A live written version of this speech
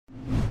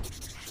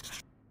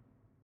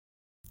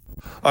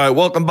All right,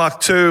 welcome back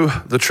to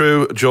the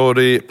True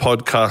Geordie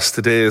podcast.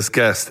 Today's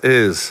guest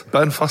is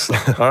Ben Foster.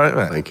 All right,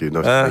 mate. Thank you.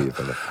 Nice to meet you,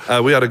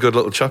 fella. We had a good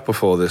little chat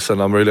before this,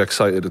 and I'm really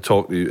excited to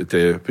talk to you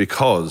today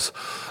because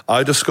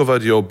I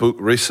discovered your book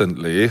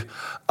recently,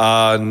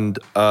 and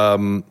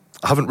I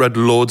haven't read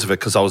loads of it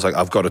because I was like,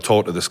 I've got to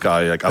talk to this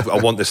guy. Like, I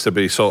want this to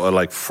be sort of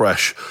like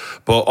fresh.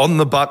 But on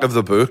the back of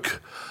the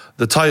book,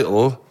 the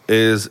title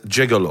is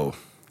Gigolo.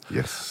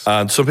 Yes.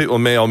 And some people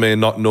may or may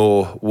not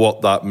know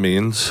what that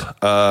means.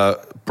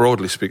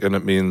 Broadly speaking,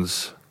 it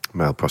means...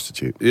 Male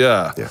prostitute.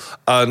 Yeah.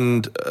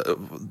 And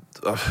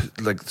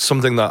like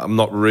something that I'm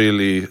not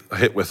really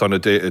hit with on a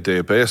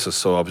day-to-day basis.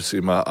 So obviously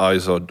my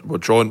eyes were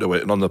drawn to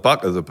it. And on the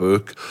back of the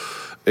book,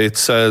 it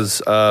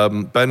says,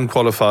 Ben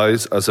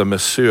qualifies as a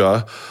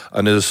masseur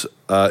and is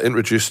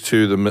introduced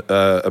to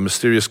a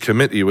mysterious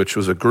committee, which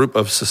was a group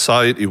of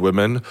society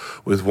women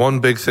with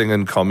one big thing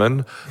in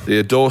common. They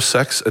adore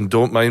sex and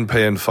don't mind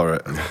paying for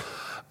it.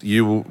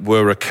 You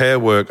were a care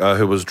worker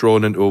who was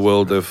drawn into a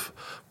world of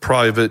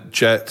private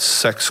jets,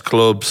 sex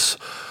clubs,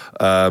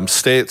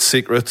 state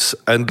secrets,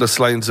 endless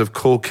lines of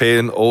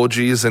cocaine,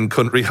 orgies in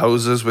country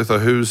houses with a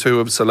who's who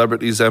of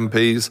celebrities,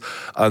 MPs,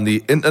 and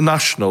the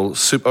international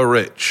super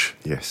rich.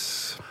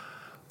 Yes.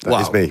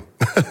 That is me.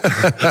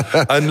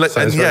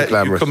 and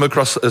yeah, you come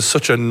across as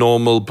such a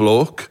normal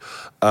bloke.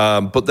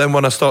 But then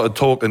when I started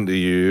talking to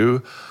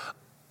you,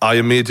 I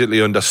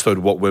immediately understood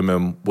what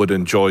women would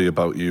enjoy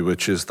about you,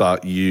 which is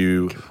that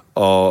you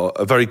are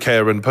a very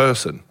caring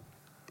person.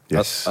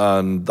 Yes.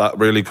 And that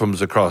really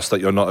comes across, that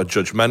you're not a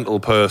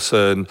judgmental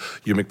person.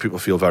 You make people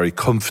feel very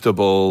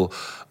comfortable.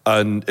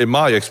 And in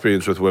my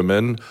experience with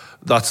women,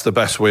 that's the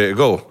best way to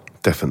go.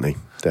 Definitely.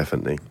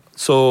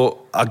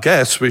 So I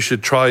guess we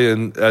should try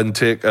and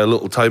take a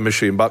little time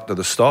machine back to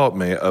the start,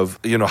 mate, of,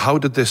 how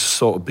did this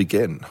sort of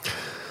begin?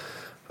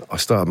 I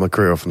started my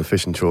career off on the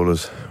fishing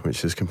trawlers,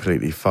 which is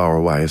completely as far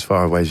away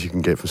as you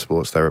can get from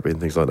sports therapy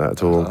and things like that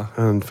at all.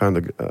 And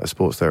found a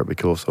sports therapy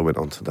course, so I went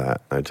on to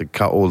that. Now, to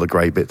cut all the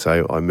grey bits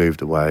out, I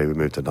moved away. We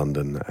moved to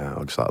London.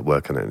 I started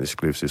working at an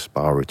exclusive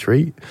spa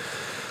retreat.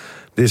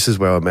 This is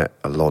where I met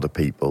a lot of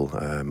people,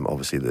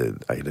 obviously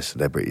the A-list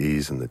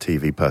celebrities and the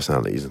TV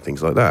personalities and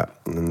things like that.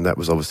 And that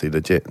was obviously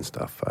legit and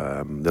stuff.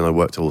 Then I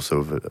worked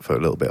also for a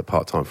little bit of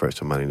part-time for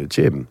extra money in the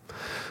gym.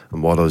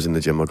 And while I was in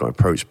the gym, I got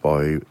approached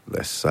by,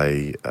 let's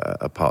say,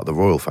 a part of the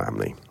royal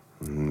family,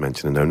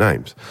 mentioning no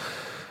names.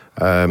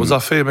 Was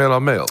that female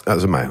or male? That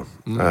was a male.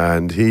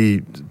 And he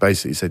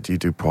basically said, do you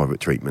do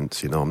private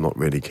treatments? I'm not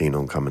really keen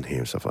on coming here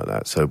and stuff like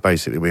that. So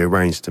basically we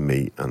arranged to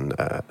meet, and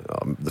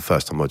the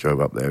first time I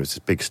drove up there, it was this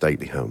big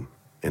stately home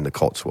in the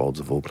Cotswolds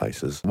of all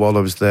places. While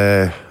I was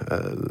there,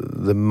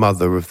 the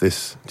mother of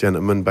this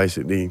gentleman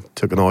basically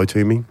took an eye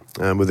to me,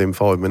 and within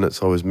 5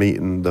 minutes I was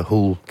meeting the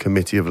whole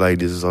committee of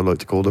ladies, as I like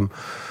to call them,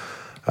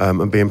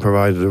 and being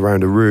provided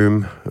around a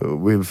room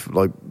with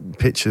like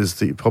pictures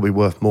that are probably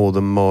worth more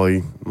than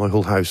my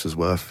whole house is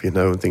worth,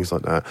 and things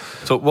like that.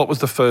 So what was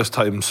the first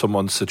time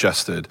someone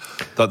suggested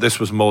that this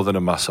was more than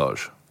a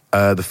massage?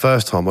 The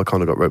first time I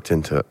kind of got roped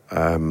into it,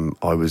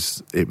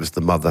 it was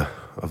the mother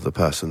of the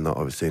person that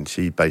I was seeing.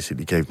 She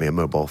basically gave me a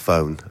mobile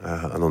phone,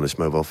 and on this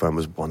mobile phone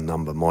was one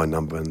number, my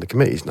number, and the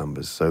committee's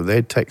numbers. So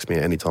they'd text me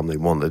at any time they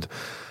wanted,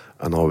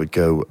 and I would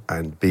go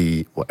and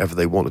be whatever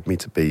they wanted me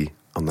to be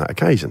on that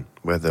occasion,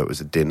 whether it was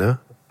a dinner,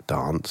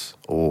 dance,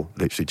 or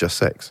literally just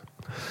sex.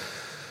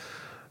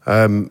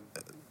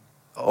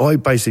 I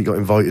basically got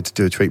invited to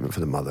do a treatment for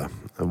the mother.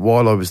 And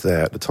while I was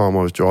there, at the time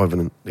I was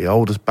driving the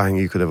oldest bang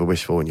you could ever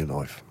wish for in your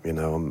life.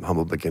 I'm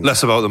humble beginner.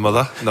 Less about the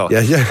mother? No.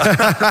 Yeah.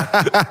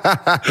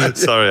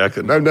 Sorry, I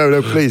couldn't.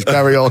 No, please,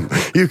 carry on.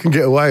 You can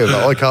get away with it.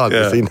 I can't,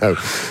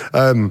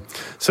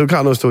 So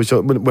cutting long story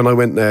short, when I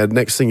went there,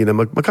 next thing you know,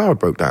 my car had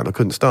broke down. I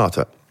couldn't start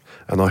it.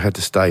 And I had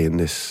to stay in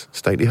this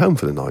stately home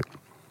for the night.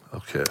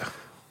 Okay.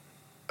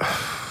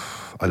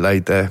 I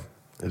laid there.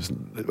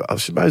 I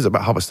suppose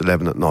about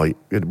 11:30 at night.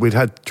 We'd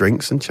had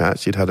drinks and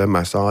chats. She'd had her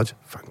massage.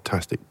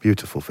 Fantastic,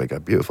 beautiful figure,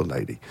 beautiful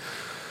lady.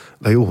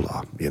 They all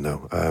are,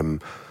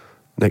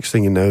 Next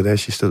thing you know, there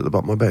she stood at the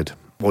bottom of my bed.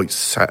 White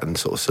satin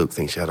sort of silk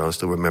thing she had on. I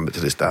still remember it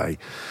to this day.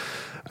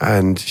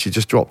 And she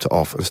just dropped it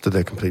off and stood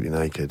there completely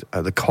naked.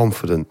 The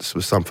confidence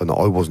was something that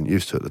I wasn't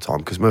used to at the time,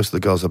 because most of the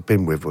girls I've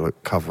been with would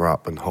cover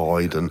up and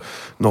hide and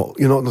not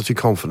too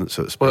confident,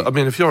 so to speak. Well, I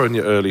mean, if you're in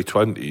your early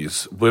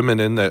 20s, women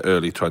in their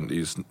early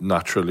 20s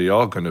naturally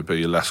are going to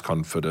be less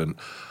confident.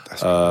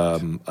 That's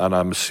right. And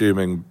I'm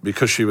assuming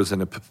because she was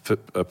in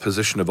a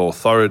position of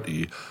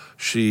authority,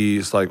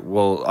 she's like,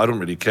 well, I don't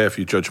really care if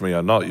you judge me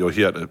or not. You're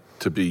here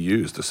to be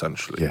used,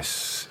 essentially.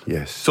 Yes.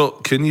 So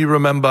can you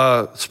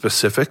remember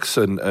specifics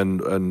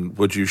and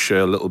would you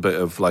share a little bit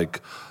of,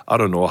 like, I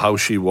don't know, how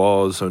she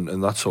was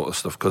and that sort of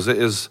stuff? Because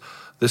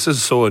this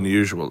is so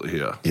unusual to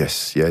hear.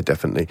 Yes, yeah,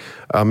 definitely.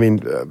 I mean,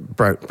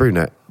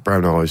 brunette,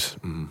 brown eyes,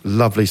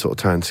 lovely sort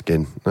of tan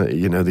skin,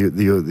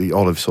 the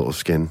olive sort of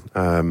skin.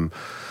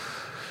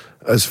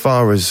 As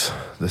far as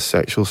the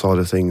sexual side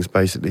of things,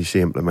 basically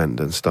she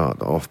implemented and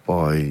started off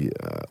by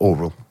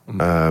oral.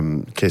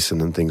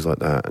 kissing and things like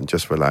that, and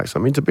just relax. I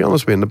mean, to be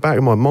honest with you, in the back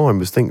of my mind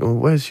was thinking, well,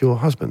 where's your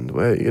husband?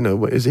 Where,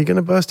 is he going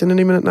to burst in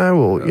any minute now?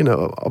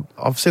 Or,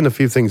 I've seen a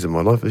few things in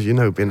my life, as you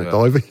know, being a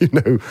diver,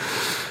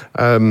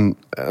 and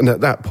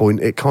at that point,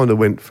 it kind of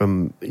went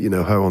from,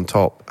 her on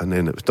top, and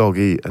then it was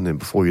doggy, and then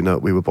before you know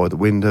it, we were by the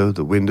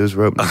windows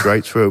were open, the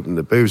grates were open,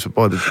 the boobs were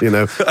by the,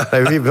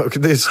 they were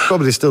even, there's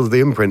probably still the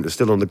imprint is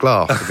still on the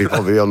glass, to be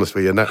probably honest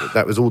with you, and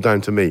that was all down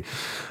to me.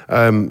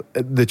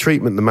 The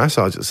treatment, the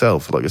massage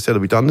itself, like I said,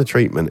 we done the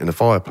treatment in a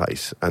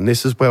fireplace, and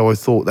this is where I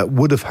thought that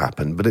would have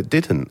happened, but it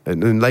didn't.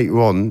 And then later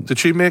on, did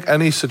she make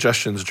any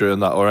suggestions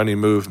during that or any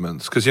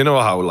movements? Because you know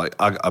how,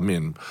 I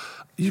mean,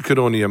 you could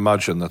only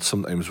imagine that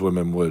sometimes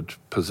women would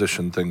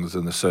position things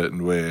in a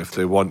certain way if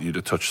they want you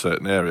to touch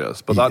certain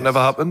areas. But that never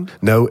happened?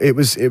 No, it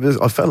was.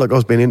 I felt like I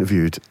was being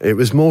interviewed. It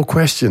was more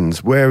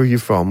questions. Where are you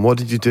from? What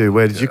did you do?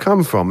 Where did you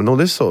come from? And all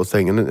this sort of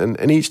thing.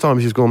 And each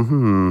time she's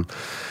gone,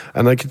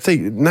 And I could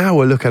think, now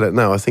I look at it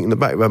now, I think in the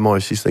back of her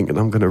mind, she's thinking,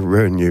 I'm going to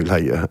ruin you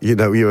later.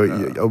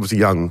 You're obviously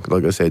young,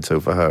 like I said, so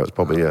for her, it's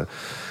probably a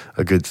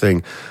good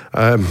thing.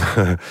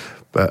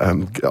 But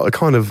I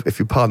kind of, if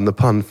you pardon the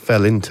pun,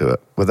 fell into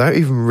it without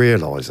even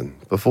realising.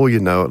 Before you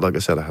know it, like I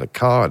said, I had a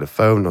car, I had a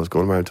phone, I was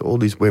going around to all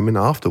these women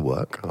after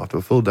work, after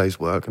a full day's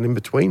work, and in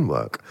between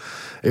work.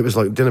 It was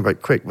like, dinner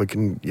break, quick, we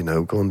can,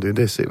 go and do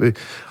this.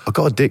 I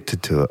got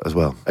addicted to it as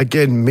well.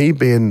 Again, me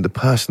being the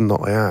person that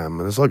I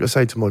am, and it's like I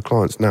say to my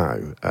clients now,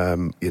 I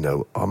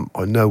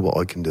know what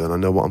I can do and I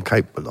know what I'm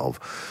capable of.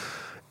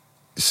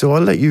 So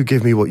I'll let you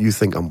give me what you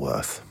think I'm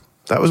worth.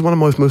 That was one of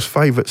my most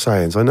favourite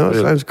sayings. I know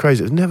it sounds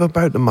crazy. It's never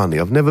about the money.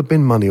 I've never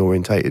been money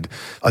orientated.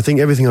 I think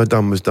everything I've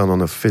done was done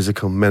on a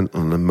physical,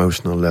 mental and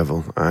emotional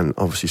level, and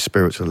obviously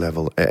spiritual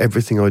level.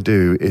 Everything I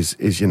do is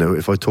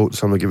if I talk to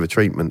someone, give a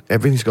treatment,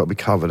 everything's got to be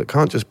covered. It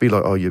can't just be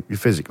like, you're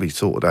physically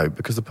sorted out,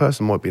 because the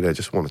person might be there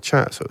just want to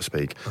chat, so to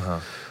speak.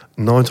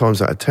 9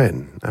 times out of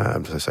 10,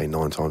 let's say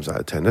 9 times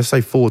out of 10, let's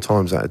say 4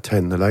 times out of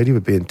 10, the lady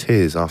would be in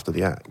tears after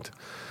the act.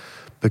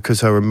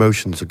 Because her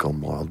emotions have gone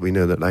wild. We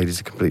know that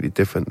ladies are completely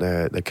different.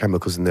 Their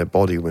chemicals in their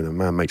body when a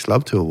man makes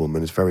love to a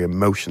woman is very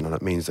emotional.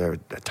 That means they're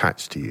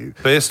attached to you.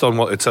 Based on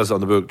what it says on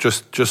the book,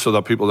 just so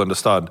that people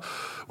understand,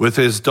 with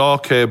his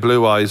dark hair,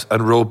 blue eyes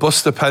and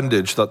robust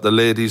appendage that the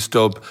ladies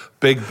dub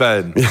Big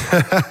Ben.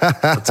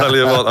 I tell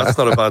you what, that's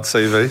not a bad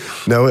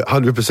CV. No,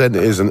 100%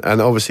 it isn't.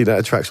 And obviously that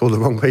attracts all the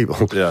wrong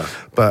people. Yeah.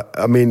 But,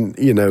 I mean,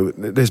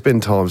 there's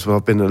been times where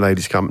I've been in a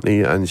lady's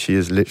company and she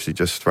has literally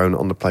just thrown it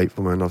on the plate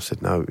for me, and I've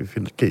said, no, if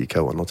you get your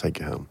coat on, I'll take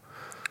you home.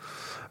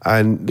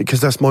 And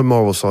because that's my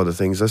moral side of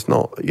things. That's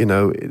not,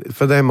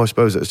 for them, I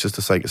suppose it's just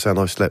the sake of saying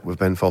I slept with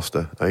Ben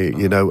Foster,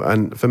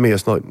 and for me,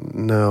 it's like,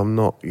 no, I'm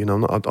not,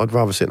 I'd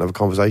rather sit and have a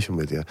conversation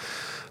with you.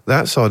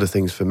 That side of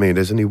things for me,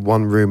 there's only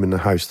one room in the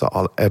house that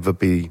I'll ever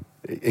be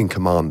in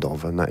command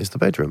of, and that is the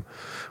bedroom.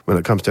 When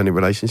it comes to any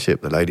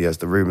relationship, the lady has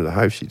the room of the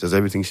house, she does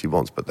everything she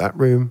wants, but that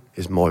room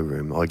is my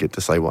room. I get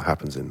to say what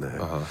happens in there.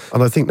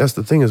 And I think that's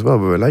the thing as well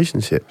with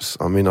relationships.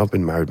 I mean, I've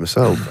been married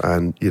myself,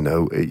 and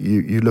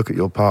you look at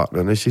your partner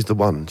and she's the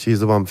one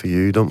for you.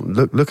 You don't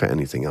look at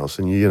anything else,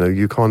 and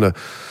you kind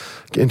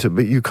of get into it,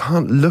 but you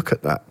can't look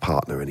at that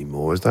partner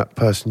anymore as that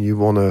person you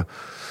want to,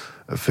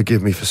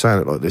 forgive me for saying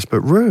it like this, but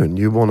ruin.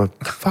 You want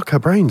to fuck her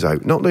brains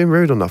out, not being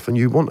rude enough, and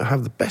you want to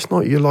have the best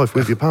night of your life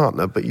with your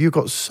partner, but you've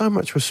got so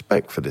much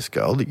respect for this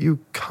girl that you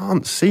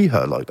can't see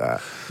her like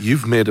that.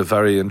 You've made a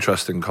very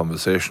interesting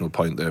conversational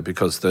point there,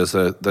 because there's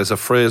a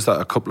phrase that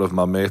a couple of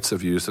my mates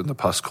have used in the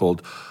past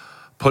called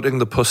putting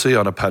the pussy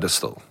on a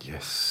pedestal.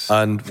 Yes.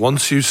 And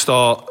once you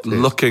start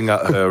looking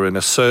at her in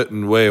a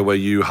certain way where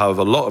you have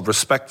a lot of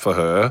respect for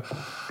her,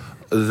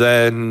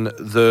 then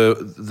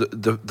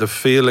the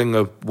feeling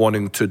of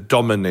wanting to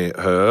dominate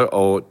her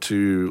or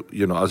to,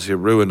 as you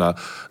ruin her,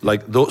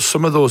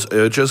 some of those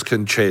urges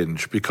can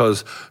change,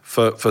 because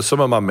for some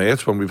of my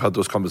mates, when we've had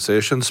those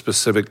conversations,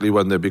 specifically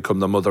when they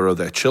become the mother of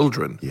their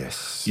children,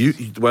 yes,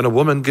 when a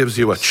woman gives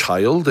you a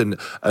child and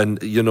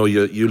you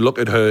look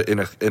at her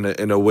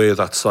in a way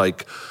that's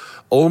like,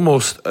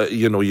 almost,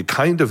 you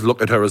kind of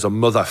look at her as a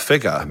mother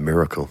figure. A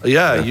miracle.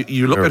 Yeah,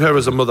 you look at her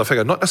as a mother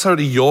figure. Not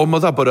necessarily your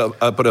mother,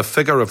 but a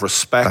figure of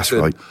respect. That's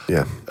right,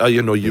 yeah.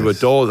 You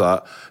adore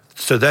that.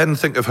 To then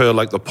think of her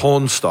like the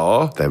porn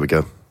star. There we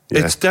go.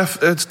 Yeah.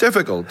 It's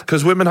difficult,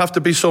 because women have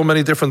to be so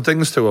many different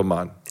things to a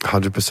man.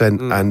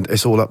 100%, and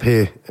it's all up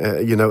here,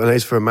 and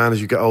it's for a man,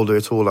 as you get older,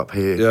 it's all up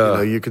here.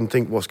 Yeah. You can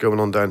think what's going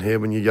on down here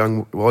when you're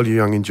young. While you're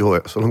young, enjoy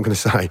it. That's all I'm going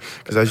to say.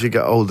 Because as you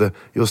get older,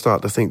 you'll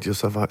start to think to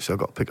yourself, actually, I've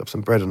got to pick up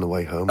some bread on the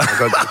way home.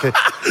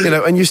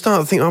 And you start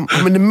to think,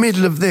 I'm in the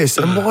middle of this,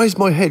 and why is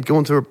my head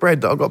going to a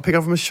bread that I've got to pick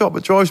up from a shop?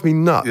 It drives me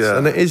nuts,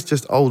 and it is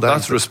just old age.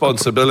 That's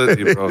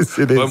responsibility, bro.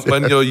 It is.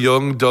 When you're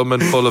young, dumb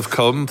and full of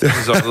cum,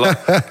 things are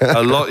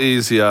a lot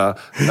easier.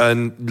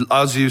 And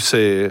as you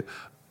say,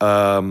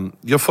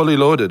 you're fully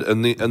loaded,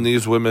 and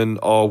these women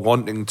are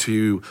wanting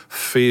to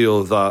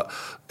feel that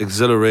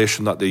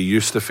exhilaration that they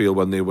used to feel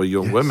when they were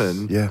young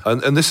women. Yeah.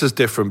 And this is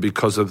different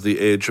because of the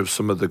age of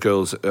some of the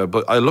girls.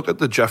 But I look at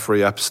the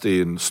Jeffrey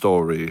Epstein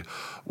story,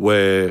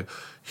 where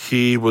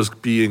he was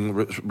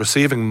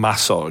receiving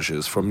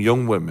massages from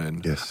young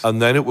women, Yes.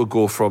 and then it would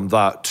go from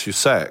that to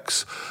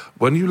sex.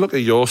 When you look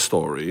at your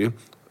story,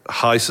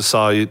 high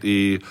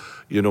society,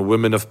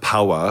 women of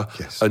power,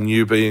 Yes. and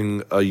you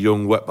being a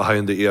young, wet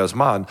behind the ears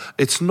man,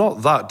 it's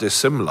not that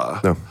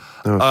dissimilar. No,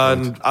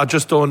 and I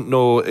just don't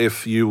know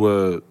if you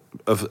were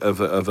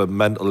of a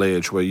mental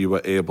age where you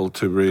were able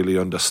to really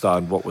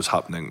understand what was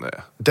happening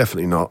there.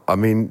 Definitely not. I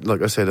mean,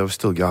 like I said, I was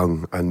still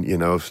young and,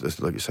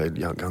 like you said,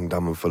 young,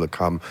 dumb and full of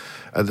cum.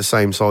 At the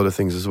same side of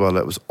things as well,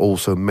 it was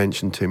also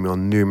mentioned to me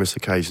on numerous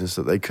occasions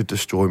that they could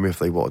destroy me if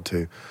they wanted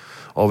to.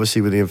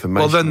 Obviously, with the information...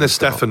 Well, then there's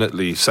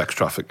definitely sex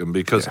trafficking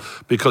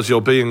because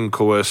you're being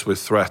coerced with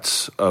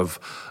threats of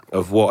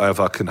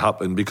whatever can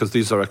happen, because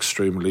these are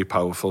extremely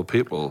powerful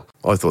people.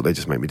 I thought they'd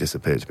just make me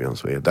disappear, to be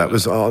honest with you. That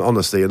was,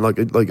 honestly, and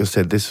like I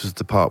said, this was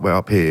the part where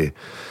up here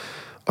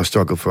I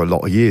struggled for a lot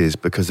of years,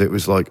 because it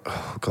was like,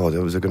 oh God,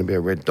 was there going to be a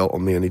red dot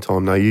on me any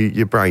time now?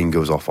 Your brain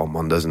goes off on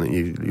one, doesn't it?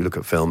 You look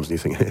at films and you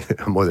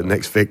think, am I the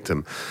next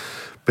victim?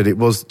 But it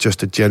was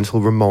just a gentle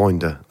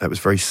reminder that was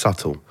very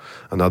subtle.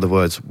 In other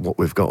words, what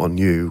we've got on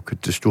you could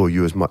destroy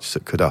you as much as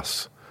it could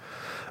us.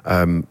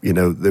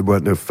 There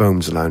weren't no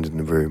phones allowed in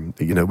the room.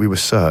 We were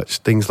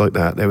searched, things like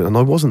that. And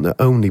I wasn't the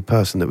only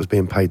person that was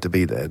being paid to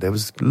be there. There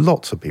was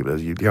lots of people. There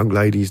was young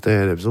ladies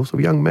there. There was also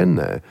young men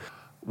there.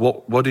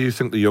 What do you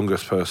think the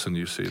youngest person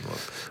you've seen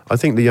was? I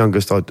think the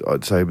youngest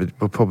I'd say would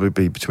probably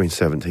be between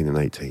 17 and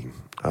 18.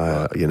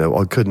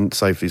 I couldn't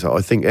safely say.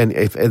 I think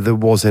if there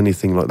was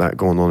anything like that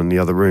going on in the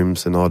other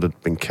rooms, then I'd have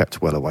been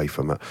kept well away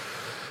from it.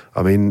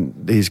 I mean,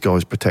 these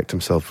guys protect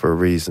themselves for a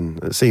reason.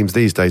 It seems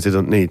these days they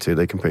don't need to.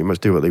 They can pretty much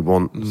do what they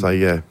want and say,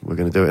 yeah, we're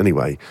going to do it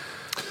anyway.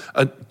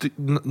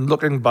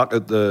 Looking back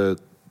at the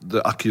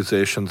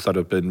accusations that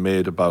have been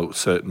made about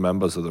certain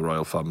members of the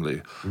royal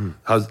family,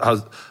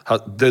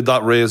 did that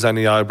raise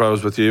any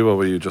eyebrows with you, or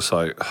were you just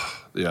like,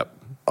 yeah?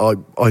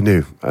 I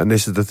knew, and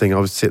this is the thing, I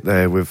would sit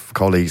there with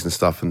colleagues and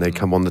stuff, and they'd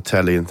come on the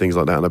telly and things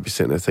like that, and I'd be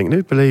sitting there thinking,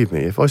 who'd believe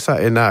me? If I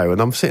sat here now,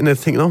 and I'm sitting there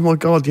thinking, oh my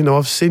God,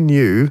 I've seen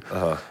you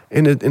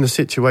in a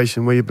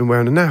situation where you've been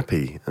wearing a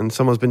nappy, and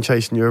someone's been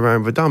chasing you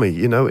around with a dummy,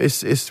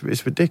 it's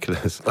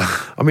ridiculous.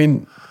 I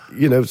mean,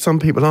 some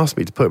people ask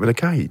me to put them in a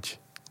cage.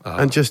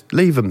 And just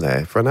leave them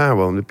there for an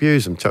hour and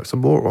abuse them, chuck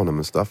some water on them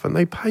and stuff, and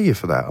they pay you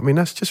for that. I mean,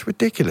 that's just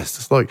ridiculous.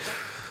 It's like,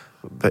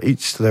 but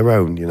each to their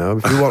own, If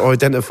you want to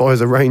identify as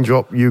a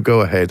raindrop, you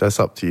go ahead. That's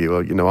up to you.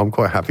 I'm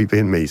quite happy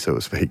being me, so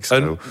to speak. So.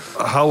 And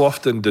how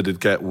often did it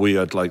get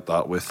weird like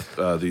that with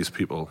these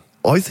people?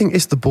 I think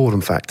it's the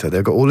boredom factor.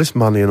 They've got all this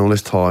money and all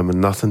this time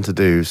and nothing to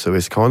do, so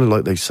it's kind of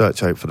like they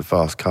search out for the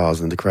fast cars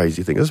and the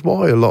crazy thing. That's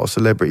why a lot of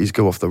celebrities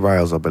go off the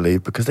rails, I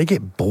believe, because they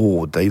get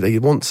bored. They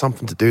want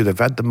something to do. They've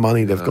had the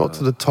money. They've got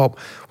to the top.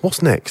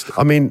 What's next?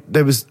 I mean,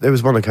 there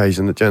was one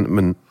occasion, a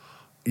gentleman,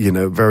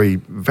 very,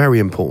 very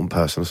important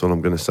person, that's all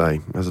I'm going to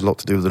say. It has a lot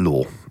to do with the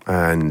law.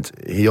 And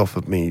he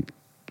offered me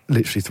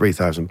literally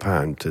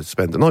 £3,000 to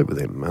spend the night with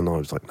him. And I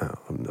was like, no,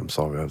 I'm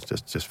sorry, I was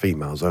just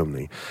females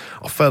only.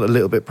 I felt a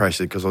little bit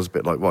pressured because I was a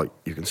bit like, right,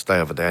 you can stay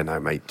over there now,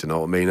 mate. Do you know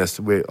what I mean? He's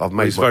a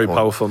very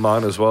powerful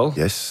man as well.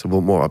 Yes, I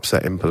won't more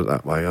upset him, put it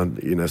that way.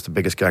 It's the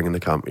biggest gang in the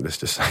company, let's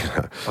just say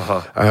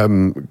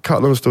that.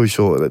 Cut long story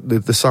short,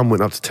 the sum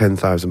went up to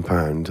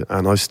 £10,000,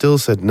 and I still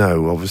said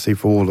no, obviously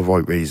for all the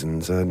right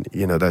reasons. And,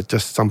 that's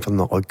just something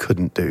that I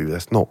couldn't do.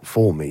 That's not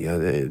for me.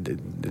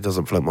 It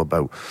doesn't float my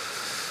boat.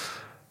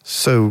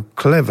 So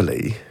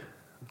cleverly,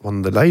 one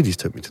of the ladies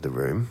took me to the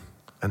room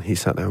and he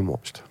sat there and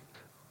watched.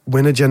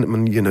 When a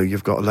gentleman,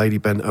 you've got a lady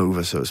bent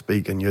over, so to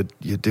speak, and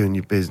you're doing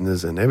your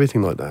business and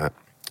everything like that,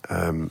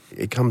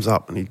 he comes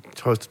up and he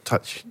tries to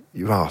touch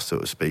your ass, so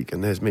to speak,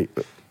 and there's me,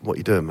 what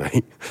you doing,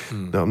 mate?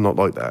 No, I'm not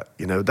like that.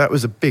 That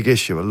was a big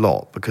issue a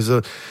lot because,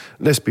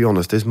 let's be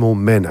honest, there's more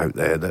men out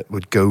there that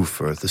would go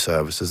for the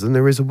services than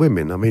there is of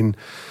women. I mean,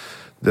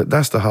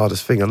 that's the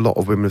hardest thing. A lot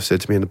of women have said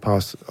to me in the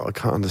past, I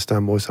can't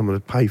understand why someone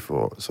would pay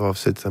for it. So I've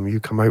said to them, you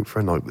come out for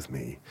a night with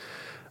me,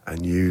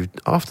 and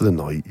after the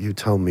night, you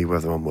tell me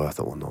whether I'm worth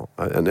it or not.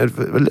 And a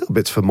little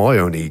bit's for my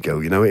own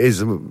ego, it is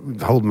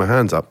holding my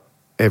hands up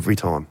every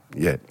time.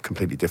 Yeah,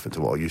 completely different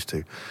to what I used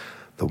to.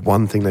 The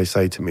one thing they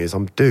say to me is,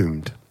 I'm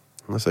doomed.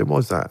 And I say,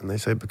 why's that? And they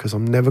say, because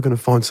I'm never going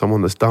to find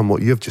someone that's done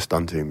what you've just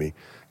done to me.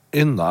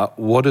 In that,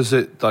 what is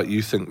it that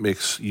you think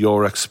makes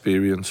your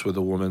experience with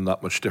a woman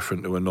that much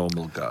different to a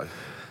normal guy?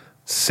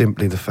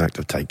 Simply the fact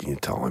of taking your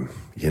time.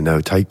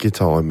 Take your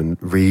time and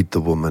read the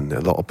woman. A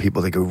lot of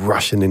people, they go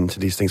rushing into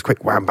these things,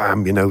 quick, wham,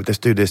 bam, let's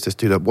do this, let's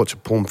do that, watch a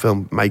porn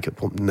film, make it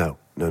porn. No.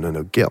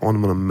 Get on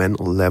them on a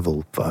mental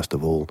level, first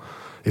of all.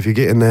 If you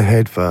get in their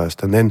head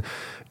first, and then,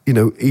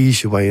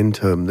 ease your way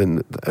into them,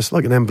 then it's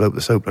like an envelope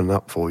that's opening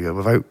up for you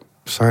without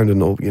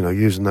sounding or,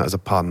 using that as a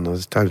pun.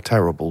 It's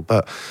terrible.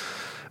 But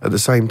at the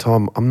same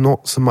time, I'm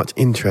not so much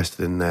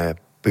interested in their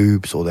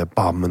boobs or their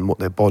bum and what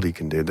their body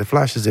can do. The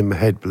flashes in my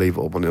head, believe it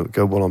or not,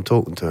 go while I'm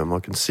talking to them. I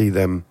can see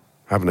them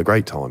having a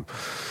great time.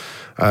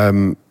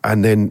 And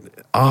then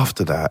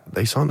after that,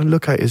 they sort of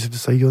look at it as if to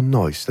say, you're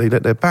nice. They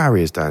let their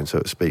barriers down, so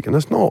to speak. And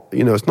that's not,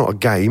 it's not a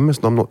game.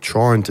 I'm not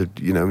trying to,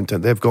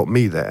 they've got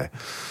me there.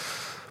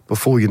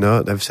 Before you know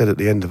it, they've said at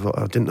the end of it,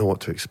 I didn't know what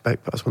to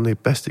expect, but that's one of the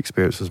best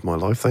experiences of my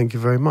life. Thank you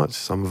very much.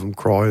 Some of them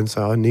cry and say,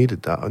 I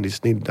needed that. I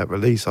just needed that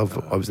release. I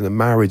was in a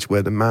marriage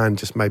where the man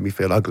just made me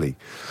feel ugly.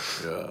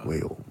 Yeah.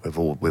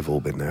 We've all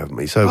been there, haven't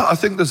we? So I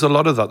think there's a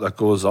lot of that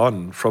goes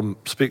on from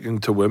speaking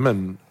to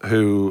women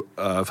who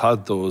have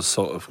had those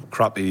sort of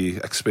crappy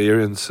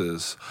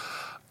experiences.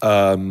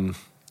 I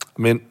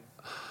mean,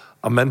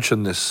 I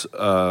mentioned this,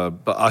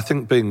 but I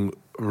think being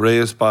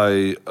raised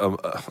by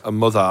a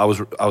mother, I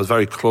was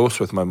very close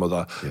with my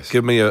mother. Yes.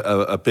 Give me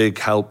a big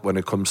help when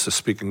it comes to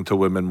speaking to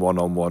women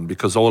one-on-one,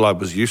 because all I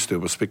was used to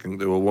was speaking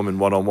to a woman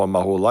one-on-one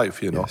my whole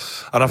life,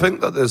 Yes. And I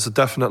think that there's a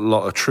definite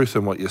lot of truth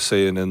in what you're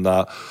saying, in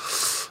that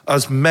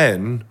as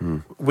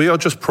men, we are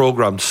just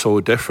programmed so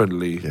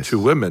differently to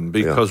women,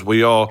 because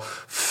we are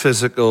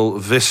physical,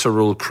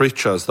 visceral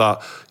creatures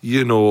that,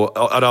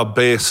 at our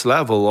base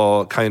level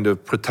are kind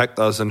of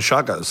protectors and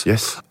shaggers.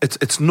 Yes.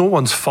 It's no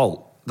one's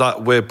fault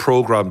that we're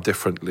programmed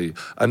differently,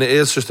 and it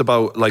is just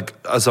about, like,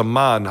 as a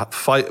man,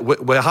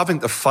 we're having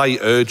to fight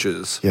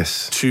urges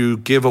to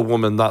give a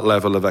woman that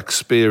level of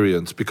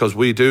experience, because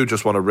we do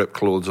just want to rip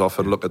clothes off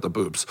and look at the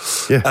boobs.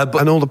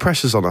 And all the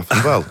pressure's on us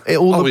as well.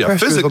 The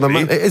pressure's on the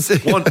man.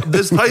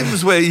 There's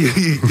times where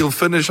you'll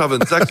finish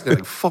having sex and you're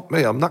like, fuck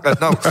me, I'm not going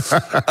now.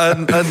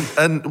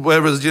 And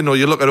whereas, you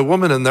look at a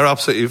woman and they're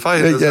absolutely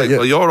fine.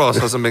 Well, your ass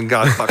hasn't been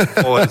going back and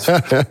forth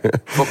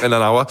fucking an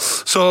hour.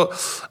 So,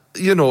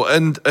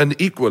 and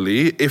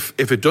equally, if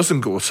it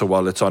doesn't go so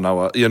well, it's on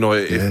our,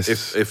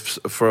 if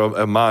for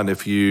a man,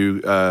 if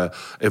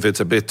it's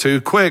a bit too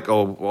quick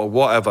or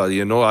whatever,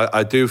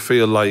 I do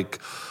feel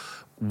like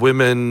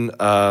women,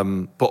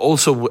 but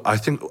also I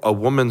think a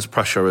woman's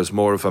pressure is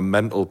more of a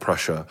mental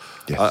pressure.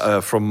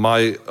 Yes. From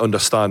my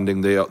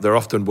understanding, they're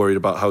often worried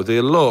about how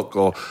they look,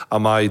 or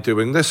am I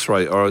doing this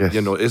right, or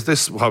is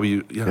this how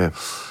you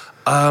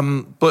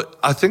but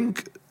I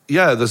think,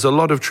 there's a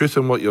lot of truth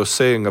in what you're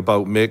saying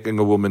about making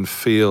a woman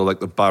feel like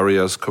the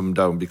barriers come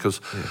down,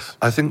 because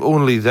I think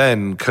only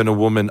then can a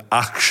woman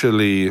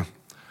actually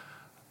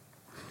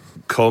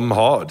come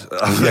hard.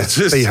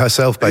 Be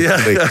herself,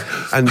 basically.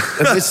 And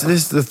this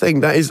is the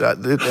thing, that is,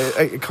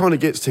 it kind of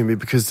gets to me,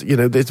 because,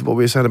 this is what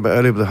we were saying about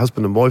earlier with the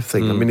husband and wife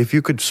thing. I mean, if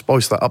you could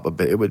spice that up a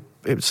bit, it would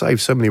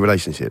save so many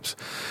relationships.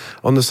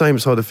 On the same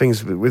side of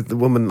things with the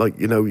woman, like,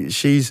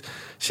 she's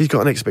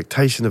got an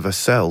expectation of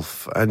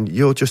herself, and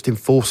you're just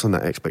enforcing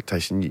that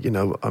expectation.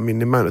 I mean,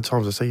 the amount of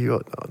times I say,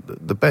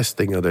 the best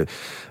thing,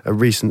 a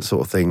recent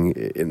sort of thing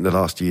in the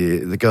last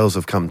year, the girls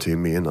have come to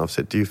me and I've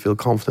said, do you feel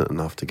confident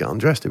enough to get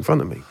undressed in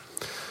front of me?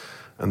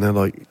 And they're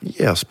like,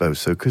 yeah, I suppose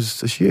so,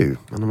 because it's you.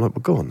 And I'm like,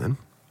 well, go on then.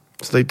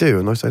 So they do,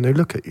 and I say, no,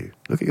 look at you.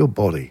 Look at your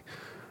body.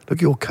 Look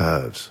at your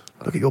curves.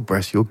 Look at your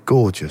breasts. You're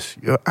gorgeous.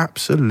 You're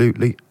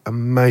absolutely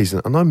amazing.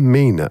 And I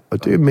mean it. I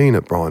do mean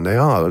it, Brian. They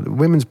are.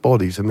 Women's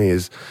body to me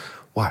is,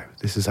 wow,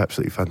 this is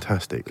absolutely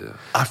fantastic. Yeah.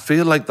 I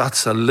feel like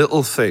that's a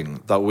little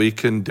thing that we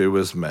can do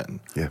as men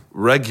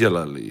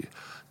regularly,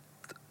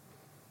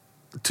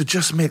 to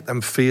just make them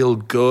feel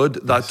good.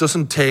 That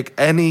doesn't take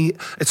any...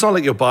 It's not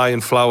like you're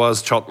buying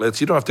flowers, chocolates.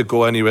 You don't have to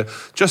go anywhere.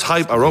 Just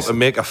hype her up and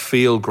make her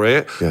feel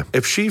great. Yeah.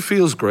 If she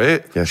feels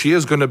great, she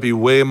is going to be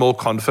way more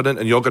confident,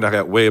 and you're going to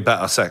get way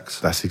better sex.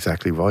 That's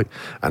exactly right.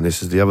 And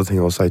this is the other thing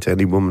I'll say to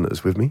any woman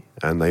that's with me,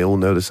 and they all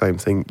know the same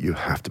thing. You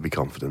have to be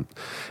confident.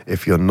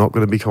 If you're not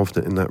going to be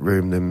confident in that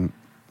room, then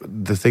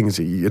the things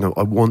that,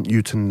 I want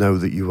you to know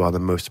that you are the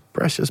most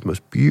precious,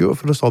 most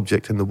beautifulest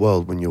object in the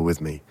world when you're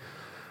with me.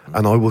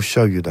 And I will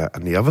show you that.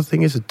 And the other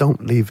thing is,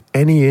 don't leave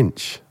any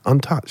inch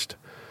untouched.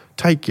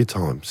 Take your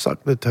time,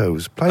 suck the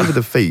toes, play with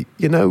the feet,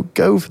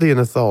 go for the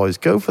inner thighs,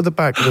 go for the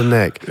back of the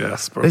neck.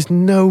 Yes, bro. There's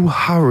no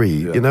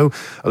hurry,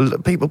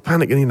 People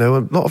panicking,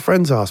 a lot of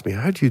friends ask me,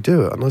 how do you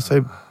do it? And I say,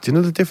 do you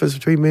know the difference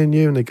between me and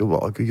you? And they go,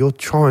 what? I go, you're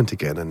trying to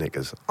get in her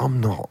knickers. I'm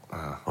not.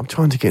 I'm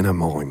trying to get in her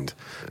mind.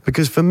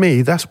 Because for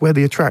me, that's where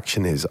the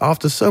attraction is.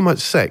 After so much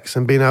sex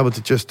and being able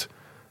to just,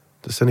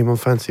 does anyone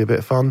fancy a bit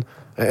of fun?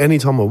 At any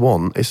time I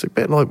want, it's a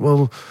bit like,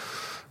 well,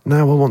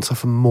 now I want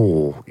something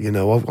more.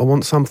 I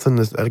want something,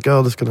 a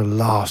girl that's going to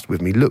last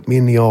with me, look me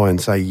in the eye and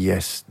say,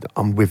 yes,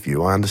 I'm with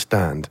you, I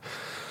understand.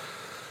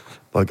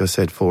 Like I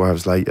said, 4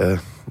 hours later,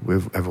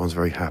 everyone's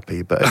very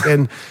happy. But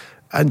again,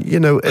 and the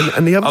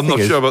other I'm thing not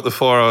is, sure about the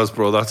 4 hours,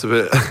 bro. That's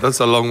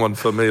a long one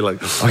for me.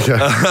 Like, okay.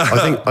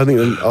 I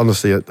think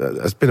honestly,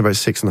 it's been about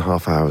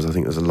 6.5 hours. I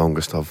think it's the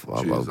longest I've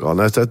gone.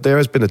 There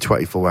has been a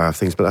 24-hour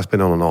things, but that's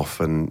been on and off,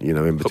 and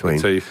in between.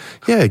 Cup of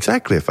tea. Yeah,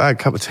 exactly. If I had a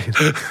cup of tea,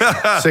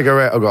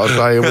 cigarette, I've got to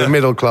say, we're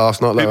middle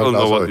class, not lower class. People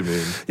know what you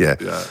mean. Yeah.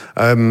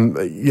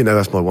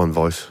 That's my one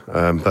voice.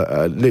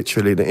 But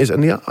literally, it is,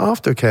 and the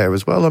aftercare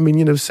as well. I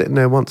mean, sitting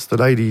there once the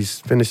lady's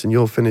finished and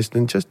you're finished,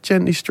 and just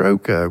gently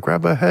stroke her,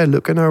 grab her hair,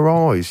 look in her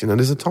eyes.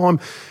 There's a time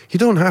you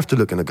don't have to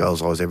look in a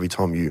girl's eyes every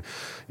time you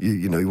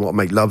want to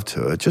make love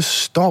to her. Just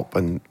stop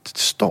in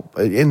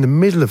the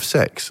middle of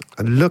sex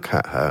and look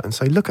at her and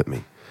say, look at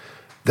me.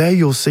 there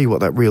you'll see what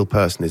that real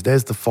person is.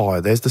 There's the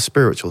fire, there's the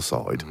spiritual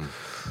side.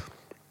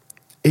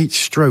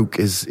 Each stroke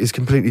is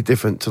completely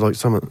different to like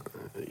someone,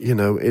 you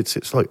know,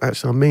 it's like,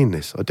 actually, I mean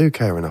this. I do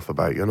care enough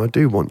about you, and I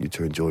do want you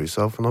to enjoy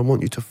yourself, and I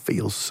want you to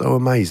feel so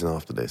amazing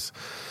after this.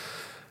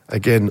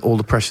 Again, all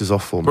the pressure's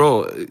off for me.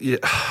 Bro, yeah.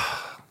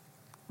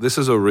 This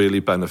is a really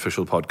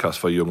beneficial podcast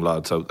for young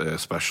lads out there,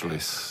 especially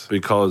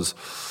because,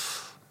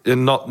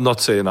 in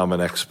not saying I'm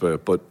an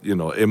expert, but you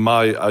know, in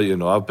my,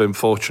 I've been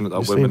fortunate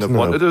that women have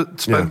wanted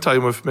to spend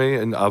time with me,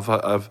 and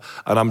and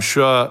I'm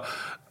sure,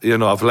 you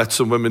know, I've let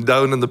some women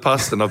down in the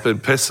past, and I've been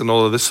pissed and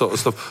all of this sort of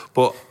stuff.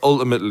 But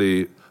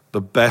ultimately,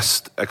 the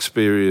best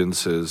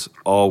experiences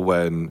are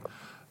when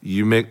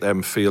you make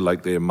them feel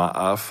like they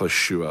matter for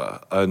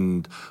sure.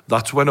 And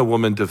that's when a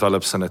woman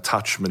develops an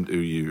attachment to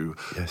you.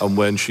 Yes. And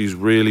when she's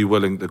really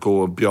willing to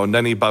go beyond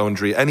any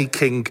boundary, any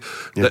kink,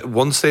 that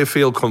once they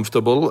feel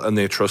comfortable and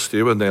they trust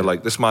you and they're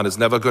like, this man is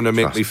never going to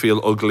make me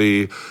feel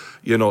ugly,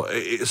 you know,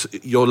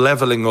 you're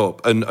leveling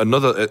up. And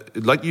another,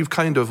 like you've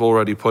kind of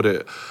already put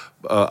it,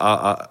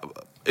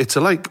 it's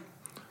like,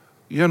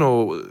 you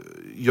know,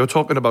 you're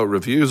talking about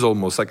reviews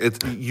almost. Like,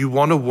 you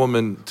want a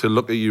woman to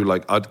look at you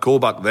like, I'd go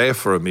back there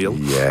for a meal.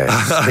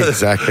 Yes,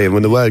 exactly. And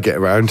when the word get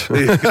around.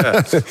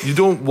 You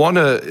don't want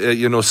to,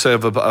 you know,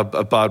 serve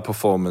a bad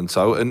performance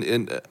out.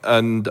 And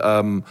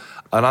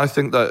I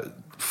think that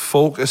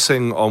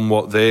focusing on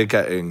what they're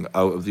getting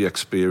out of the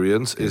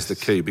experience is the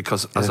key,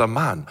 because as a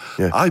man,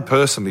 I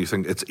personally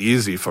think it's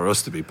easy for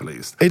us to be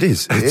pleased. It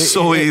is. It's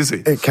so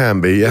easy. It can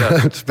be,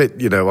 yeah. It's a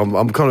bit, you know,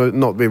 I'm kind of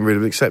not being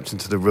really accepting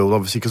to the rule,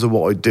 obviously, because of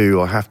what I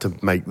do. I have to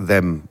make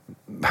them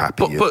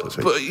happy.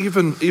 But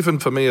even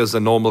for me, as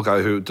a normal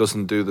guy who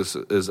doesn't do this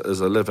as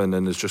a living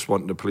and is just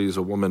wanting to please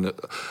a woman,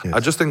 I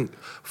just think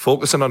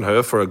focusing on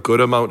her for a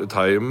good amount of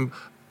time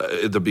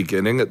at the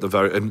beginning, at the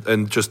very,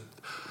 and just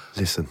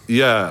listen.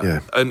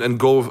 And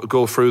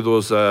go through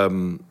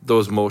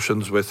those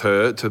motions with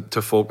her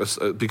to focus,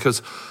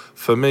 because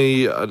for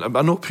me, I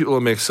know people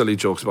will make silly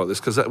jokes about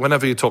this, because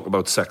whenever you talk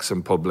about sex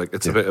in public,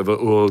 it's a bit of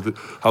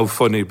how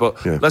funny,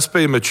 but let's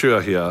be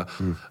mature here.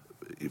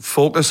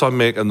 Focus on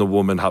making the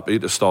woman happy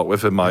to start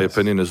with, in my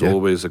opinion, is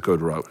always a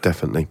good route.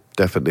 Definitely.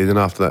 Then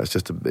after that, it's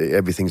just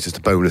everything's just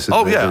a bonus.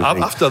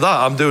 After that,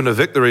 I'm doing a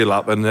victory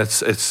lap, and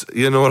it's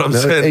you know what I'm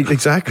saying?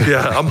 Exactly.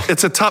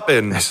 It's a tap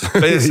in,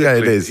 basically. Yeah,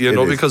 it is. You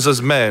know, because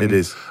as men, it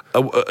is.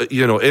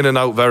 You know, in and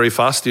out very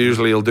fast.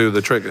 Usually, he'll do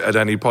the trick at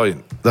any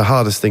point. The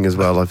hardest thing as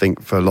well, I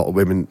think, for a lot of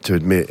women to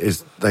admit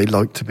is they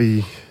like to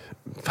be.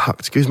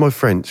 Excuse my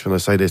French when I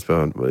say this,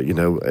 but you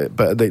know,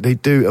 but they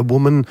do. A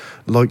woman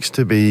likes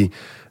to be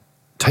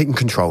taken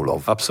control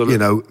of. Absolutely. You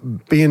know,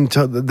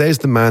 there's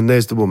the man,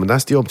 there's the woman.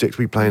 That's the object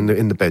we play in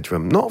the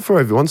bedroom. Not for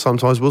everyone.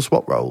 Sometimes we'll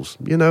swap roles.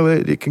 You know,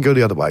 it can go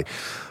the other way.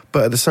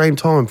 But at the same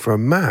time, for a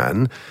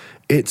man,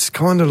 it's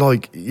kind of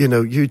like, you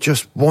know, you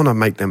just want to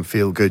make them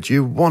feel good.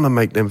 You want to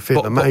make them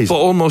feel amazing.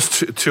 But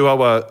almost to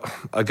our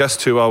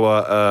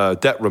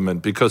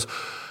detriment, because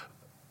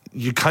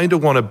you kind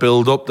of want to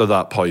build up to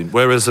that point.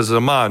 Whereas as a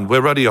man,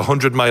 we're already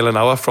 100 miles an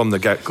hour from the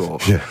get-go.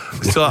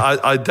 So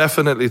I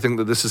definitely think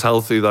that this is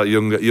healthy, that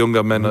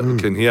younger men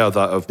can hear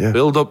that of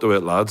build up to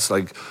it, lads.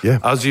 Like,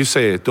 as you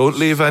say, don't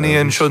leave any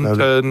inch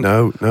unturned.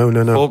 No.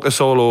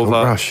 Focus all over.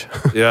 Don't rush.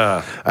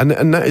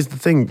 And that is the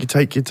thing. You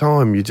take your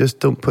time. You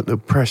just don't put no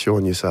pressure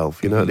on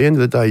yourself. You know, at the end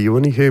of the day, you're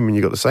only human.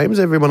 You've got the same as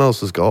everyone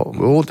else has got.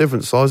 We're all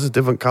different sizes,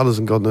 different colours,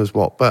 and God knows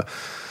what. But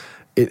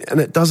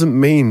it doesn't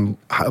mean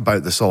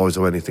about the size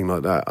or anything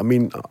like that. I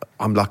mean,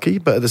 I'm lucky,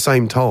 but at the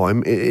same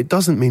time, it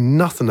doesn't mean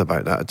nothing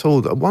about that at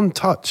all. One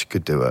touch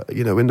could do it.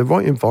 You know, in the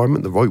right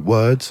environment, the right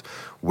words,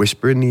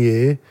 whisper in the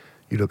ear,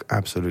 you look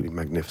absolutely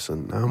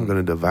magnificent. Now I'm going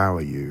to devour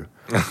you.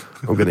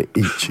 I'm going to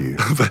eat you.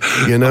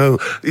 You know,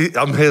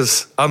 I'm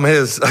his.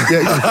 Yeah,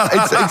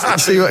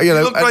 see, you know, you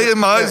look right in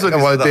my eyes when you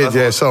said that. I did.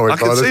 Yeah, sorry. I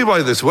can see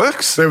why this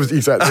works. There was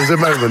a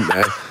moment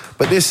there.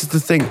 But this is the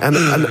thing,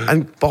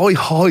 and by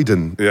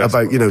hiding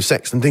about, you know,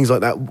 sex and things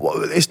like that,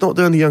 it's not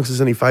doing the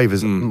youngsters any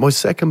favours. My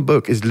second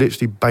book is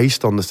literally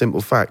based on the simple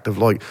fact of,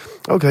 like,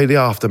 okay, the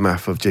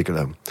aftermath of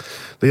Gigolo,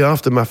 the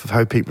aftermath of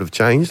how people have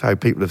changed, how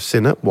people have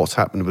seen it, what's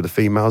happened with the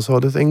female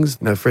side of things.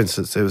 You know, for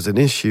instance, there was an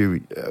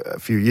issue a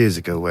few years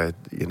ago where,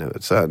 you know,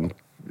 a certain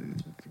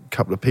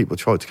couple of people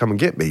tried to come and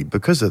get me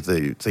because of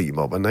the Tiki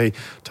Mob, and they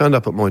turned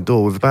up at my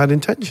door with bad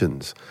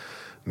intentions.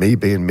 Me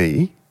being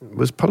me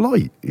was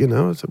polite, you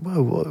know. I said,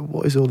 well,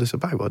 what is all this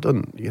about? I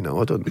don't.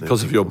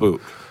 Because of your book?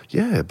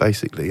 Yeah,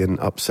 basically, and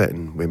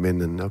upsetting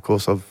women, and of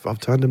course I've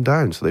turned them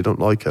down, so they don't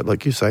like it.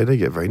 Like you say, they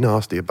get very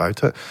nasty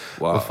about it.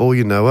 Wow. Before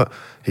you know it,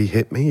 he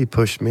hit me, he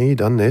pushed me, he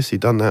done this, he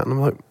done that, and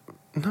I'm like,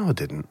 no, I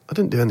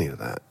didn't do any of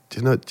that. Do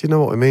you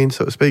know what I mean,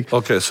 so to speak?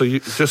 Okay, so you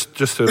just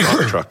to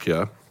backtrack,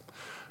 yeah.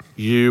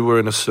 You were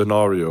in a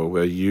scenario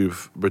where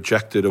you've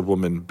rejected a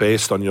woman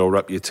based on your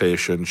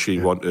reputation. She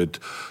wanted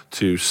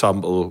to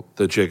sample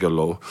the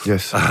gigolo.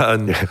 Yes.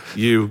 And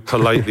you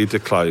politely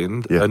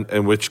declined, and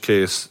in which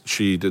case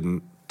she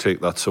didn't take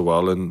that so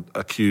well and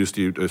accused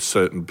you to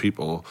certain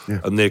people, Yeah.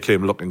 and they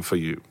came looking for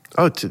you.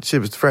 Oh, she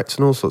was threats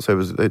and all sorts.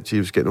 She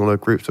was getting all her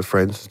groups of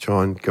friends to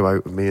try and go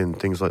out with me and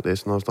things like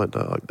this. And I was like,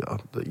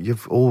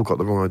 you've all got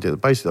the wrong idea.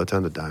 Basically, I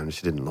turned her down and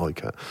she didn't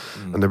like it.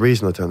 And the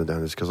reason I turned her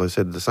down is because I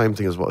said the same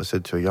thing as what I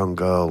said to a young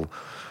girl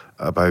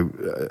about,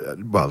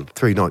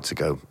 3 nights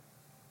ago.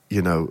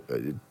 You know,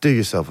 do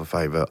yourself a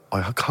favour.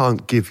 I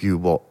can't give you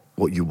what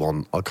you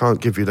want. I can't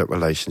give you that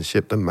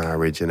relationship, the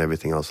marriage and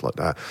everything else like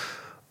that.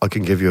 I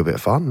can give you a bit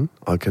of fun.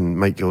 I can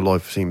make your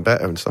life seem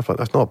better and stuff like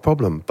that. That's not a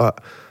problem.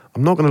 But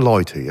I'm not going to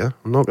lie to you.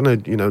 I'm not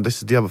going to, this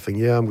is the other thing.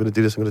 Yeah, I'm going to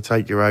do this. I'm going to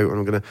take you out and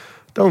I'm going to...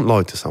 Don't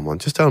lie to someone.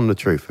 Just tell them the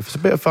truth. If it's a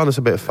bit of fun, it's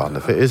a bit of fun.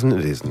 If it isn't,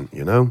 it isn't,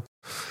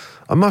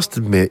 I must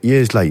admit,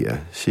 years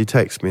later, she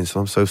texted me and said,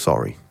 I'm so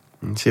sorry.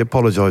 And she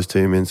apologised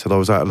to me and said I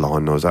was out of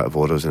line, I was out of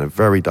order, I was in a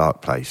very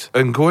dark place.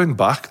 And going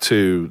back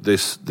to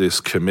this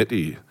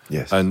committee,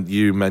 yes, and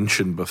you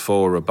mentioned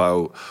before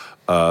about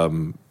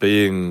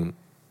being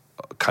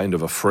kind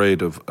of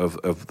afraid of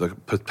the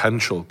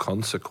potential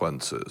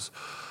consequences.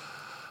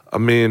 I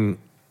mean,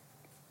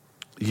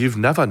 you've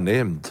never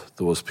named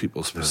those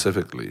people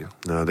specifically.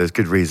 No, there's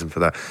good reason for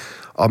that.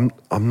 I'm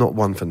not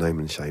one for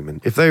naming and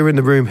shaming. If they were in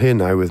the room here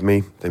now with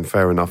me, then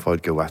fair enough,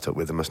 I'd go at it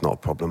with them. That's not a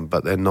problem.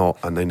 But they're not,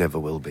 and they never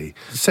will be.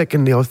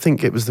 Secondly, I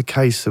think it was the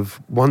case of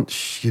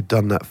once you'd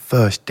done that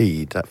first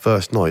deed, that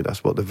first night,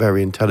 that's what the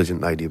very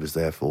intelligent lady was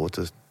there for,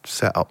 to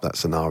set up that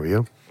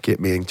scenario, get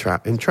me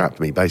entrapped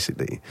me,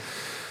 basically.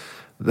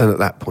 Then at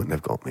that point,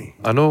 they've got me.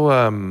 I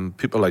know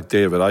people like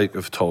David Icke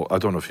have talked. I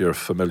don't know if you're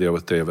familiar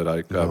with David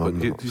Icke, No,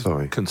 but he's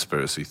a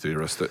conspiracy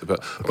theorist.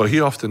 But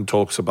he often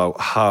talks about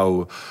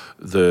how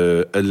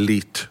the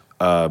elite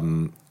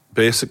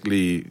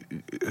basically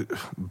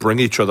bring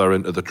each other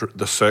into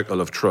the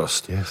circle of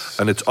trust. Yes.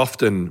 And it's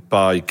often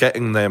by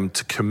getting them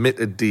to commit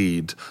a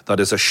deed that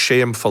is a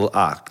shameful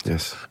act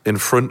Yes. in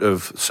front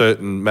of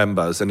certain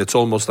members. And it's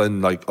almost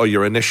then like, oh,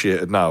 you're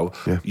initiated now.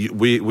 Yeah.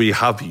 We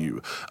have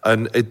you.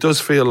 And it does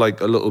feel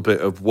like a little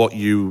bit of what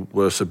you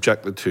were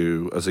subjected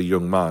to as a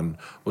young man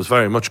was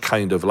very much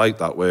kind of like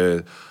that,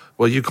 where,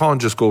 well, you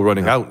can't just go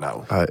running out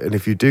now. And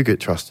if you do get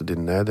trusted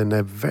in there, then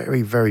they're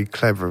very, very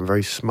clever and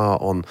very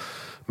smart on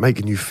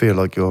making you feel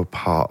like you're a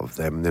part of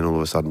them, and then all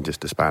of a sudden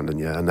just disbanding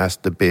you. And that's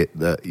the bit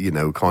that,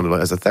 kind of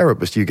like as a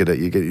therapist, you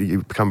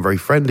become very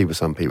friendly with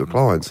some people,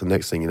 clients, and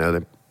next thing you know,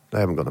 they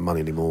haven't got the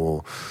money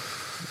anymore.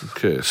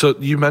 Okay, so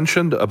you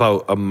mentioned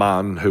about a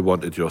man who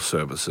wanted your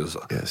services.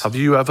 Yes. Have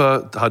you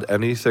ever had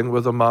anything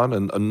with a man?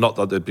 And not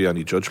that there'd be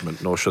any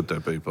judgment, nor should there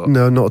be, but...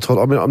 No, not at all.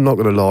 I mean, I'm not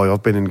going to lie.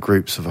 I've been in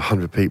groups of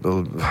 100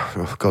 people,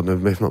 God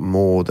knows, if not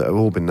more, that have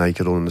all been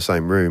naked, all in the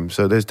same room.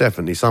 So there's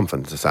definitely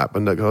something that's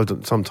happened.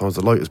 Sometimes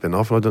the light has been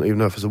off, and I don't even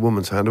know if it's a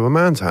woman's hand or a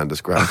man's hand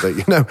that's grabbed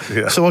it,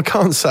 Yeah. So I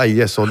can't say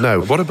yes or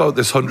no. What about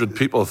this 100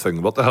 people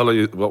thing? What the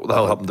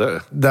hell happened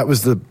there? That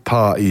was the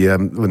party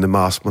when the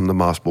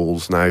mask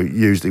balls. Now,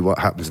 usually what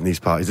happens in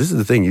these parties, this is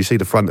the thing, you see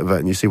the front of it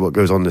and you see what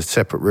goes on in the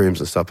separate rooms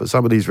and stuff, but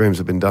some of these rooms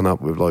have been done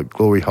up with like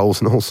glory holes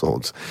and all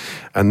sorts.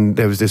 And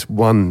there was this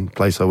one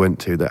place I went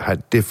to that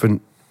had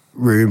different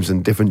rooms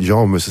and different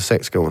genres of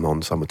sex going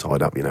on. Some were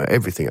tied up,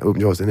 everything at open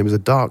doors. And there was a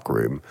dark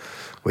room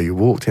where you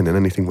walked in and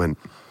anything went.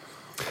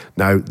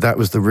 Now, that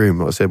was the room,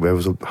 like I said, where there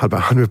was about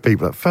 100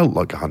 people. That felt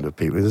like 100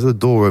 people. There's a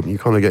door open, you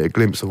kind of get a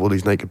glimpse of all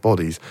these naked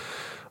bodies.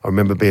 I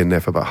remember being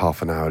there for about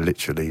half an hour,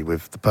 literally,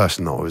 with the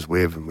person that I was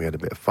with, and we had a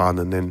bit of fun,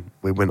 and then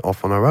we went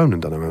off on our own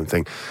and done our own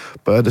thing.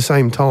 But at the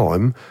same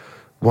time,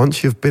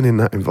 once you've been in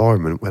that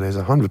environment where there's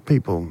 100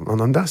 people,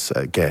 and that's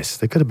a guess,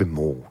 there could have been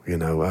more,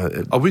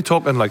 Are we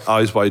talking like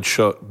eyes wide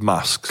shut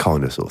masks?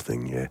 Kind of sort of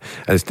thing, yeah.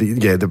 And it's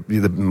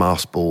the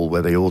mask ball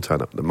where they all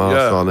turn up with the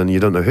mask on, and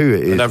you don't know who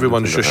it is. And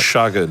everyone's just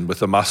shagging with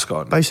the mask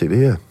on.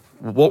 Basically, yeah.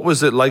 What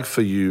was it like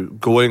for you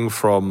going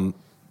from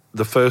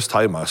the first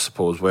time, I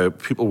suppose, where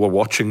people were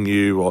watching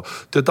you, or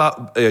did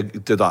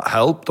that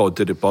help, or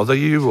did it bother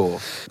you, or?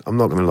 I'm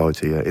not going to lie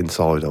to you.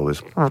 Inside, I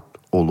was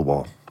all the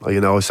while.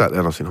 I sat there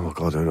and I was thinking, oh my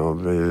God, I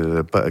don't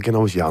know. But again, I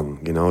was young.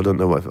 I don't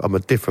know what. I'm a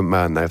different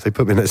man now. If they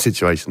put me in that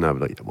situation, I'd be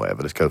like,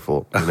 whatever, let's go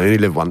for it. You only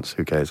live once.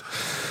 Who cares?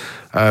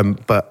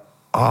 But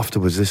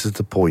afterwards, this is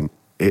the point.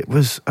 It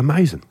was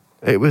amazing.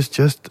 It was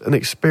just an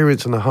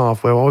experience and a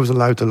half where I was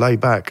allowed to lay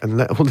back and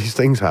let all these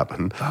things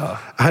happen.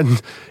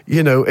 And,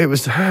 it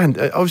was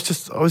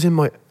I was in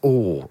my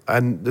awe.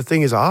 And the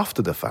thing is,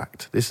 after the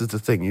fact, this is the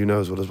thing,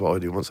 as well as what I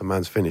do, once a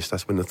man's finished,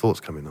 that's when the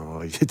thoughts come in. Oh,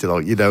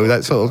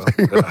 that sort of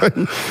thing.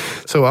 Right?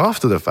 So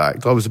after the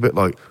fact, I was a bit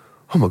like,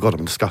 oh my God,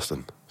 I'm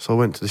disgusting. So I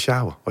went to the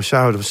shower. I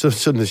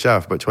stood in the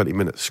shower for about 20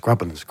 minutes,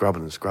 scrubbing.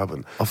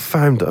 I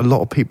found that a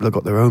lot of people have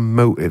got their own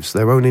motives,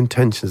 their own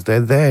intentions.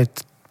 They're there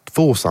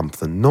for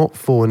something, not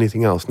for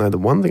anything else. Now, the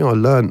one thing I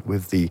learned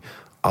with the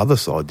other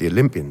side, the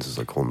Olympians, as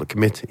I call them, the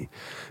committee,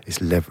 is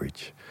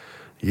leverage.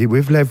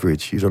 With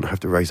leverage, you don't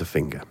have to raise a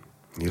finger.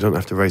 You don't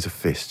have to raise a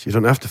fist. You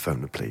don't have to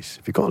phone the police.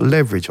 If you've got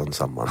leverage on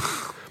someone,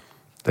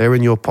 they're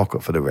in your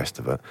pocket for the rest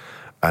of it.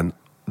 And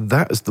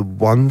that is the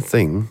one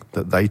thing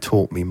that they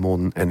taught me more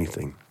than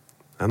anything.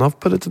 And I've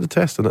put it to the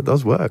test, and it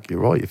does work. You're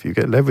right. If you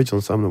get leverage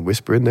on someone and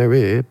whisper in their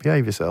ear,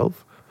 behave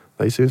yourself,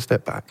 they soon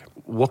step back.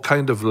 What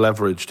kind of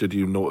leverage did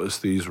you notice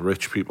these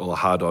rich people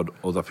had on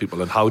other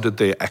people, and how did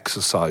they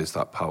exercise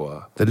that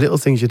power? The little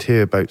things you'd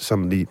hear about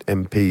some of the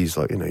MPs,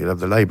 like, you'll have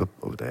the Labour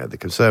over there, the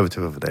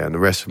Conservative over there, and the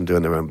rest of them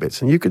doing their own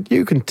bits. And you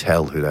can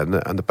tell who they're,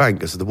 and the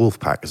bankers, the wolf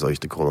pack, as I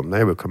used to call them,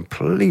 they were a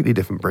completely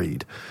different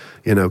breed.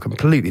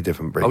 Completely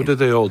different breed. How did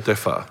they all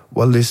differ?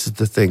 Well, this is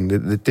the thing.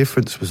 The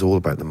difference was all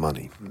about the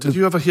money. Did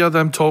you ever hear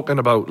them talking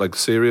about, like,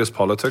 serious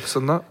politics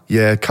and that?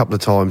 Yeah, a couple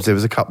of times. There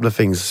was a couple of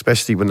things,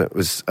 especially when it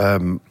was,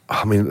 at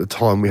the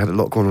time we had a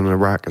lot going on in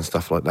Iraq and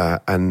stuff like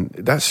that. And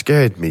that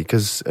scared me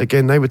because,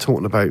 again, they were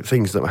talking about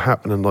things that were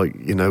happening, like,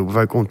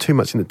 without going too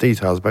much into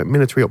details, about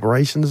military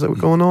operations that were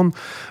going on.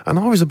 And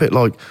I was a bit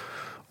like,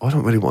 I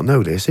don't really want to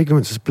know this.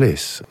 Ignorance is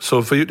bliss.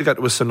 So for you to get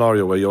to a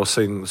scenario where you're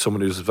seeing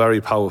someone who's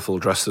very powerful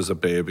dressed as a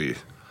baby,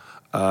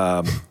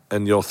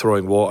 and you're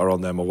throwing water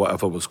on them or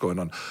whatever was going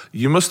on,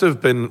 you must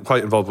have been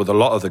quite involved with a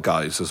lot of the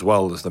guys as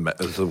well as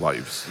the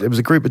wives. There was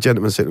a group of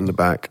gentlemen sitting in the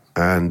back,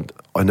 and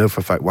I know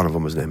for a fact one of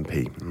them was an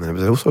MP. And there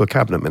was also a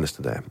cabinet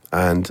minister there.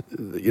 And,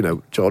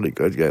 jolly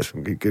good, yes,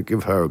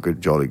 give her a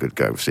jolly good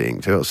go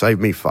seeing. So it'll save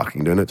me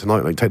fucking doing it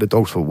tonight. Like, take the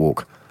dogs for a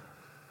walk.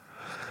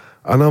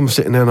 And I'm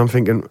sitting there and I'm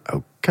thinking,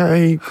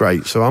 okay,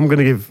 great. So I'm going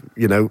to give,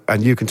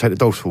 and you can take the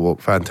dogs for a walk.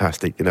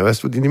 Fantastic. Can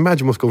you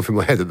imagine what's going through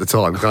my head at the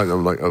time?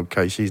 I'm like,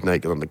 okay, she's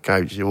naked on the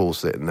couch. You're all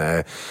sitting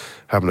there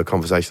having a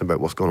conversation about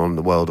what's going on in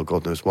the world or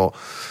God knows what.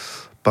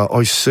 But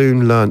I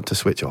soon learnt to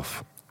switch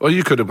off. Well,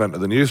 you could have went to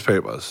the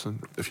newspapers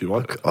if you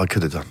wanted. I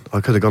could have done.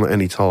 I could have gone at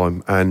any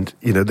time. And,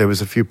 there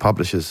was a few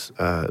publishers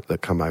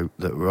that come out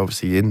that were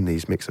obviously in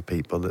these mix of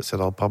people that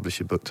said, I'll publish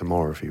your book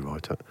tomorrow if you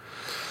write it.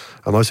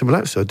 And I said, well,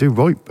 actually, I do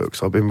write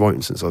books. I've been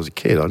writing since I was a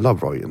kid. I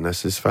love writing.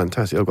 This is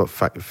fantastic. I've got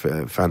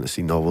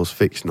fantasy novels,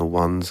 fictional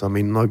ones. I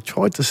mean, I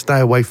tried to stay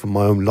away from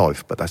my own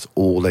life, but that's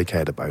all they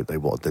cared about. They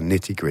wanted the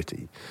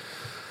nitty-gritty.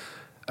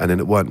 And then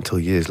it wasn't until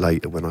years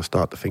later when I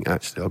started to think,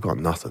 actually, I've got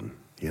nothing.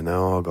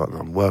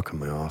 I'm working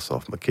my ass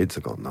off. My kids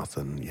have got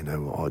nothing.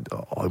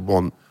 I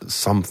want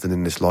something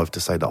in this life to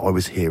say that I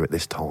was here at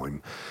this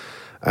time.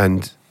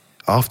 And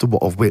after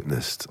what I've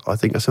witnessed, I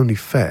think it's only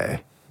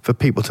fair for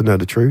people to know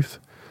the truth.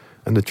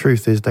 And the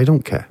truth is, they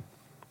don't care.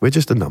 We're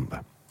just a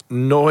number.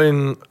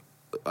 Knowing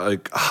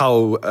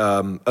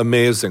how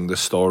amazing this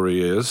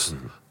story is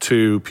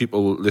to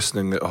people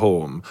listening at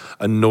home,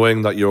 and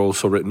knowing that you've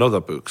also written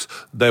other books,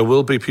 there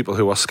will be people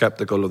who are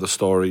sceptical of the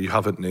story. You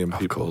haven't named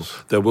people.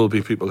 Course. There will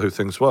be people who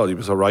think, well, he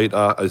was a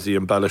writer. Is he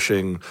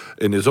embellishing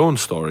in his own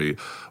story?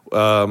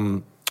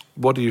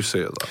 What do you say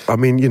to that? I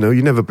mean, you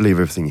never believe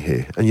everything you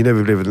hear. And you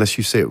never believe it unless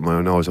you see it with my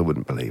own eyes, I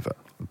wouldn't believe it.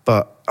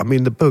 But,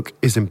 the book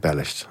is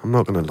embellished. I'm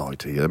not going to lie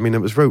to you. It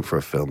was wrote for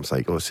a film's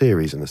sake, or a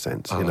series in a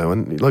sense,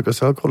 And like I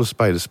said, I've got a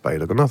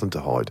spade. I've got nothing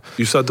to hide.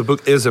 You said the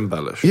book is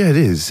embellished? Yeah, it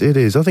is. It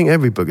is. I think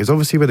every book is.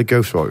 Obviously, with a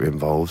ghostwriter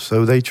involved,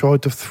 so they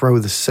tried to throw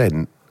the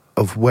scent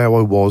of where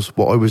I was,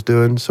 what I was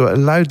doing, so it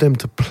allowed them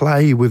to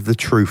play with the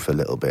truth a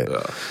little bit.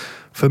 Yeah.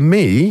 For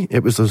me,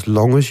 it was as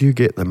long as you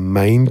get the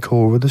main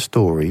core of the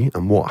story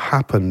and what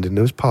happened in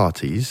those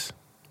parties,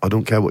 I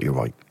don't care what you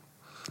write.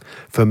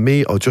 For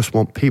me, I just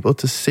want people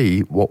to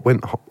see what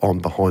went on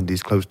behind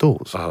these closed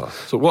doors.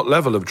 So what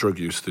level of drug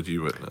use did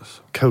you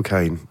witness?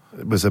 Cocaine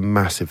was a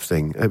massive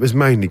thing. It was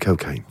mainly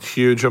cocaine.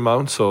 Huge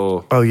amounts,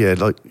 or? Oh, yeah,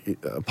 like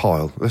a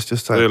pile. Let's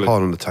just say really? A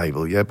pile on the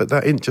table, yeah. But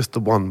that ain't just the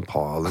one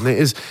pile. And it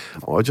is,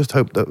 I just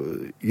hope that,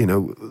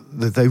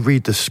 that they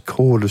read the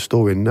core of the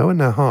story and know in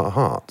their heart of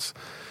hearts,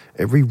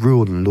 every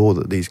rule and law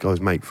that these guys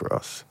make for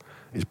us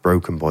is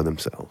broken by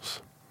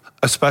themselves.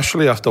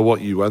 Especially after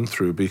what you went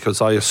through,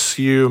 because I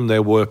assume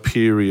there were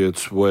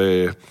periods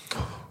where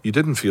you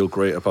didn't feel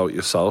great about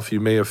yourself. You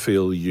may have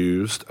felt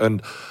used.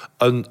 And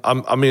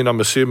I'm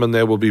assuming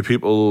there will be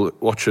people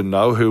watching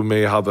now who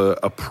may have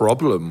a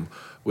problem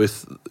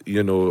with,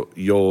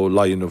 your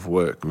line of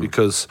work.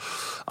 Because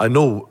I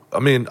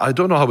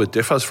don't know how it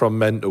differs from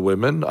men to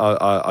women.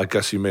 I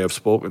guess you may have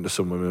spoken to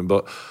some women,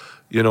 but,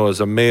 as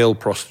a male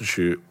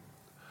prostitute,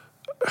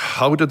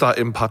 how did that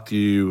impact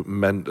you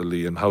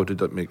mentally, and how did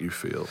that make you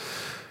feel?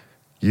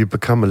 You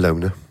become a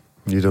loner.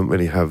 You don't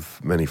really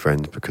have many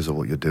friends because of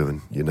what you're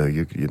doing.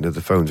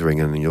 The phone's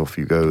ringing and off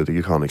you go.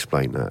 You can't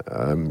explain that.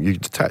 You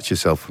detach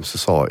yourself from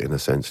society in a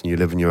sense, and you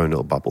live in your own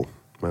little bubble.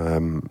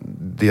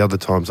 The other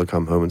times I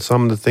come home, and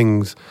some of the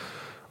things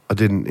I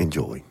didn't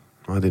enjoy.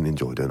 I didn't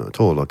enjoy doing it at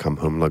all. I come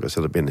home, like I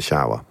said, I'd be in the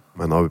shower,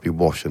 and I would be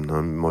washing,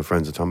 and my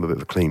friends would tell me I'm a bit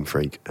of a clean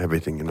freak.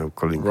 Everything,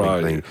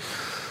 clean.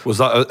 Was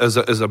that as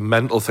a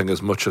mental thing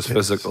as much as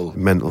physical?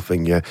 Mental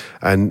thing, yeah.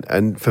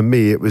 And for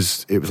me, it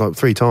was like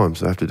 3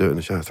 times. I have to do it in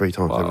the shower 3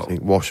 times. Wow.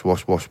 Everything. Wash.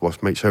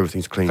 Make sure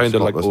everything's clean. Kind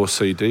of like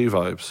OCD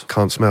vibes.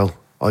 Can't smell.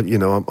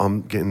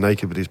 I'm getting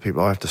naked with these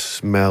people. I have to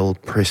smell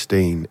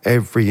pristine.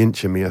 Every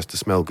inch of me has to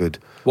smell good.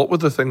 What were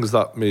the things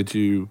that made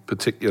you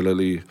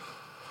particularly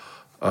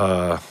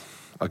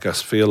I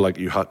guess, feel like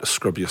you had to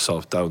scrub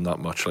yourself down that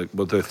much? Like,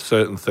 were there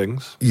certain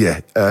things?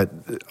 Yeah,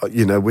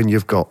 when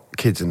you've got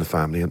kids in the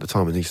family, at the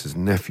time of nieces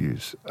and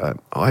nephews,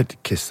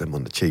 I'd kiss them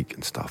on the cheek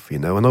and stuff,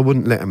 and I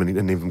wouldn't let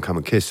them even come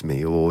and kiss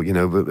me, or,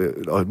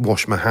 I'd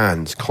wash my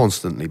hands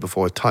constantly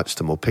before I touched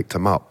them or picked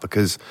them up,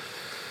 because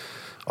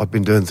I've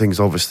been doing things,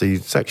 obviously,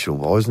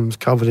 sexual-wise, and was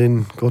covered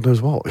in God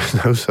knows what,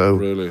 so...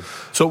 Really?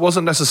 So it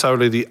wasn't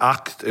necessarily the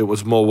act, it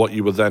was more what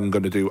you were then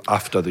going to do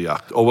after the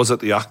act, or was it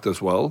the act as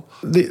well?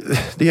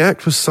 The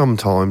act was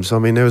sometimes.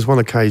 There was one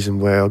occasion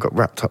where I got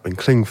wrapped up in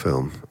cling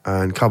film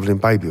and covered in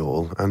baby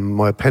oil, and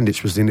my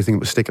appendage was the only thing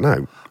that was sticking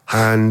out.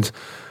 And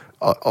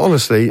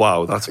honestly...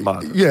 Wow, that's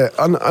mad. Yeah,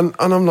 and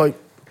I'm like...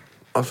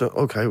 I thought,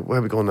 okay, where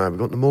have we gone now? We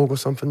got to the morgue or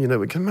something?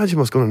 We can imagine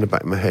what's going on in the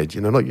back of my head.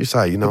 Like you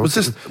say, Was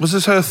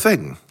this her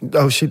thing?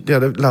 Oh,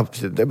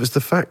 it was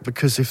the fact,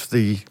 because if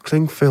the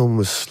cling film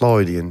was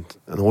slidey and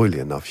oily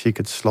enough, she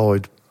could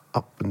slide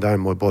up and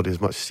down my body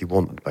as much as she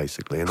wanted,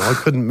 basically. And I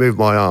couldn't move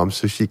my arms,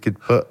 so she could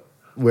put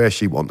where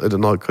she wanted,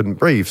 and I couldn't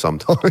breathe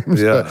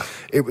sometimes. Yeah. But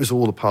it was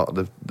all a part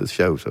of the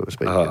show, so to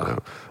speak,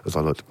 as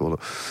I like to call it.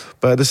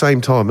 But at the same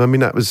time,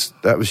 that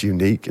was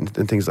unique and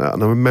things like that.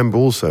 And I remember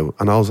also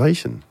an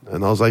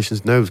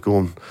Alsatian's nose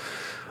going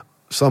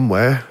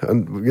somewhere,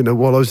 and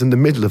while I was in the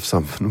middle of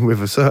something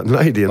with a certain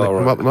lady, and they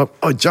come up, and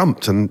I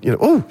jumped, and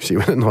she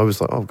went, and I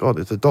was like, oh God,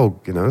 it's a dog.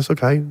 It's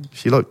okay.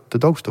 She liked the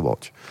dogs to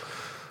watch.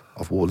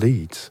 I've wore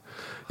leads.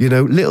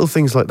 Little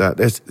things like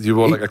that. You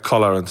wore like a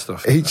collar and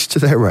stuff. Each to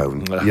their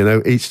own.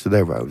 Each to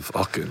their own.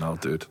 Fucking hell,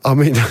 dude. I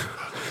mean,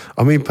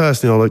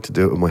 personally, I like to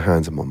do it with my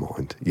hands and my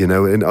mind.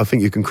 And I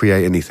think you can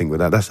create anything with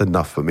that. That's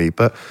enough for me.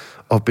 But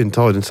I've been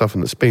tied in something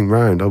that's spin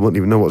round. I wouldn't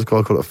even know what it's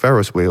called. I call it a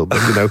Ferris wheel. But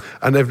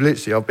and I've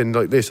been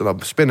like this, and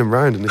I'm spinning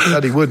round in this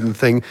bloody wooden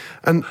thing,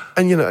 and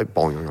boing,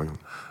 boing,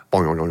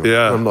 boing.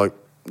 Yeah. And I'm like,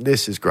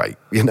 this is great.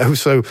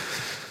 So.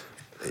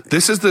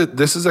 This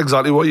is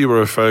exactly what you were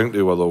referring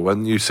to, although,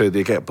 when you say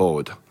they get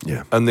bored.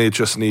 Yeah. And they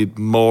just need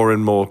more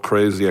and more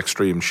crazy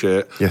extreme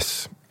shit.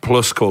 Yes.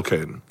 Plus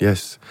cocaine.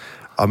 Yes.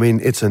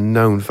 It's a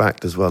known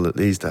fact as well that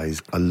these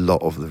days, a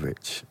lot of the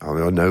rich,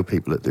 I know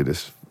people that do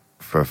this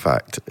for a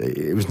fact.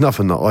 It was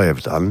nothing that I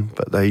have done,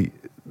 but they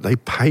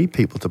pay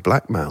people to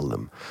blackmail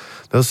them.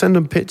 They'll send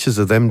them pictures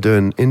of them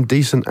doing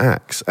indecent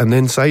acts and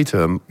then say to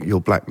them, you'll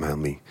blackmail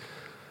me.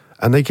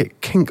 And they get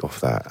kink off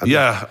that.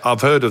 Yeah,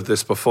 I've heard of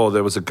this before.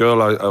 There was a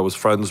girl I was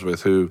friends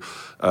with who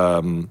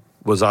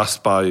was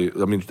asked by...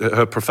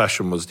 her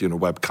profession was,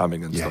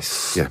 webcamming and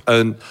stuff. Yeah.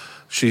 And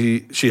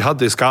she had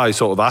this guy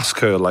sort of ask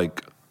her,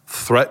 like,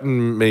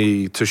 threaten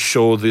me to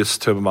show this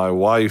to my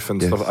wife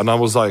and stuff. And I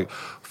was like,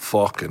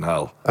 fucking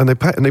hell. And they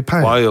pay.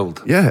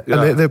 Wild. Yeah,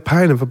 and they're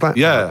paying him for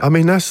blackmail. Yeah.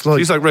 That's like...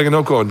 She's like ringing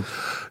up going...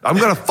 I'm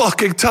going to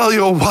fucking tell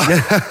you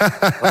why.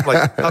 I'm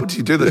like, how do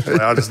you do this?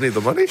 I just need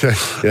the money. Yeah.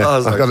 I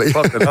was like,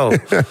 fucking hell.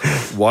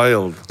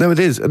 Wild. No, it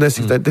is. And this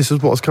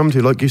is what it's come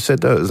to. Like you said,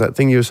 there's that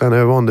thing you were saying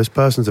earlier on. This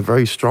person's a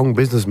very strong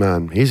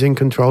businessman. He's in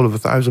control of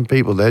 1,000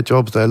 people, their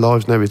jobs, their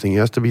lives and everything. He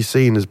has to be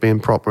seen as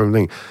being proper and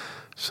everything.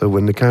 So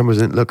when the cameras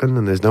isn't looking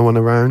and there's no one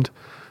around,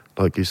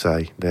 like you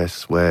say,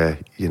 that's where,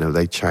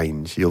 they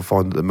change. You'll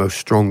find that the most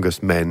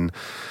strongest men...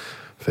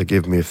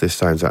 Forgive me if this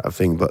sounds out of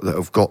thing, but that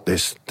have got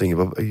this thing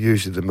about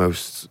usually the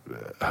most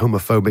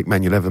homophobic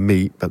men you'll ever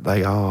meet, but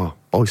they are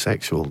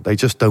bisexual. They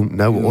just don't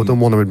know or don't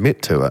want to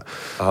admit to it.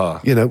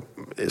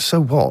 So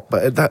what?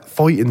 But that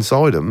fight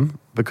inside them,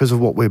 because of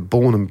what we're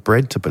born and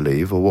bred to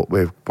believe, or what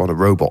we're kind of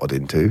roboted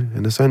into,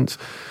 in a sense.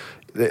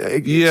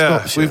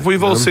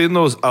 We've all seen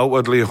those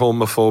outwardly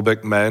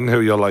homophobic men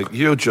who you're like,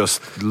 you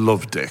just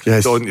love dick,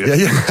 don't you?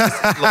 Yeah.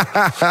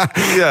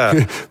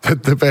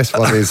 But the best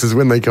one is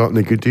when they go up and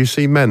they go, do you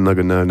see men? And I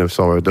go, no,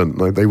 sorry, I don't.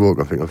 Like, they walk,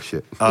 I think, oh,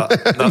 shit.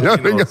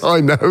 I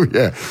know,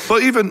 yeah.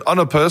 But even on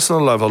a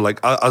personal level, like,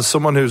 as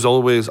someone who's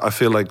always, I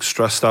feel like,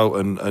 stressed out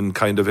and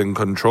kind of in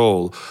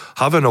control,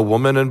 having a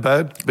woman in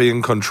bed, being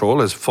in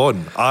control is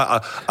fun.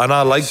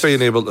 I like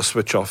being able to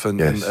switch off and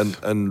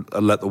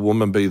let the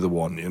woman be the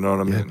one, you know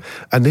what I mean? Yeah.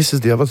 And this is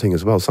the other thing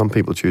as well. Some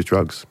people choose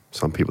drugs.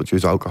 Some people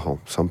choose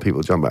alcohol. Some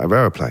people jump out of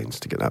aeroplanes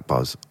to get that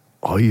buzz.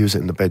 I use it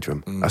in the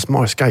bedroom. That's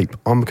my escape.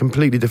 I'm a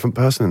completely different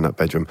person in that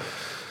bedroom.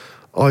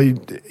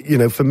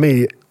 For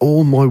me,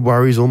 all my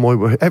worries,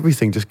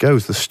 everything just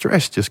goes. The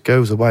stress just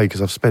goes away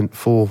because I've spent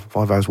 4,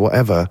 5 hours,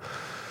 whatever.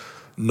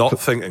 Not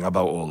thinking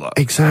about all that.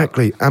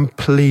 Exactly. And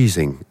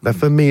pleasing. That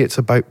for me, it's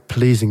about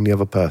pleasing the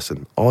other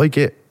person. I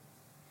get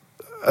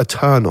a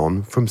turn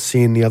on from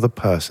seeing the other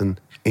person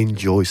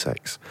enjoy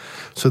sex.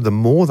 So the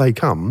more they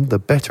come, the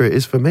better it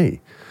is for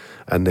me.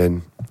 And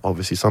then,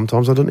 obviously,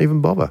 sometimes I don't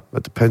even bother.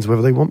 It depends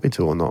whether they want me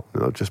to or not.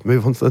 And I'll just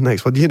move on to the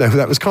next one.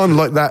 That was kind of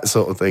like that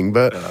sort of thing.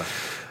 But,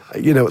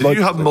 Did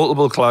you have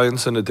multiple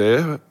clients in a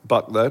day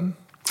back then?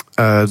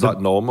 Is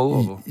that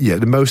normal? Or? Yeah,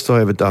 the most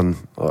I ever done,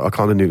 I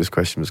kind of knew this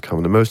question was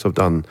coming, the most I've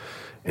done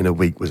in a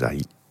week was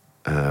 8.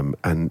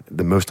 And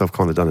the most I've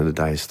kind of done in a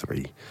day is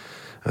 3.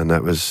 And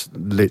that was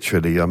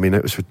literally,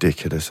 it was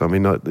ridiculous.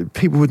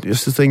 People would,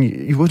 it's the thing,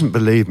 you wouldn't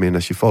believe me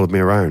unless you followed me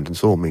around and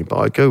saw me. But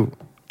I'd go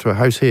to a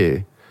house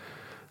here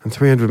and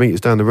 300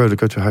 metres down the road I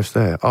go to a house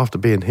there after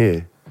being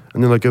here,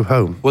 and then I go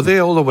home. Were they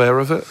all aware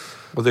of it?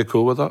 Were they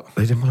cool with that?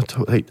 They didn't want to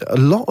talk. A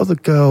lot of the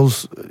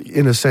girls,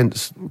 in a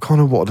sense,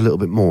 kind of wanted a little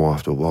bit more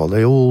after a while.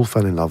 They all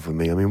fell in love with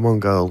me. I mean, one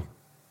girl,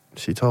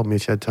 she told me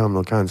she had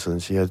terminal cancer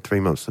and she had 3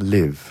 months to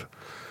live.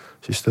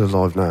 She's still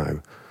alive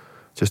now,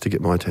 just to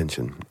get my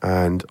attention.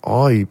 And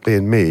I,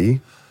 being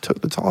me,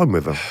 took the time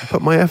with her,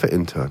 put my effort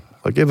into her.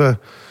 I give her...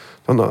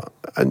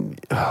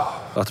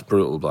 That's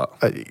brutal, that.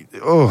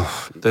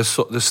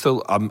 There's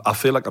still... I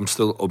feel like I'm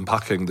still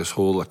unpacking this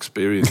whole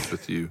experience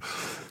with you.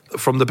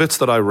 From the bits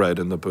that I read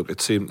in the book,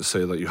 it seemed to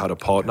say that you had a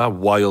partner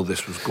while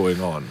this was going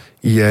on.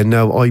 Yeah,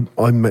 no,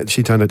 I met...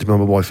 She turned out to be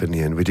my wife in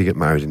the end. We did get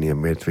married in the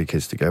end. We had 3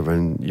 kids together,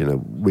 and,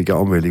 we got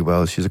on really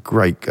well. She's a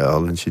great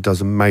girl, and she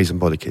does amazing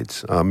body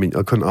kids. I mean,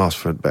 I couldn't ask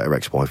for a better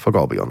ex-wife, I've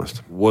got to be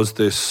honest. Was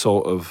this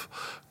sort of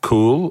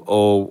cool,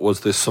 or was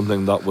this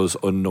something that was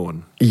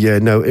unknown? Yeah,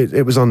 no,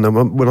 it was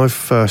unknown. When I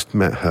first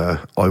met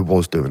her, I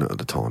was doing it at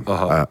the time.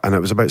 And it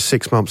was about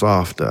 6 months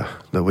after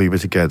that we were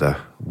together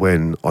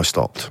when I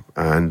stopped.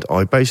 And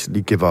I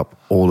basically give up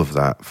all of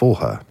that for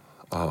her.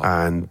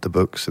 And the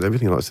books and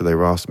everything. Like I said, they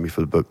were asking me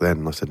for the book then,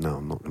 and I said, no,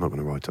 I'm not going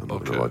to write it. I'm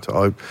not going to write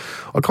it.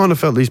 I kind of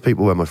felt these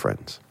people were my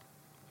friends.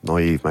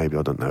 Naive, maybe,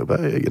 I don't know. But,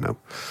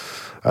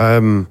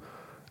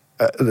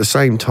 at the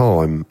same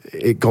time,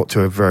 it got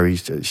to a very...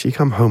 She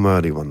came home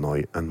early one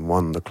night and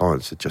one of the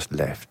clients had just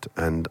left.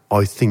 And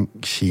I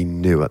think she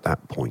knew at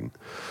that point.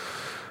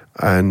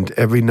 And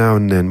every now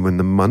and then when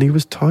the money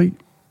was tight,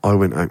 I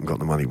went out and got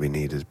the money we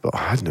needed. But I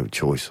had no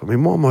choice. I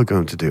mean, what am I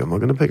going to do? Am I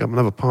going to pick up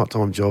another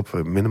part-time job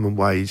for minimum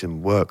wage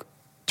and work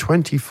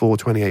 24,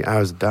 28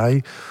 hours a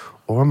day?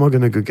 Or am I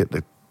going to go get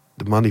the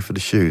money for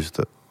the shoes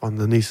that one of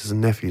the nieces and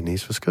nephews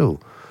needs for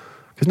school?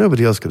 Because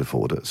nobody else could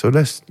afford it. So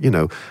let's,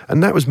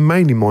 and that was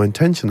mainly my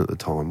intention at the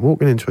time.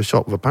 Walking into a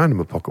shop with a pound in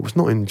my pocket was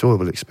not an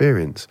enjoyable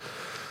experience.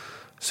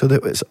 So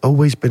that it's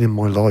always been in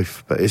my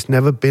life, but it's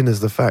never been as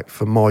the fact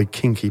for my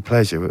kinky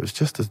pleasure. It was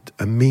just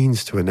a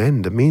means to an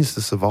end, a means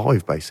to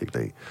survive,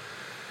 basically.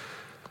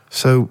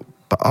 So,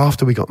 but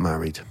after we got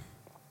married,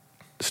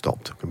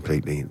 stopped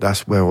completely.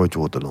 That's where I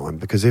draw the line,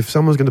 because if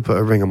someone's going to put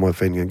a ring on my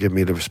finger and give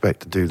me the respect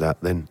to do that,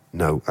 then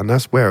no. And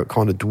that's where it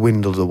kind of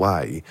dwindled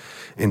away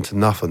into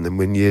nothing. Then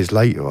when years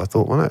later I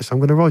thought, well, actually, I'm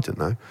going to write it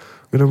now.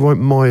 I'm going to write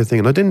my thing.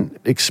 And I didn't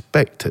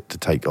expect it to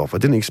take off. I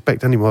didn't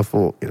expect anyone. I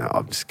thought,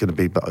 I'm just going to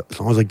be, but as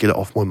long as I get it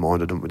off my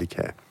mind, I don't really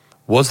care.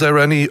 Was there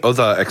any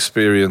other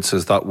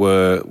experiences that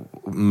were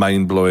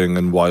mind-blowing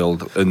and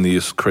wild in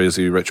these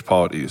crazy rich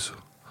parties?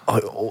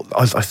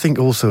 I think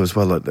also as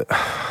well, like,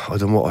 I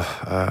don't want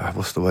to,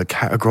 what's the word,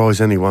 categorise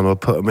anyone or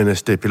put them in a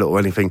stipulate or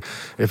anything,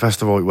 if that's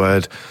the right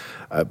word.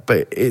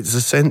 But it's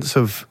a sense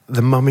of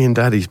the mummy and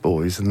daddy's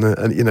boys. And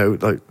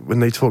like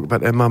when they talk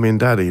about their mummy and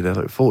daddy, they're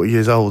like 40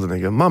 years old and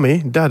they go,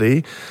 mummy,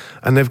 daddy,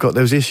 and they've got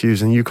those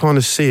issues and you kind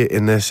of see it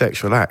in their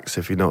sexual acts,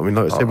 if you know what I mean.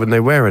 Like I said, when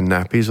they're wearing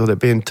nappies or they're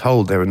being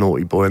told they're a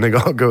naughty boy and they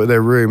got to go to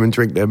their room and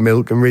drink their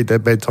milk and read their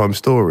bedtime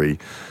story.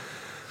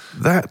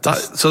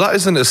 So that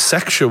isn't as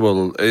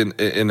sexual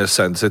in a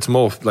sense. It's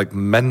more like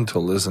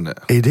mental, isn't it?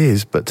 It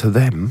is, but to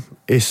them,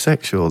 it's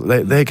sexual.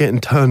 They're getting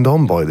turned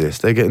on by this.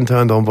 They're getting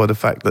turned on by the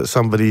fact that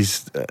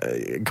somebody's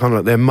kind of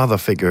like their mother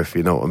figure, if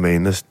you know what I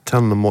mean. They're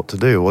telling them what to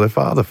do, or their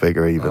father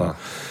figure even.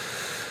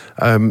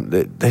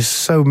 There's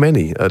so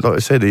many. Like I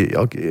said,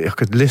 I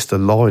could list a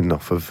line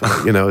off of,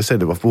 I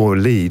said I've worn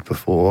a lead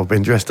before, I've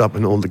been dressed up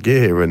in all the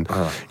gear and,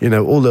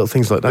 all little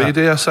things like that.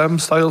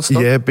 BDSM style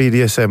stuff? Yeah,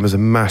 BDSM was a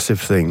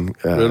massive thing.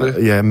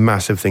 Really? Yeah,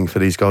 massive thing for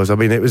these guys. I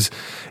mean, it was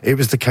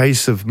the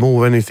case of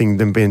more anything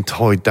than being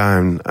tied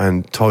down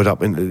and tied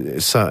up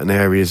in certain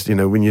areas.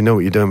 When you know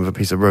what you're doing with a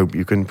piece of rope,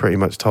 you can pretty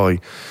much tie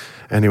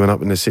anyone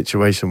up in a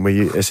situation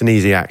where it's an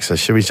easy access.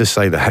 Shall we just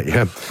say that?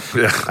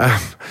 Yeah.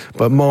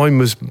 But mine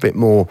was a bit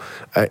more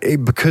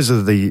because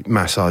of the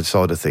massage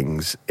side of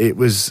things.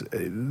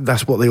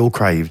 That's what they all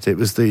craved. It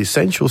was the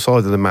sensual side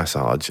of the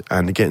massage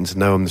and getting to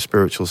know them, the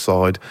spiritual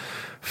side,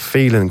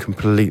 feeling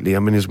completely. I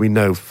mean, as we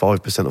know,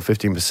 5% or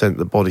 15% of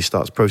the body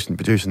starts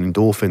producing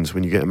endorphins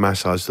when you get a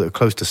massage that are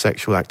close to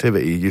sexual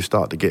activity. You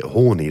start to get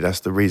horny. That's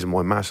the reason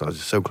why massage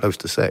is so close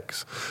to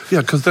sex. Yeah,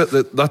 because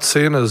that's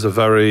seen as a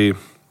very...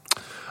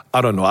 I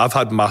don't know, I've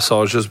had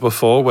massages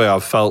before where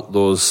I've felt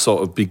those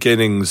sort of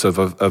beginnings of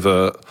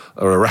a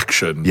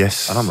erection.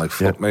 Yes. And I'm like,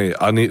 fuck me,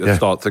 I need to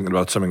start thinking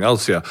about something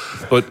else here.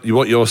 But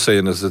what you're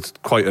saying is it's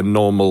quite a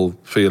normal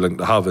feeling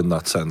to have in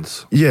that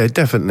sense. Yeah,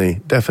 definitely.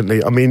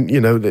 I mean,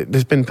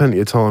 there's been plenty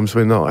of times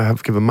when I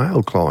have given a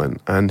male client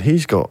and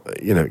he's got,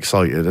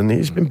 excited and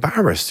he's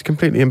embarrassed,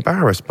 completely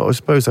embarrassed. But I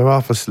suppose they're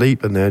half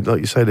asleep and they're, like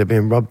you say, they're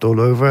being rubbed all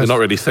over. They're not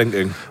really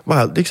thinking.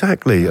 Well,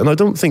 exactly. And I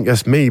don't think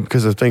that's me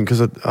because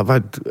I've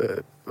had...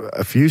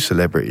 a few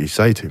celebrities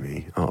say to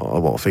me, "Oh, I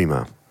want a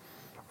female,"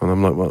 and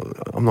I'm like, "Well,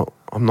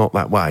 I'm not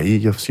that way.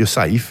 You're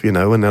safe, and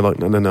they're like,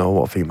 "No, I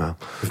want a female."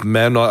 If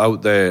men are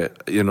out there,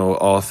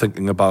 are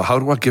thinking about how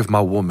do I give my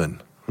woman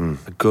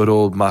A good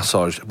old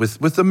massage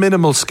with the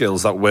minimal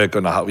skills that we're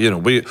going to have. You know,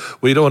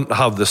 we don't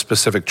have the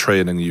specific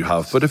training you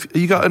have, but if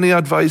you got any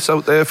advice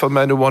out there for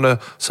men who want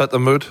to set the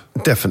mood?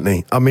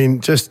 Definitely. I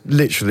mean, just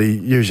literally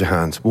use your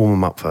hands, warm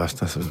them up first.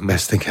 That's the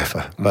best thing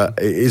ever. But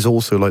it is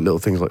also like little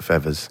things like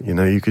feathers. You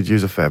know, you could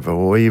use a feather,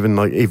 or even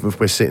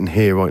if we're sitting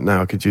here right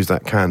now, I could use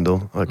that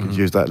candle. I could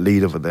use that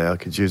lead over there. I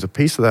could use a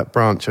piece of that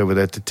branch over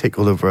there to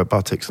tickle over her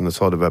buttocks on the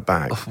side of her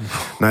back.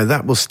 Now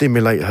that will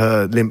stimulate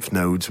her lymph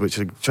nodes, which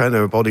will turn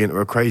her body into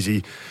a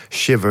crazy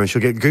shiver, and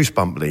she'll get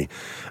goosebumpy.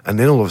 And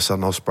then all of a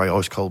sudden I'll spray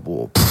ice cold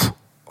water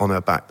on her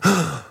back.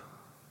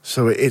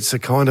 So it's a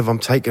kind of, I'm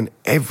taking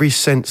every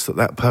sense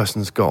that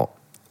person's got,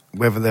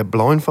 whether they're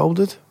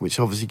blindfolded, which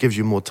obviously gives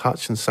you more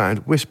touch and sound,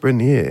 whisper in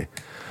the ear.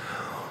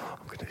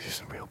 I'm going to do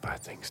some real bad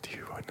things to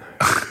you right now.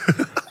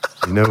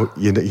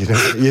 you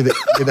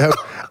know,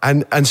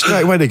 and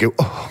straight away they go,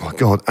 oh my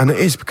God. And it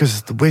is because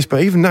it's the whisper.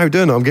 Even now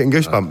doing it, I'm getting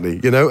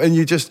goosebumpy, you know, and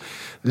you just,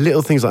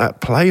 little things like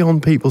that, play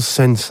on people's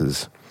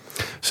senses.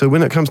 So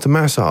when it comes to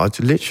massage,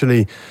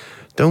 literally,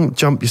 don't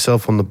jump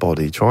yourself on the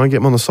body. Try and get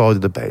them on the side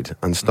of the bed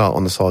and start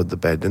on the side of the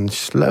bed and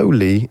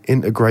slowly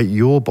integrate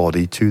your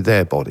body to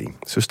their body.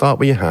 So start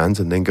with your hands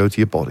and then go to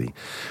your body.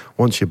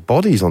 Once your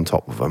body's on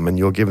top of them and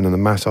you're giving them a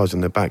massage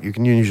on their back, you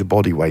can use your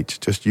body weight.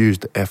 Just use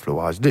the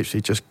effleurage.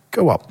 Literally just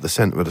go up the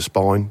centre of the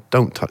spine.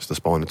 Don't touch the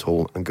spine at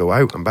all and go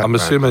out and back. I'm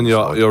assuming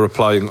you're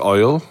applying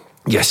oil?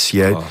 Yes,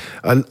 yeah.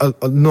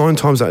 9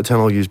 times out of 10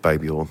 I'll use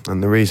baby oil.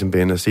 And the reason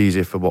being it's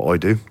easier for what I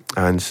do.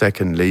 And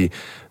secondly,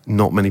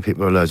 not many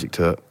people are allergic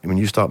to it. When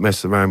you start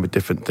messing around with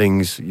different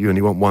things, you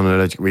only want one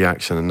allergic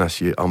reaction, and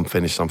that's you. I'm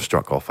finished, I'm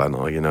struck off, and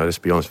you know, let's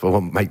be honest, if I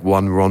want to make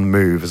one wrong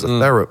move as a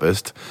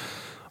therapist,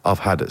 I've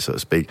had it, so to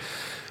speak.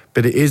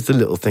 But it is the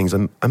little things,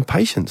 and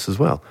patience as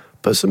well.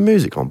 Put some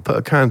music on, put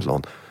a candle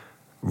on,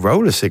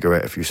 roll a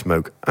cigarette if you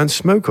smoke, and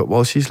smoke it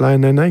while she's laying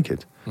there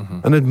naked.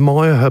 And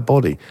admire her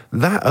body.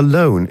 That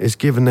alone is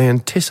given the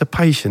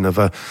anticipation of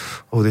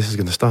this is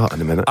going to start in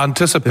a minute.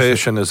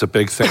 Anticipation is a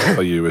big thing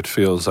for you. It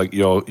feels like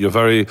you're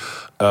very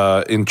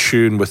in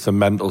tune with the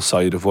mental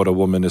side of what a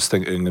woman is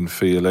thinking and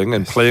feeling,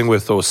 and playing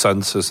with those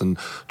senses and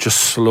just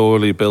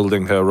slowly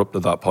building her up to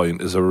that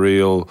point is a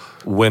real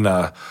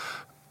winner.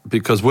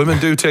 Because women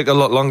do take a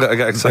lot longer to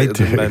get excited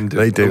than men do.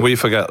 They do. And we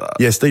forget that.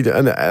 Yes, they do.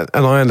 And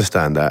I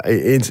understand that.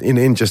 It's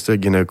in just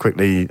a,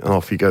 quickly and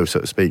off you go,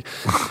 so to speak.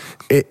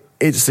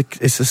 It's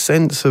a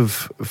sense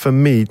of, for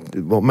me,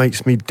 what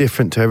makes me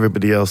different to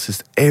everybody else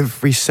is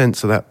every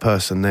sense of that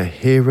person, their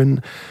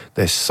hearing,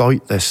 their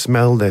sight, their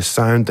smell, their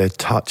sound, their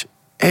touch,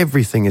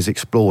 everything is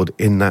explored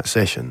in that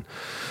session.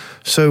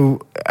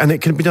 So, and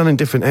it can be done in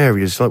different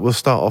areas. Like we'll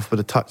start off with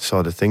the touch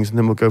side of things and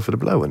then we'll go for the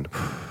blowing.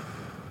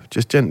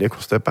 Just gently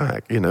across their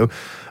back,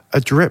 a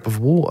drip of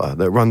water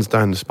that runs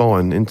down the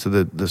spine into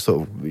the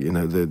sort of,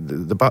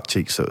 the butt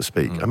cheeks, so to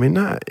speak. I mean,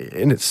 that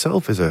in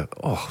itself is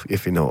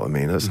if you know what I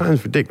mean. That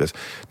sounds ridiculous.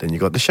 Then you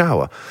got the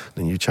shower.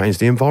 Then you change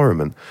the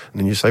environment. And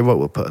then you say, well,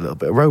 we'll put a little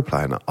bit of role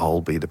play in it. I'll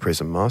be the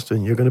prison master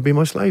and you're going to be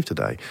my slave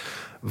today.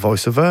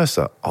 Vice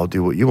versa. I'll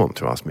do what you want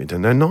to ask me to.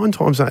 Now, 9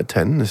 times out of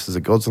 10, this is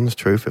a God's honest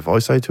truth. If I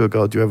say to a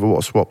God, do you ever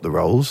want to swap the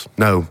roles?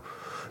 No,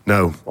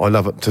 I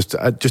love it.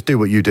 Just do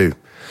what you do.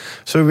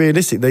 So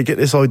realistically, they get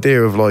this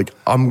idea of like,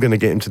 I'm going to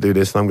get him to do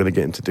this and I'm going to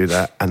get him to do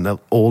that, and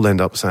they'll all end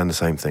up saying the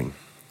same thing.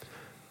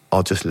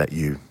 I'll just let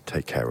you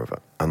take care of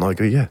it. And I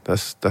go, yeah,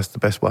 that's the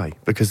best way.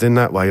 Because in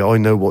that way, I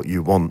know what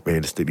you want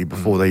realistically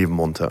before they even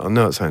want it. I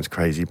know it sounds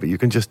crazy, but you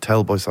can just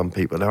tell by some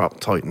people they're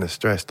uptight and they're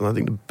stressed. And I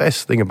think the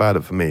best thing about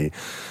it for me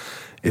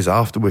is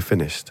after we're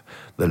finished,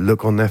 the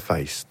look on their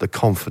face, the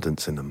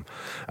confidence in them,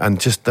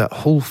 and just that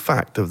whole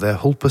fact of their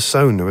whole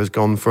persona has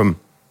gone from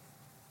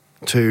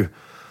to...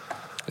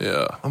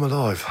 Yeah, I'm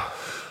alive.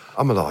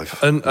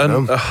 And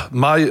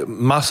my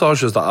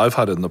massages that I've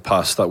had in the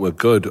past that were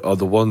good are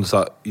the ones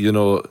that,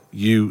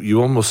 you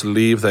almost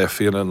leave there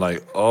feeling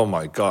like, oh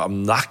my God,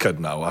 I'm knackered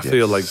now. I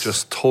feel like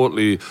just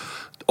totally,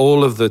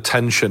 all of the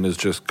tension is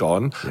just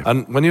gone. Yeah.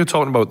 And when you're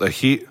talking about the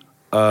heat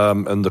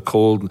and the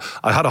cold,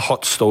 I had a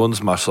hot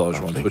stones massage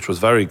once, which was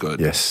very good.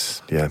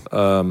 Yes, yeah.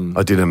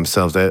 I do them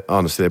myself. They're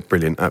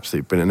brilliant,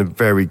 absolutely brilliant. And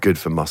very good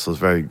for muscles,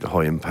 very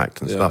high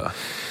impact and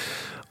stuff.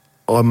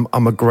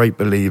 I'm a great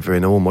believer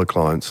in all my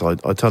clients. I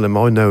tell them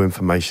I know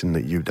information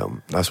that you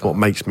don't. That's what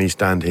makes me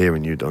stand here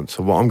and you don't.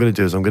 So what I'm going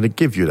to do is I'm going to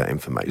give you that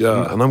information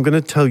and I'm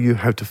going to tell you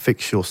how to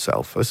fix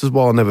yourself. This is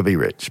why I'll never be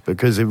rich,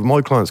 because if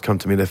my clients come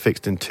to me, they're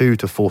fixed in 2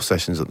 to 4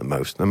 sessions at the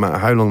most, no matter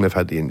how long they've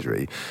had the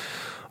injury.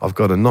 I've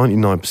got a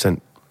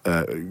 99%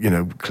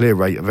 clear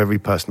rate of every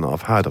person that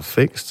I've had I've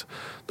fixed.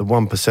 The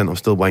 1% I'm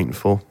still waiting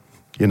for.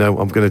 I'm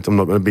not going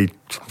to be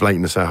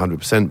blatant to say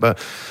 100%,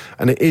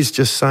 and it is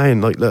just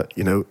saying, like, look,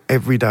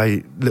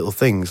 everyday little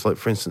things, like,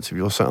 for instance, if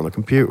you're sat on a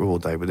computer all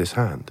day with this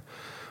hand,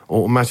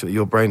 automatically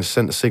your brain has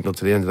sent a signal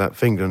to the end of that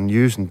finger and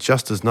using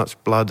just as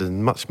much blood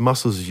and much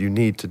muscles as you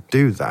need to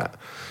do that.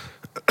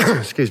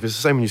 Excuse me, it's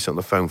the same when you sit on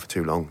the phone for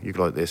too long. You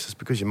go like this, it's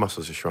because your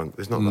muscles are shrunk.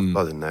 There's not enough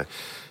blood in there.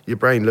 Your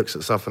brain looks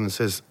at stuff and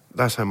says,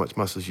 that's how much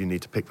muscles you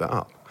need to pick that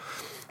up.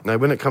 Now,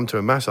 when it comes to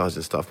a massage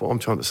and stuff, what I'm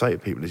trying to say to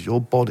people is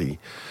your body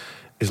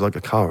is like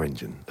a car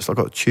engine. It's like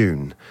a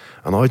tune.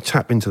 And I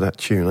tap into that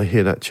tune, I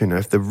hear that tune. Now,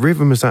 if the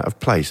rhythm is out of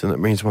place, then it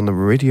means one of the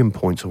meridian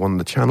points or one of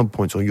the channel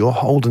points, or you're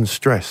holding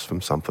stress from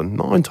something.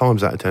 9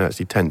 times out of 10,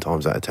 actually 10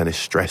 times out of 10 is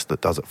stress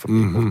that does it for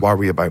people.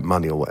 Worry about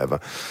money or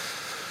whatever.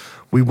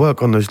 We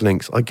work on those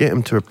links. I get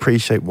them to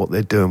appreciate what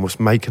they're doing, what's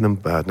making them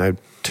bad. Now,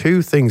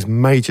 2 things,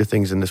 major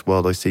things in this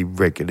world I see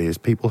regularly is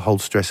people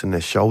hold stress in their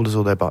shoulders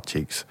or their butt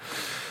cheeks.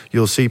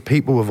 You'll see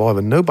people with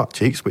either no butt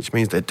cheeks, which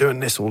means they're doing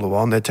this all the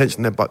while, and they're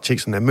tensioning their butt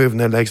cheeks, and they're moving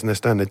their legs, and they're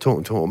standing there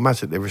talking to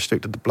automatically. They've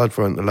restricted the blood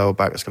flow into the lower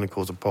back. It's going to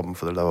cause a problem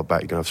for the lower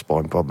back. You're going to have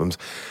spine problems.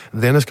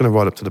 Then it's going to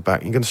ride up to the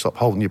back. You're going to stop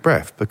holding your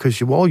breath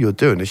because while you're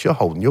doing this, you're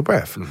holding your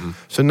breath.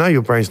 So now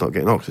your brain's not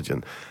getting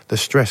oxygen. The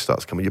stress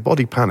starts coming. Your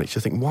body panics.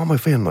 You think, why am I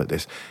feeling like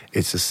this?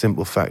 It's a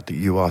simple fact that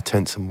you are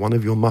tensing one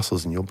of your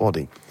muscles in your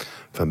body.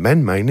 For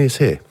men, mainly, it's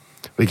here.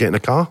 We get in a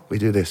car, we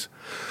do this.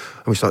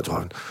 And we start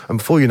driving. And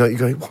before you know it, you're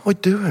going, what am I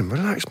doing?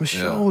 Relax my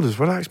shoulders,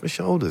 relax my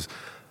shoulders.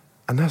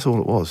 And that's all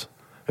it was.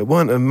 It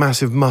weren't a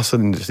massive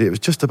muscle industry. It was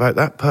just about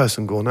that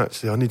person going,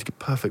 actually, I need to get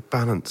perfect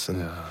balance.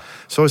 And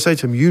so I say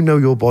to him, you know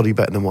your body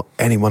better than what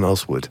anyone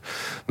else would.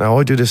 Now,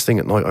 I do this thing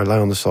at night. I lay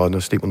on the side and I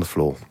sleep on the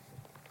floor.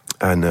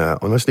 And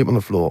when I sleep on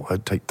the floor, I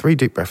take 3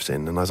 deep breaths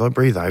in. And as I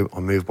breathe out,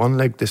 I move one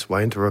leg this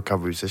way into a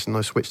recovery position.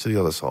 I switch to the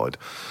other side.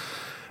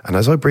 And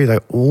as I breathe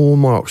out, all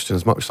my oxygen,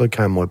 as much as I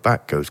can, my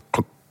back goes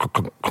clunk, clunk,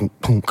 clunk,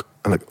 clunk, clunk.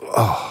 And like,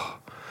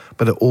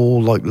 but it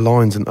all like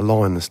lines into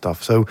line and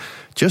stuff. So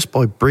just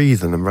by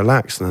breathing and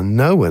relaxing and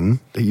knowing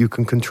that you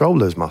can control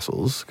those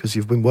muscles because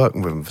you've been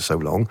working with them for so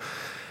long,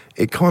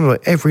 it kind of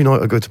like every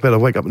night I go to bed, I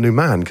wake up a new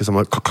man because I'm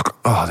like,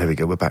 there we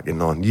go, we're back in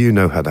line. You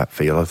know how that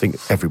feels. I think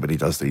everybody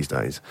does these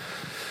days.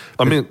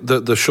 I mean,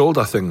 the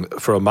shoulder thing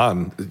for a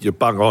man, you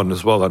bang on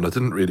as well. And I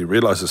didn't really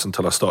realise this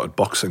until I started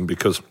boxing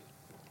because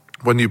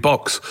when you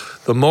box,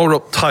 the more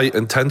uptight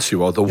and tense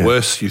you are, the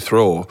worse you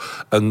throw.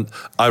 And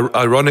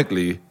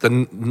ironically,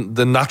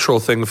 the natural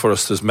thing for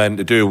us as men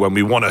to do when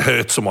we want to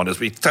hurt someone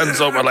is we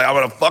tense up, we're like, I'm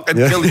going to fucking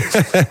kill you.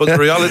 But the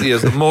reality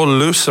is, the more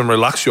loose and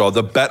relaxed you are,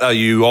 the better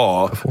you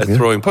are at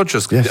throwing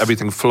punches.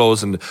 Everything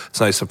flows and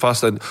it's nice and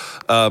fast. And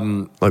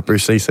like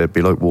Bruce Lee said,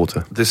 be like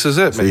water. This is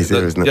it. It's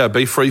easier, isn't it? Yeah,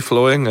 be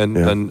free-flowing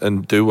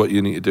and do what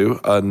you need to do.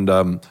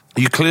 And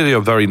you clearly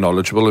are very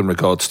knowledgeable in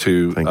regards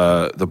to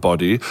the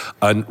body.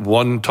 And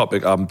one topic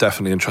I'm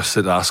definitely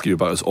interested to ask you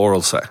about is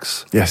oral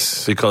sex.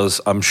 Yes.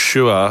 Because I'm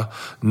sure,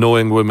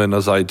 knowing women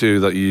as I do,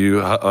 that you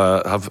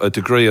have a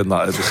degree in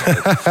that.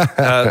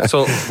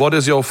 So what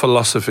is your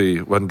philosophy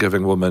when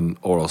giving women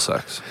oral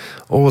sex?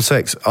 Oral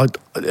sex,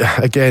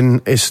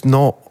 again, it's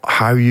not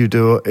how you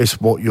do it,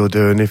 it's what you're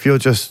doing. If you're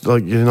just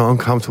like, you're not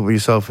uncomfortable with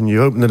yourself and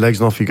you open the legs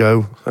and off you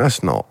go,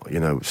 that's not,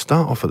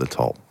 start off at the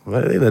top,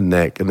 right in the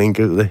neck and then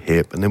go to the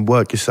hip and then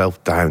work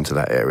yourself down to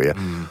that area.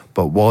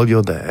 But while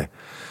you're there,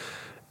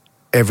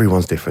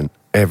 everyone's different.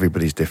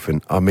 Everybody's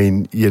different. I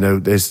mean,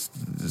 there's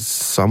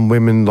some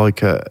women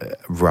like it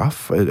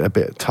rough, a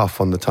bit tough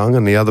on the tongue,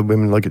 and the other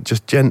women like it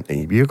just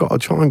gently. You've got to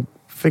try and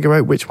figure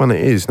out which one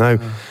it is. Now,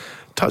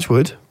 touch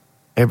wood,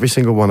 every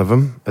single one of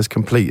them has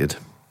completed.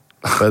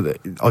 But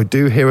I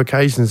do hear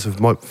occasions of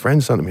my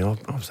friends saying to me,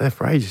 I was there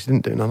for ages,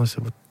 didn't do none. I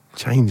said, well,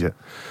 change it.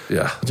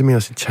 Yeah. What do you mean? I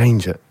said,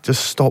 change it.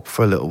 Just stop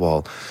for a little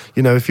while.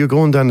 If you're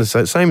going down the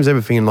same as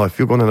everything in life, if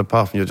you're going down a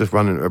path and you're just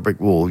running into a brick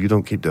wall, you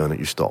don't keep doing it,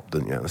 you stop,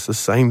 don't you? It's the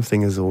same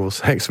thing as oral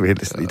sex,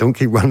 realistically. Don't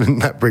keep running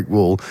that brick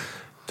wall.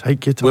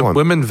 Take your time.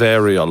 Women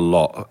vary a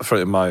lot,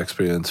 in my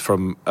experience,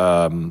 from...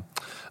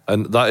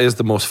 and that is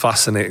the most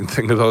fascinating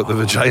thing about the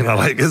vagina,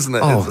 isn't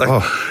it?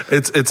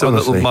 It's a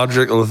little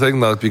magical thing,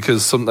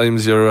 because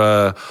sometimes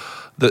you're...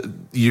 that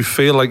you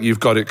feel like you've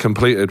got it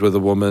completed with a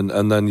woman,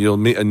 and then you'll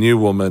meet a new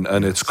woman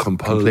and it's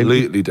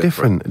completely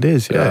different. It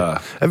is,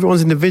 yeah.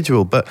 Everyone's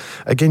individual, but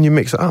again, you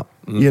mix it up.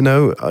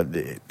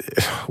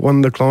 One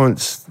of the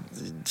clients,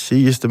 she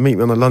used to meet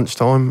me on a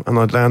lunchtime and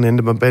I'd lay on the end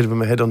of my bed with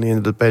my head on the end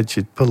of the bed.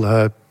 She'd pull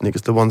her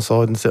knickers to one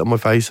side and sit on my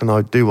face and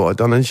I'd do what I'd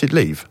done and she'd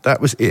leave.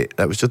 That was it.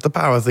 That was just the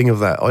power thing of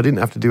that. I didn't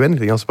have to do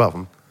anything else apart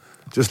from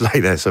just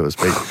lay there, so to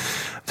speak.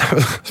 That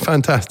was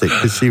fantastic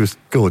because she was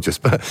gorgeous,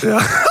 but...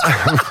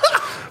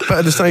 But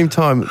at the same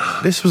time,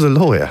 this was a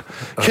lawyer,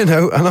 and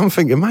I'm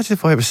thinking, imagine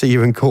if I ever see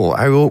you in court,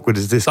 how awkward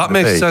is this? That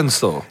makes sense,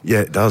 though.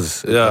 Yeah, it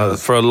does. It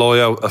does. For a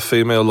lawyer, a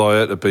female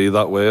lawyer, to be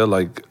that way,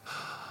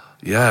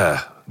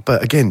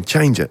 But again,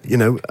 change it.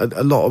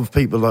 A lot of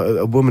people, like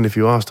a woman, if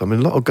you asked them, a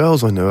lot of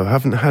girls I know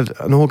haven't had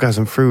an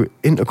orgasm through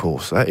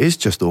intercourse. That is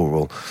just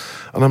oral.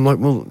 And I'm like,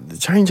 well,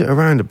 change it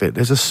around a bit.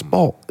 There's a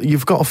spot.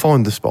 You've got to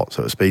find the spot,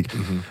 so to speak.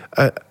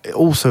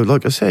 Also,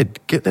 like I said,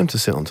 get them to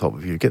sit on top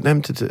of you. Get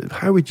them to do,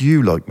 how would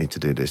you like me to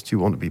do this? Do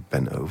you want to be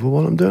bent over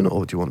while I'm doing it?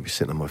 Or do you want to be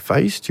sitting on my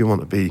face? Do you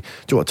want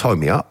to tie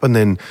me up and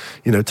then,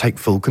 take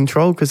full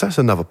control? Because that's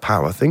another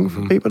power thing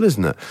for people,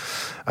 isn't it?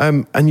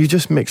 And you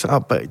just mix it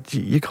up. But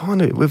you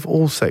kind of, with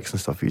all sex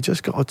and stuff, you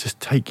just got to just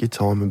take your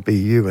time and be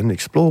you and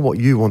explore what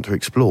you want to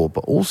explore,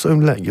 but also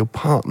let your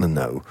partner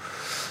know.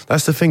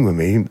 That's the thing with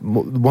me.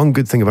 One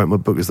good thing about my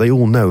book is they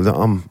all know that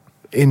I'm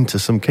into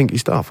some kinky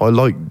stuff. I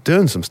like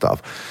doing some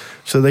stuff.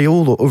 So they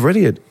all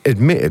already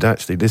admitted,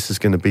 actually, this is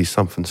going to be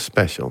something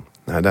special.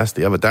 Now, that's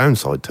the other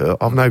downside to it.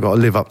 I've now got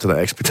to live up to that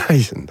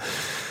expectation.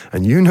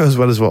 And you know as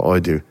well as what I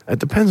do. It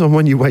depends on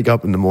when you wake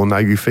up in the morning, how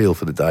you feel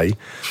for the day.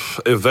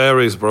 It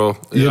varies, bro.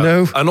 You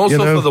know? And also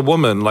for the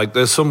woman, like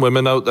there's some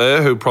women out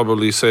there who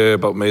probably say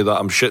about me that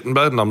I'm shit in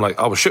bed, and I'm like,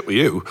 I was shit with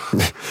you.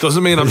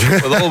 Doesn't mean I'm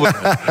shit with all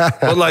women.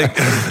 But like...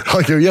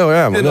 I go, yeah, I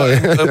am.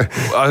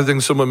 I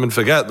think some women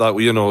forget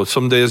that,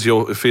 some days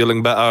you're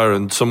feeling better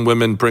and some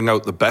women bring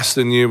out the best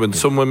in you and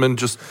some women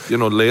just,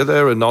 lay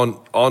there and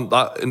aren't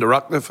that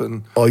interactive.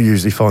 And I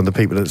usually find the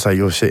people that say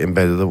you're shit in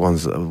bed are the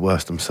ones that are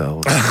worse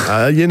themselves.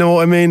 You know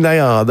what I mean? They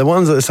are. The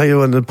ones that say you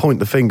want to point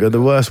the finger,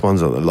 the worst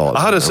ones are the lot.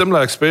 I had a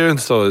similar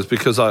experience, though, is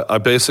because I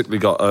basically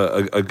got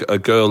a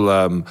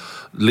girl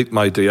leaked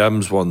my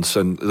DMs once,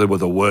 and they were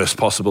the worst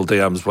possible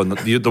DMs, when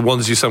the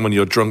ones you send when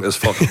you're drunk as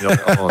fuck. And you're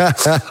like,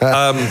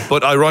 oh.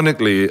 But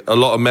ironically, a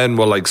lot of men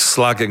were like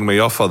slagging me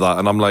off for that,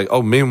 and I'm like,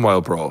 oh,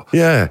 meanwhile, bro,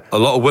 yeah, a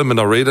lot of women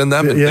are reading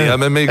them and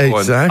DMing me going,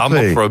 exactly.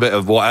 I'm up for a bit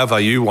of whatever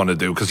you want to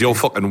do, because you're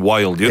fucking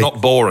wild. You're not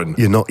boring.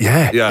 You're not,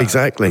 yeah,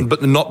 exactly.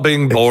 But not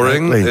being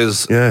boring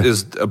is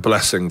a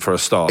blessing for a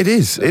start. It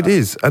is,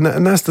 and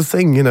that's the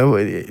thing. You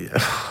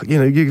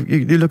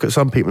look at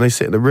some people and they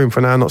sit in the room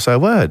for an hour and not say a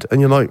word, and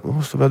you're like,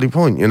 what's the bloody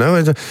point?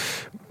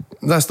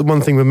 That's the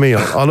one thing with me.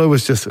 I'll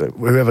always just,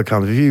 whoever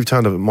comes, if you've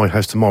turned up at my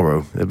house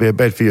tomorrow, there'll be a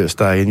bed for you to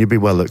stay and you'll be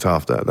well looked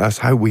after. That's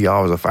how we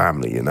are as a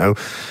family,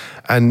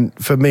 And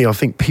for me, I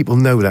think people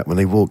know that when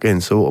they walk in,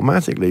 so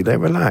automatically they're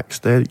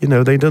relaxed. They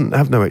don't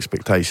have no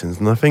expectations,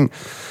 and I think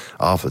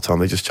half the time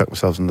they just chuck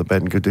themselves in the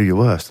bed and go do your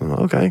worst. And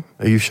I'm like, okay,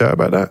 are you sure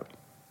about that?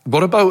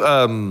 What about,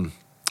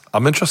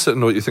 I'm interested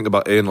in what you think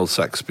about anal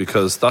sex,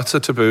 because that's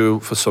a taboo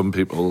for some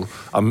people.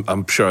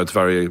 I'm sure it's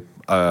very,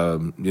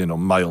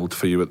 mild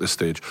for you at this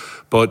stage.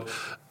 But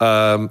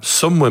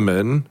some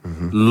women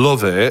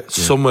love it,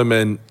 some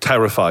women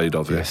terrified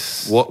of it.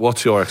 Yes.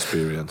 What's your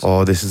experience?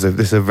 Oh, this is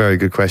a very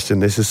good question.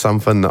 This is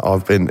something that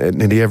I've been,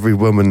 nearly every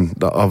woman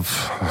that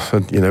I've,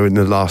 in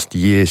the last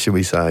year, should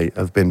we say,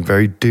 have been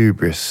very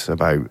dubious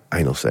about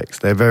anal sex.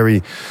 They're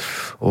very...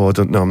 I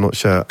don't know, I'm not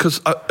sure. Because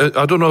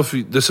I don't know if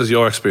this is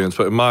your experience,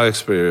 but in my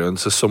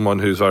experience, as someone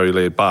who's very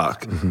laid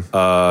back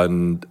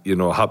and,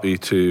 happy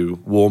to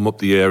warm up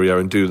the area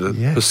and do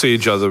the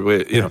procedure the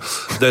way,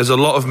 there's a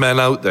lot of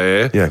men out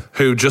there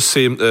who just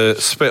seem to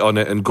spit on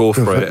it and go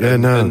for it.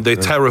 And they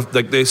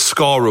they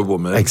scar a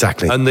woman.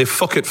 Exactly. And they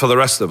fuck it for the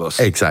rest of us.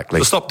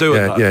 Exactly. So stop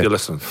doing that if you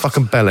listen.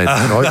 Fucking bellend,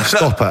 right?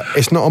 Stop it.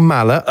 It's not a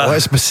mallet, right?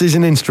 It's a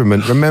precision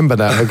instrument. Remember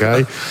that,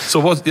 okay? So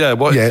what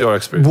is your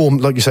experience?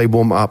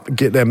 Warm up,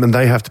 get them, and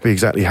they have to be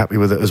exactly happy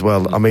with it as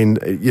well. I mean,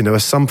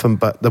 it's something,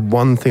 but the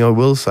one thing I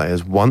will say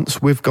is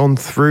once we've gone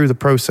through the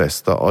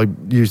process that I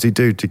usually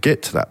do to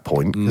get to that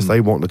point, because they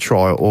want to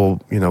try it, or,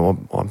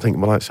 I'm thinking,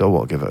 well, actually, I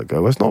want to give it a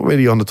go. It's not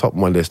really on the top of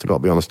my list, I've got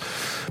to be honest.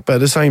 But at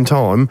the same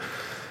time,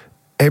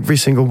 every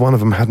single one of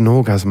them had an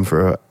orgasm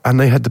for it, and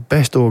they had the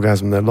best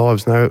orgasm in their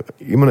lives. Now,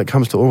 when it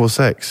comes to oral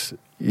sex,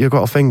 you've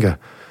got a finger.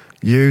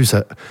 Use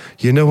it.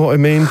 You know what I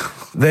mean?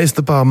 There's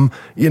the bum,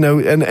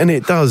 and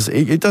it does.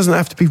 It doesn't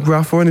have to be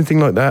rough or anything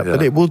like that,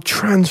 but it will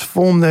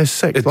transform their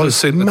sex. It does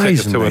seem to take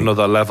it to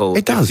another level.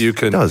 It does. If you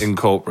can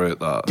incorporate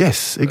that.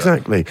 Yes,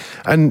 exactly.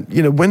 And,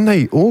 when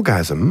they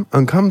orgasm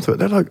and come to it,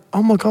 they're like,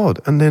 oh my God.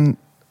 And then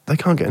they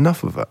can't get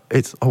enough of it.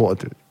 It's,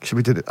 should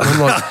we do it? And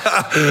I'm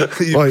like...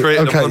 you create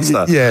a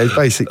monster. Yeah,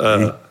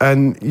 basically.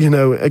 And,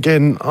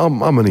 again,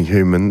 I'm only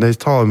human. There's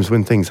times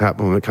when things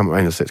happen when it comes to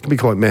anal sex. It can be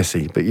quite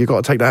messy, but you've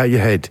got to take that out of your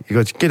head. You've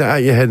got to get it out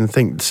of your head and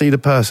think, see the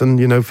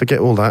person, forget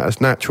all that. It's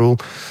natural.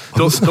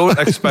 Don't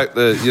expect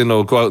to,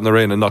 go out in the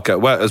rain and not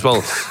get wet as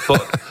well.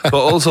 But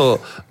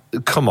also...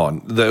 Come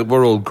on,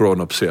 we're all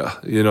grown-ups here,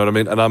 you know what I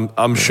mean? And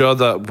I'm sure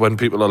that when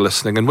people are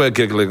listening, and we're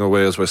giggling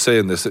away as we're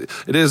saying this,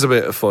 it is a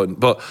bit of fun,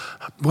 but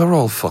we're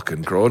all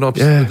fucking grown-ups.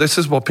 Yeah. This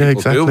is what people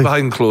do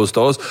behind closed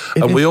doors,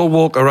 and we all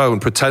walk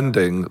around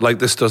pretending like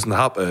this doesn't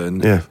happen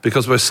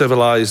because we're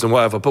civilised and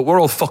whatever, but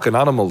we're all fucking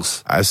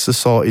animals. As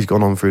society's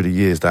gone on through the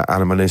years, that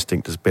animal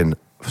instinct has been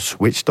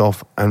switched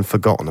off and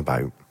forgotten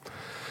about.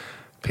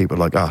 People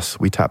like us,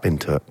 we tap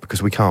into it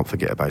because we can't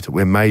forget about it.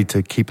 We're made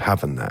to keep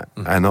having that.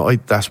 And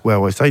that's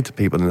where I say to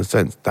people, in a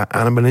sense, that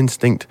animal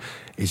instinct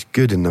is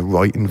good in the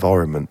right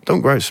environment.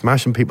 Don't go out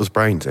smashing people's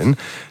brains in.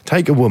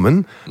 Take a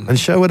woman and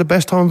show her the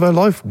best time of her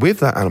life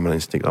with that animal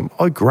instinct.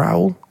 I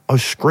growl, I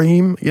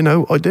scream,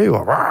 I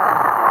do.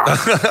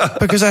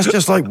 Because that's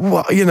just like,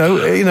 what, And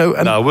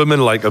no,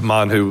 women like a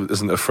man who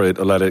isn't afraid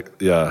to let it,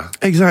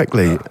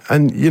 Exactly.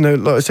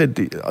 And, like I said,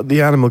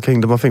 the animal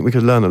kingdom, I think we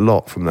could learn a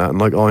lot from that. And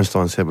like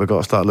Einstein said, we've got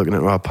to start looking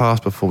at our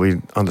past before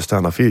we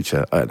understand our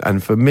future.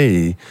 And for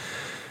me,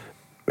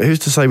 who's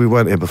to say we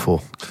weren't here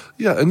before?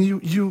 Yeah, and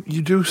you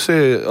do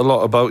say a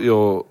lot about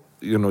your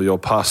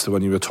past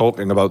when you were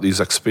talking about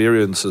these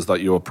experiences that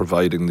you're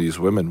providing these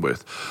women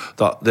with,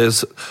 that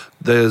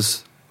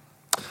there's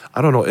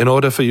I don't know, in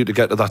order for you to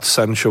get to that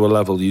sensual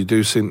level, you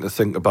do seem to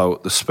think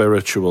about the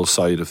spiritual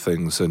side of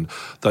things, and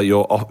that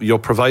you're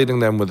providing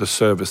them with a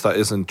service that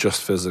isn't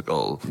just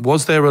physical.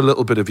 Was there a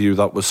little bit of you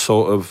that was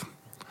sort of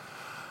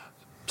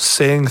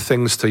saying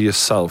things to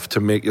yourself to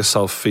make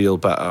yourself feel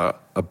better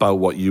about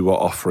what you were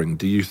offering?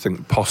 Do you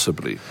think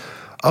possibly?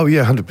 Oh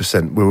yeah,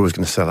 100%. We're always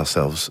going to sell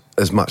ourselves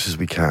as much as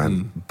we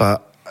can,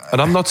 but.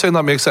 And I'm not saying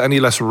that makes it any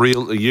less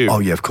real to you. Oh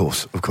yeah, of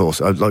course.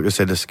 Like I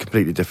said, it's a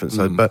completely different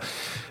side. But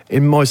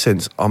in my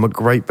sense, I'm a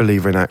great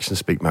believer in actions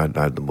speak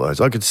louder than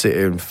words. I could sit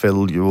here and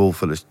fill you all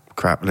full of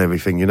crap and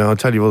everything, you know. I'll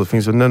tell you all the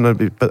things, but no,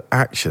 but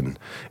action.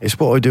 It's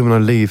what I do when I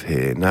leave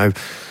here. Now,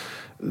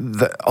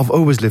 I've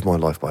always lived my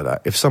life by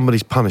that. If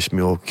somebody's punished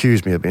me or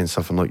accused me of being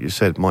something like you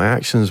said, my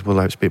actions will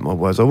outspeak my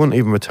words. I won't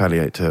even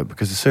retaliate to it,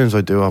 because as soon as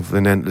I do, I've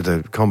then entered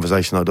a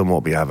conversation I don't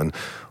want to be having.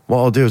 What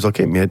I'll do is I'll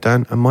keep my head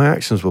down, and my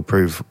actions will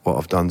prove what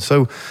I've done.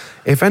 So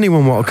if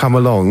anyone want to come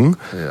along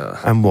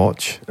and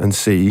watch and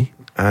see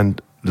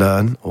and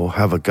learn, or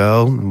have a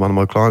girl, one of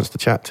my clients to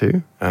chat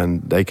to,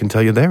 and they can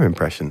tell you their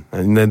impression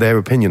and their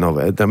opinion of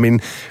it. I mean,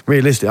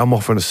 realistically, I'm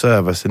offering a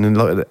service, and in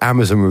like the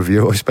Amazon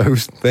review, I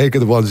suppose, they're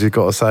the ones who've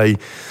got to say.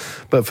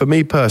 But for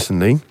me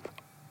personally,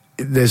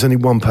 there's only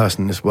one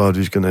person in this world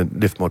who's going to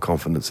lift my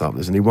confidence up.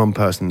 There's only one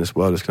person in this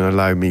world that's going to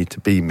allow me to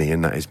be me,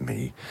 and that is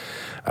me.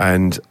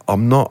 And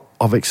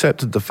I've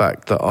accepted the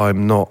fact that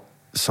I'm not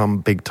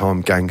some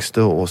big-time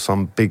gangster or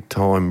some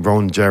big-time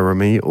Ron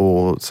Jeremy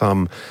or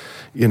some,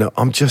 you know,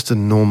 I'm just a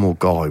normal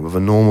guy with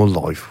a normal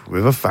life,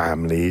 with a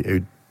family,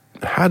 who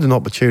had an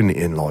opportunity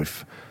in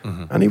life,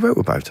 and he wrote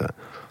about it.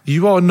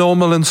 You are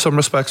normal in some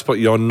respects, but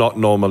you're not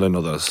normal in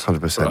others.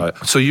 100%.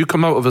 Right? So you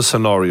come out of a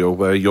scenario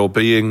where you're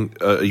being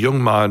a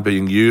young man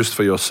being used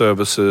for your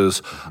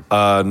services,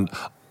 and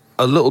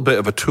a little bit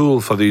of a tool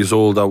for these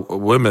older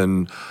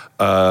women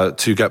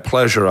to get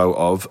pleasure out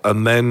of,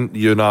 and then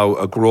you're now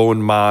a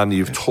grown man,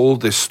 you've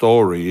told this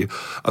story,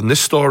 and this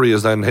story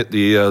has then hit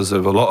the ears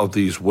of a lot of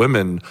these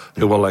women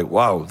who are like,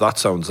 wow, that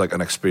sounds like an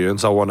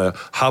experience, I want to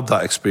have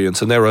that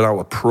experience, and they're now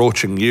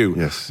approaching you.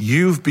 Yes.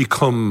 You've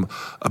become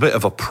a bit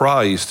of a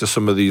prize to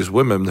some of these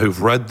women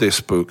who've read this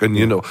book, and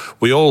you know,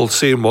 we all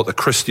seen what the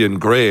Christian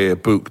Grey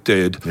book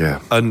did,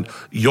 and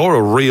you're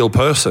a real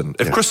person.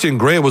 If Christian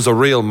Grey was a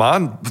real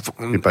man,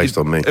 based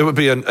on me, it would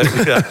be it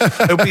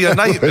would be a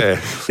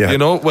nightmare. You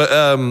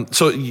know,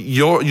 so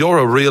you're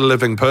a real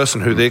living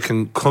person who they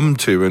can come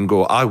to and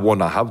go, I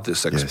want to have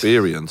this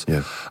experience,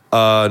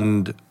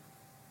 and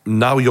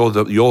now you're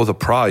the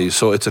prize.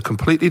 So it's a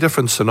completely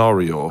different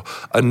scenario,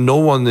 and no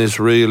one is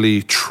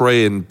really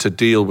trained to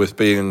deal with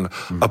being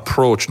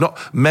approached. Not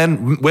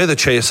men, we're the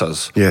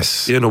chasers.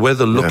 Yes, you know, we're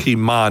the lucky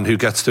man who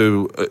gets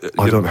to.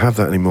 I don't have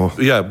that anymore.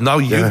 Yeah, now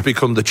you've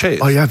become the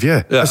chase. I have,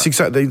 That's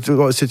exactly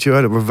what I said to you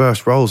earlier.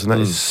 Reverse roles, and that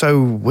is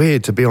so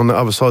weird to be on the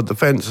other side of the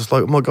fence. It's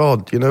like, oh my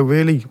God, you know,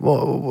 really?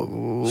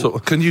 What? So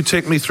can you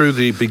take me through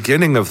the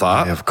beginning of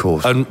that? Yeah, of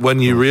course. And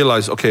when you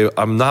realise, okay,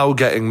 I'm now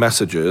getting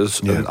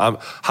messages. And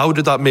how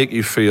did that make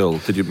you feel?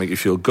 Did it make you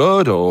feel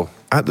good, or?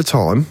 At the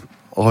time,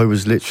 I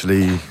was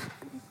literally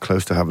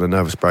close to having a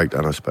nervous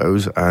breakdown, I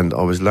suppose, and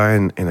I was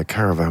laying in a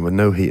caravan with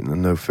no heating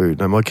and no food.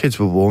 Now, my kids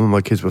were warm and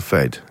my kids were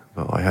fed,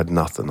 but I had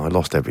nothing. I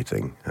lost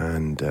everything,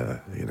 and,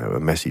 you know, a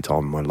messy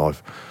time in my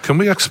life. Can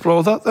we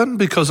explore that then?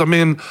 Because, I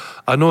mean,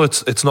 I know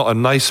it's not a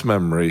nice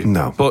memory.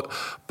 No.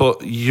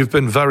 But you've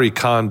been very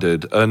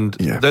candid, and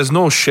there's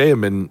no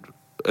shame in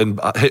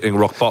hitting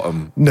rock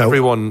bottom. No.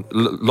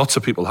 Lots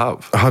of people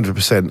have.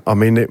 100%. I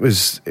mean, it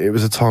was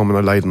a time when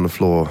I laid on the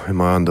floor in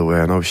my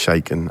underwear and I was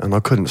shaking and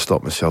I couldn't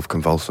stop myself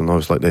convulsing. I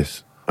was like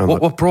this.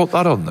 What brought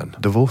that on then?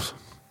 Divorce.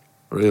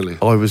 Really?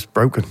 I was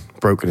broken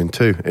in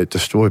two. It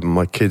destroyed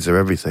my kids or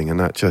everything, and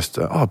that just,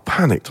 I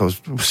panicked. I was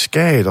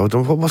scared. I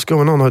don't, what's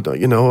going on?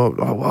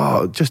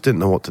 I just didn't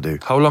know what to do.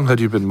 How long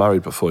had you been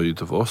married before you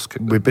divorced?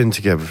 We've been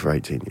together for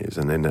 18 years,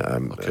 and then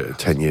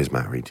 10 years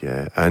married,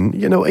 And,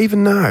 you know,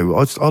 even now,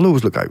 I'll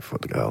always look out for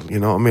the girl, you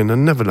know what I mean?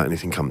 And never let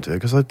anything come to her,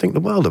 because I think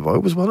the world of her.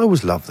 I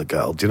always loved the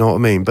girl, do you know what I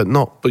mean? But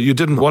you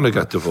didn't want to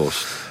get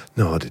divorced?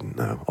 No, I didn't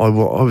know. I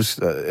was.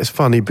 It's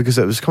funny because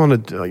it was kind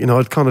of, you know,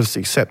 I'd kind of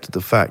accepted the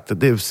fact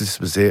that this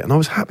was it, and I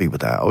was happy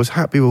with that. I was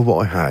happy with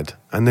what I had,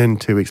 and then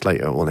 2 weeks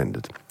later, it all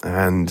ended,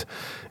 and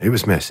it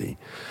was messy.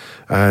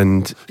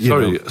 And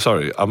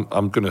sorry,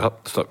 I'm going to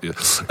have to stop you.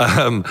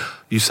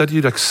 You said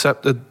you'd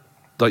accepted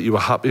that you were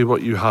happy with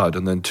what you had,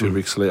 and then 2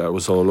 weeks later, it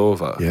was all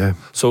over. Yeah.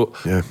 So.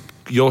 Yeah.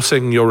 You're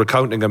saying you're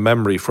recounting a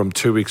memory from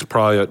 2 weeks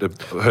prior to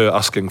her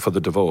asking for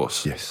the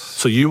divorce. Yes.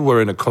 So you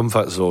were in a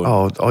comfort zone.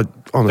 Oh,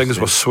 honestly, things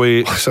were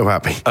sweet. I was so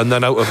happy. And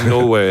then out of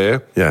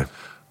nowhere.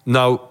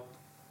 Now,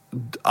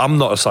 I'm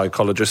not a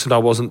psychologist and I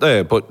wasn't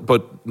there,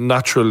 but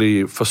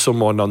naturally for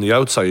someone on the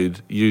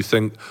outside, you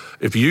think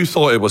if you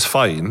thought it was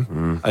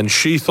fine and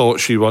she thought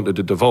she wanted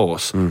a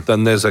divorce,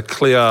 then there's a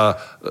clear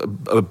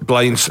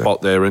blind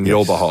spot there in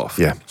your behalf.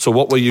 Yeah. So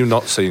what were you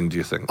not seeing, do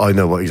you think? I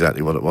know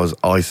exactly what it was.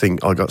 I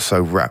think I got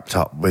so wrapped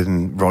up with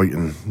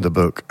writing the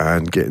book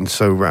and getting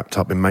so wrapped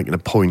up in making a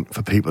point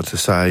for people to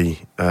say,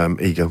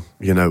 ego.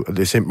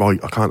 This ain't right.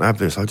 I can't have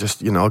this. I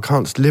just, I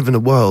can't live in a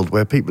world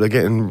where people are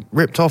getting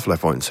ripped off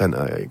left, right and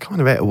centre. It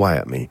kind of ate away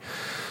at me.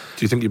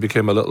 Do you think you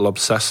became a little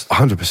obsessed?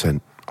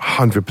 100%.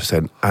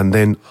 And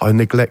then I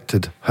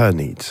neglected her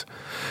needs.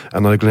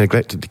 And I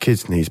neglected the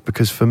kids' needs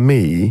because for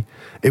me,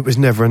 it was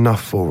never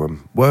enough for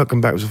them. Working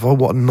backwards,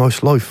 what a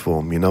nice life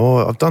for them.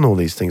 I've done all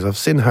these things. I've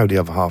seen how the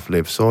other half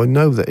lives, so I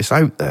know that it's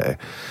out there.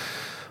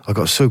 I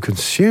got so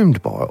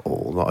consumed by it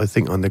all that I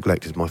think I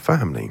neglected my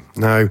family.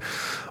 Now,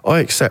 I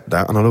accept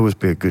that, and I'll always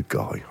be a good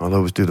guy. I'll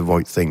always do the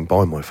right thing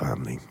by my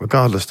family,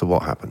 regardless to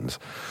what happens.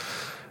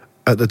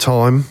 At the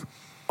time,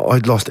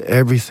 I'd lost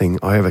everything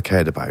I ever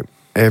cared about.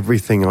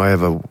 Everything I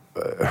ever...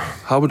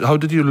 How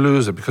did you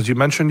lose it? Because you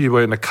mentioned you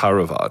were in a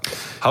caravan.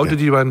 How did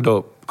you end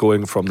up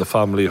going from the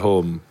family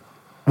home?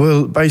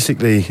 Well,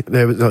 basically,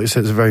 like I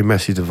said, it's a very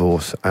messy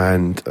divorce,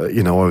 and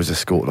I was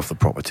escorted off the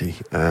property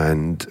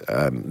and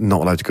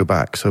not allowed to go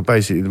back. So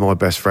basically, my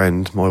best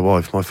friend, my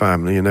wife, my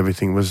family, and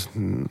everything was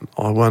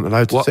I weren't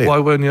allowed to see it. Why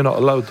weren't you not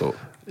allowed though?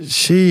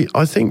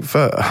 I think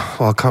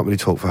I can't really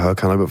talk for her,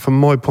 can I? But from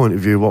my point of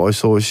view, what I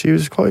saw is she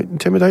was quite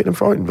intimidated and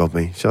frightened of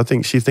me. So I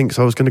think she thinks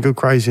I was going to go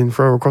crazy and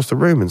throw her across the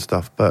room and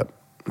stuff. But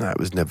no, it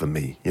was never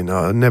me.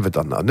 I've never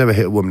done that. I've never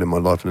hit a woman in my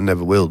life, and I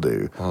never will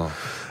do. Oh.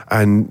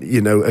 And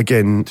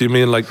again, do you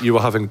mean like you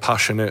were having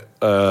passionate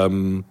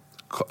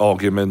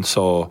arguments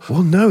or?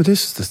 Well, no.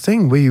 This is the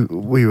thing. We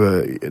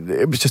were.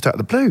 It was just out of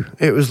the blue.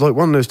 It was like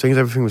one of those things.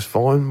 Everything was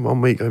fine.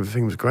 1 week,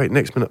 everything was great.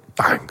 Next minute,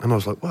 bang! And I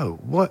was like, "Whoa,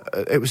 what?"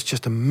 It was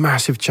just a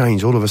massive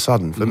change all of a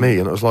sudden for me,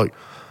 and I was like,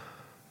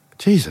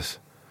 "Jesus."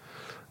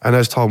 And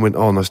as time went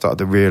on, I started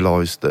to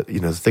realise that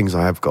the things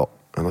I have got.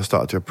 And I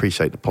started to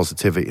appreciate the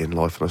positivity in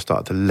life, and I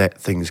started to let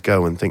things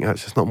go and think,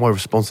 actually, it's not my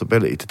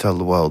responsibility to tell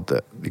the world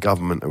that the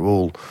government are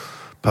all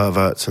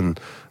perverts and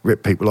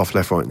rip people off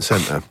left, right and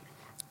centre.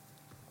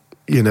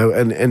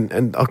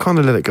 And I kind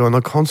of let it go, and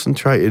I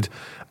concentrated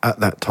at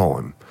that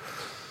time.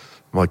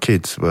 My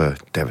kids were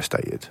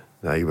devastated.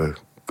 They were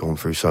going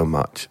through so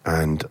much,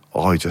 and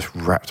I just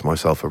wrapped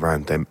myself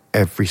around them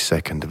every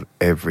second of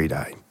every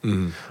day.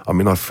 Mm. I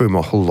mean, I threw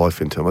my whole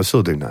life into them. I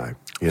still do now.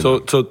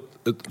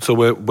 So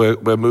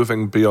we're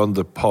moving beyond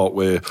the part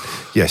where...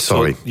 Yes,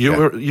 sorry. So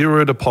you were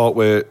at a part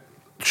where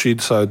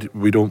she'd said,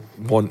 we don't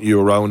want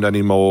you around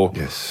anymore.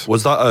 Yes.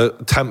 Was that a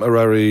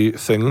temporary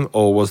thing,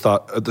 or was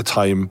that at the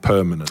time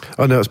permanent?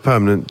 Oh, no, it's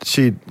permanent.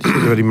 She'd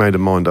already made her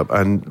mind up.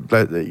 And,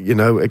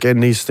 again,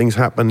 these things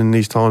happen in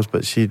these times,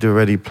 but she'd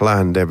already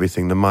planned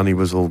everything. The money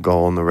was all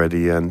gone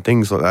already and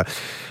things like that.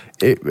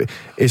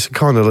 It's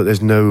kind of like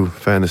there's no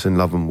fairness in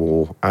love and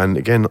war. And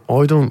again,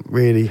 I don't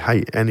really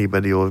hate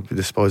anybody or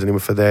despise anyone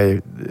for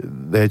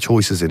their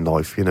choices in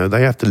life.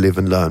 They have to live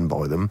and learn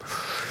by them.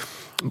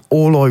 At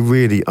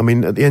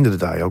the end of the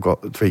day, I've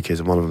got 3 kids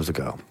and one of them's a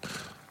girl.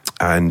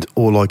 And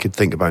all I could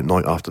think about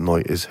night after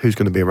night is who's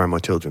going to be around my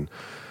children.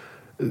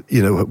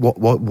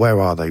 Where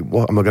are they?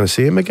 What am I going to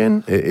see them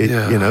again?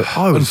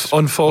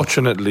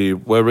 Unfortunately,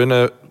 we're in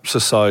a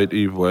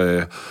society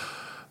where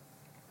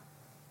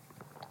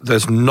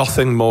there's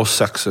nothing more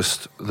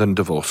sexist than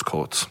divorce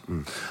courts.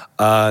 Mm.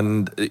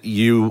 And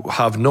you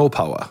have no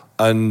power.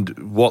 And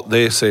what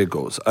they say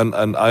goes.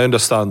 And I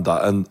understand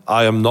that. And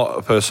I am not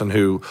a person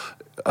who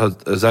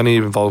has any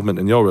involvement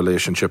in your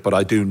relationship, but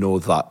I do know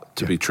that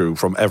to be true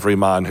from every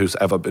man who's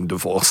ever been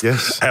divorced.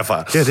 Yes.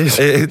 Ever. Yeah, it is.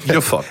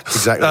 You're fucked.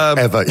 Exactly.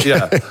 Ever.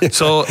 Yeah.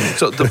 So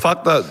the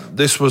fact that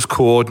this was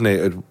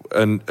coordinated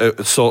and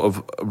a sort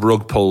of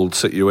rug pulled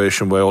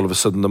situation where all of a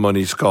sudden the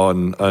money's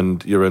gone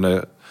and you're in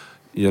a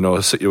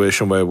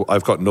situation where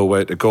I've got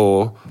nowhere to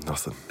go.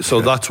 Nothing. So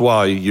that's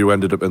why you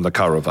ended up in the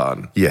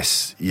caravan.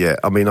 Yes, yeah.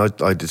 I mean,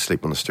 I did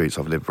sleep on the streets.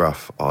 I've lived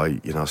rough. I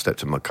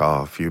slept in my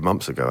car a few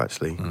months ago,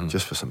 actually,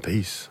 just for some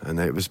peace. And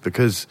it was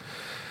because,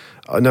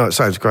 I know it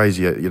sounds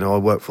crazy, I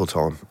work full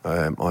time.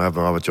 I have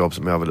other jobs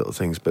and my other little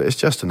things, but it's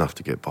just enough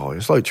to get by.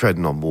 It's like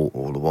treading on water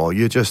all the while.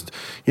 You're just,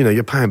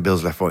 you're paying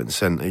bills left, right and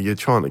centre. You're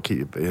trying to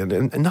keep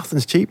and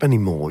nothing's cheap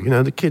anymore.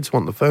 The kids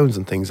want the phones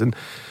and things. And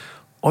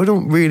I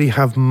don't really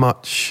have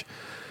much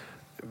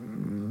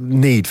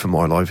need for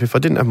my life. If I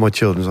didn't have my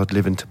children, I'd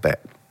live in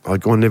Tibet.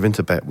 I'd go and live in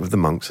Tibet with the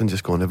monks and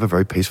just go and live a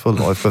very peaceful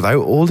life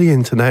without all the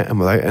internet and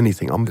without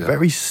anything. I'm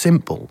very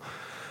simple.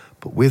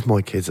 But with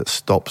my kids, it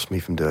stops me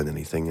from doing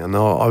anything. And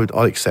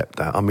I accept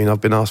that. I mean,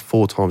 I've been asked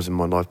 4 times in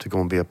my life to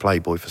go and be a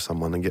playboy for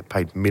someone and get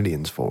paid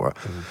millions for it.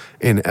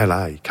 In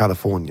LA,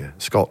 California,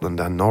 Scotland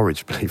and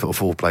Norwich, believe it,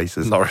 of all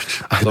places.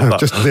 Norwich. I know,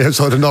 just on the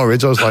outside of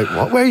Norwich. I was like,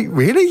 what? Wait,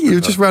 really?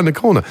 You're just round the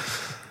corner.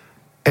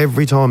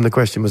 Every time the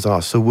question was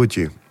asked, so would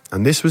you?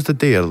 And this was the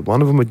deal.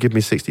 One of them would give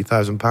me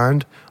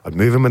 £60,000. I'd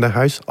move them in a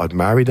house. I'd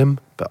marry them.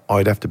 But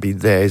I'd have to be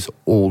theirs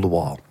all the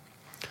while.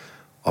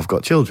 I've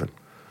got children.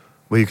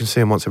 Well, you can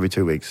see them once every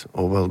 2 weeks.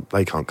 Or, well,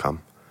 they can't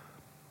come.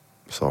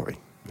 Sorry.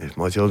 If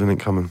my children ain't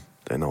coming,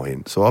 then I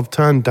ain't. So I've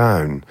turned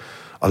down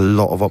a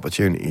lot of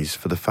opportunities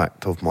for the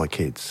fact of my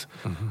kids.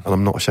 Mm-hmm. And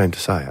I'm not ashamed to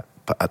say it.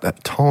 But at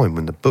that time,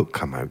 when the book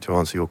came out, to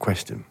answer your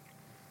question,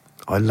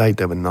 I laid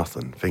there with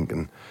nothing,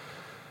 thinking,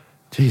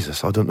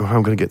 Jesus, I don't know how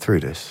I'm going to get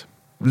through this.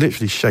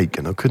 literally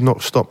shaking. I could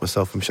not stop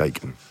myself from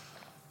shaking.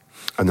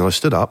 And then I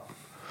stood up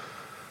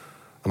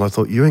and I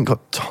thought, you ain't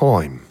got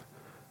time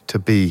to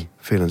be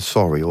feeling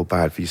sorry or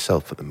bad for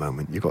yourself at the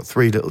moment. You've got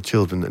 3 little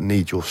children that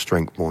need your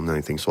strength more than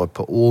anything. So I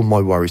put all my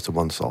worries to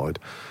one side.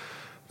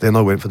 Then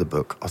I went for the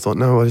book. I thought,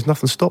 no, there's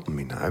nothing stopping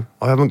me now.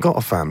 I haven't got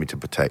a family to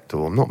protect,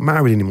 or I'm not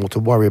married anymore to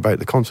worry about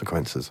the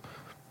consequences.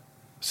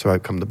 So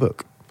out come the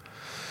book.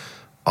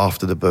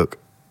 After the book,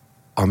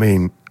 I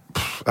mean,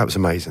 that was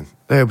amazing.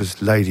 There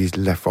was ladies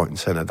left, right and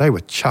centre. They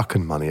were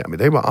chucking money at me.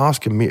 They were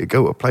asking me to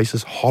go to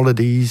places,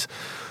 holidays,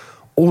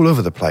 all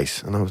over the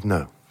place. And I was,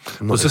 no.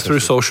 Was this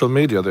through social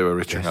media they were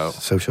reaching out?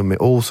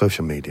 All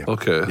social media.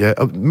 Okay. Yeah,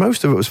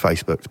 most of it was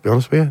Facebook, to be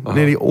honest with you.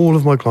 Nearly all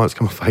of my clients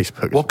come on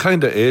Facebook. What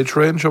kind of age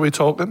range are we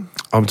talking?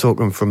 I'm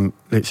talking from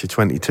literally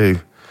 22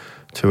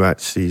 to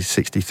actually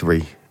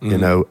 63, you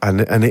know,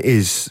 and it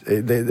is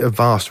a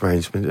vast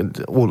range,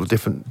 all the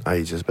different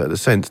ages, but in a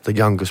sense, the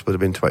youngest would have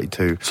been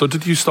 22. So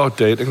did you start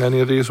dating any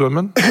of these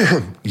women?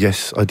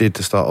 Yes, I did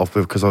to start off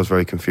with, because I was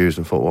very confused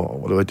and thought,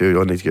 what do I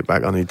do? I need to get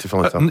back, I need to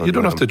find something. You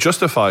don't have to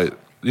justify it.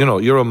 You know,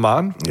 you're a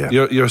man,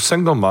 you're a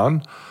single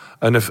man,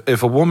 and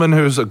if a woman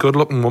who's a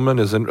good-looking woman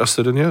is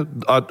interested in you,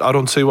 I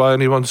don't see why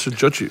anyone should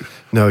judge you.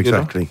 No,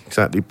 exactly.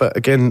 But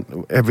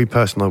again, every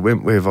person I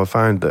went with, I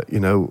found that, you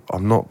know,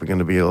 I'm not going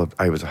to be able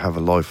to have a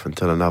life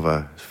until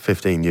another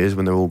 15 years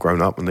when they're all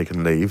grown up and they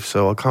can leave,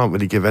 so I can't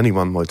really give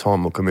anyone my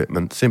time or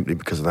commitment simply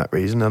because of that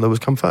reason, and others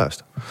come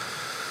first.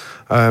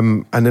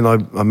 And then I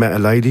met a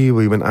lady,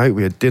 we went out,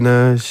 we had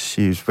dinner,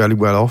 she was very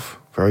well off,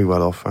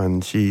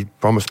 and she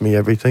promised me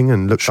everything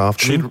and looked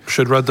after me.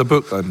 She'd read the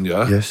book then,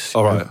 yeah? Yes.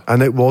 All right.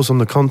 And it was on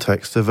the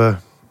context of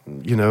a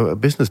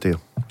business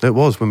deal. It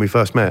was when we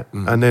first met.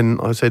 And then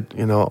I said,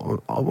 you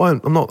know, I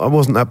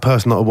wasn't that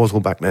person that I was all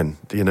back then.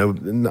 You know,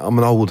 I'm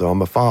an older,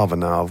 I'm a father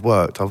now, I've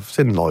worked, I've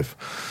seen life.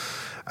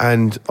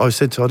 And I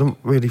said to her, I don't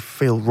really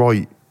feel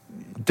right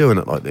doing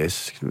it like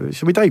this.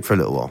 Should we date for a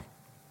little while?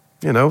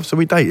 You know, so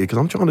we dated because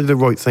I'm trying to do the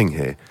right thing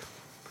here.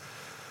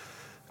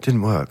 It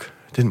didn't work.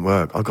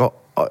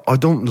 I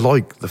don't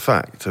like the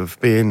fact of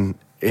being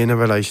in a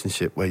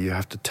relationship where you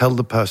have to tell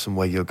the person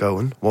where you're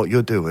going, what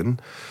you're doing,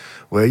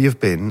 where you've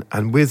been,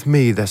 and with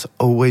me, there's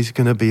always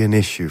going to be an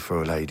issue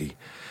for a lady.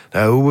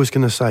 They're always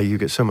going to say you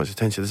get so much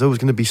attention. There's always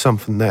going to be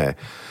something there.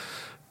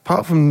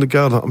 Apart from the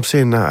girl that I'm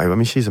seeing now, I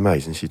mean, she's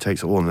amazing. She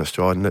takes it all in her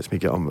stride and lets me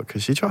get on with it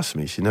because she trusts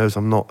me. She knows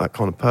I'm not that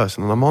kind of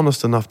person, and I'm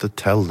honest enough to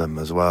tell them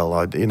as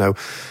well.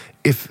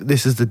 If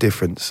this is the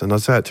difference, and I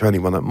say it to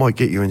anyone that might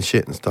get you in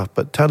shit and stuff,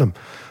 but tell them,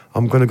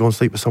 I'm going to go and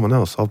sleep with someone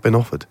else. I've been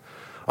offered.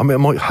 I mean, it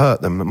might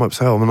hurt them. It might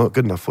say, I'm not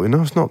good enough for you.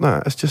 No, it's not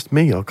that. It's just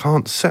me. I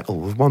can't settle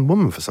with one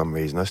woman for some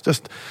reason.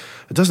 It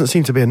doesn't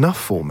seem to be enough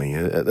for me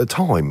at the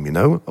time, you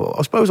know.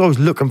 I suppose I was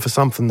looking for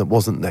something that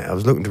wasn't there. I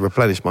was looking to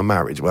replenish my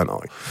marriage, weren't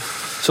I?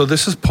 So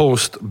this is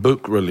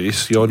post-book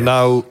release. You're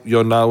now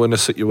in a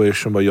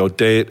situation where you're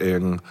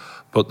dating,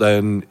 but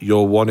then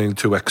you're wanting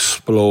to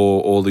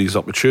explore all these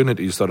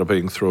opportunities that are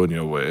being thrown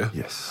your way.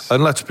 Yes.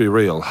 And let's be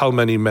real, how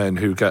many men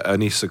who get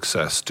any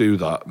success do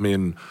that? I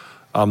mean,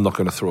 I'm not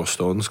going to throw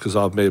stones because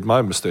I've made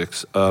my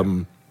mistakes.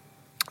 And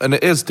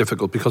it is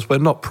difficult because we're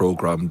not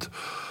programmed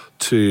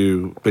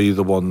to be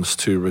the ones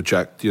to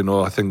reject. You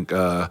know, I think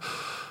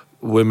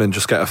women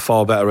just get a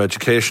far better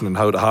education in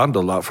how to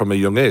handle that from a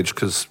young age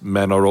because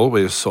men are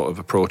always sort of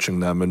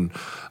approaching them,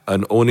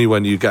 and only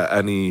when you get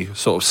any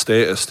sort of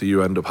status do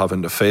you end up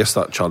having to face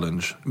that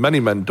challenge. Many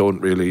men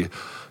don't really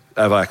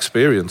ever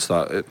experience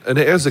that, and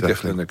it is a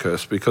gift and a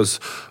curse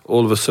because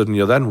all of a sudden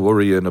you're then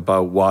worrying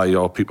about why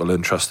are people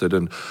interested,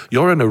 and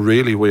you're in a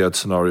really weird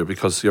scenario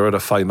because you're at a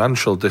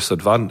financial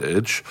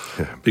disadvantage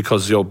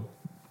because you're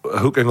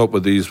hooking up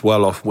with these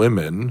well-off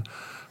women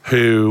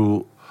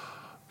who,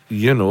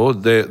 you know,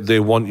 they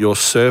want your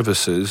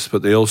services,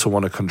 but they also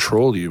want to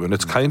control you. And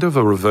it's kind of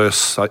a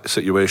reverse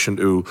situation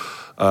to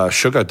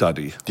sugar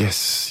daddy.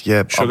 Yes,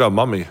 yeah. Sugar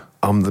mummy.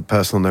 I'm the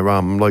person on their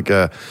arm. I'm like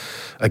a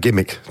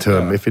gimmick to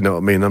them, if you know what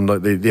I mean. I'm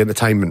like the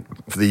entertainment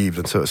for the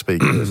evening, so to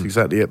speak. That's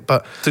exactly it.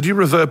 But did you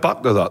revert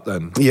back to that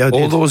then? Yeah, I did.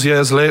 All those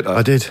years later?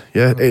 I did,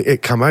 yeah.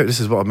 It came out.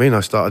 This is what I mean. I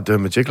started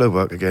doing my gigolo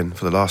work again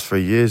for the last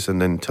 3 years,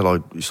 and then till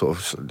I sort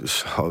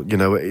of, you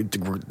know,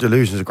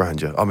 delusions of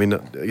grandeur. I mean,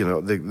 you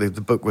know,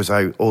 the book was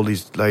out. All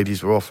these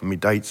ladies were offering me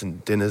dates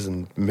and dinners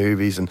and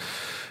movies and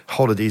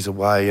holidays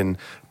away and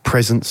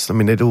presents. I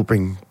mean, they'd all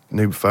bring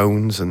new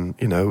phones and,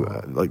 you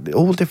know, like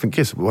all different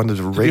gifts. We wanted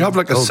to rate. Do you have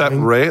like a set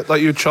rate that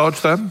you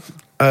charge them?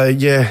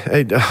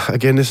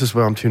 Again, this is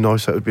where I'm too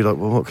nice. That would be like,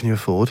 well, what can you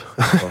afford?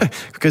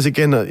 Because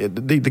again,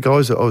 the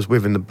guys that I was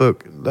with in the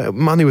book,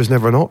 money was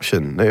never an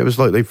option. It was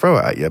like they throw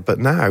it at you. But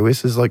now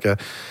this is like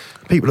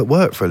people that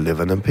work for a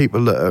living and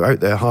people that are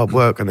out there hard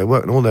work and they're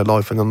working all their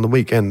life, and on the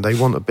weekend they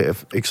want a bit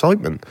of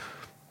excitement.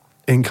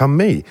 In come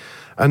me.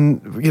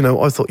 And, you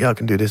know, I thought, I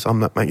can do this.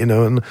 I'm that mate, you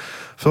know. And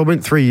so I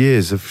went 3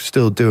 years of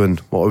still doing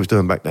what I was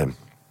doing back then.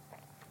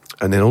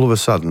 And then all of a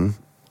sudden,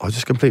 I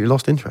just completely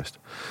lost interest.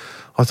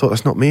 I thought,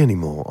 that's not me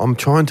anymore. I'm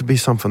trying to be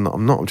something that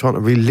I'm not. I'm trying to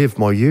relive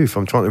my youth.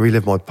 I'm trying to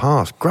relive my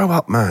past. Grow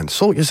up, man.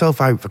 Sort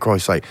yourself out, for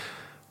Christ's sake.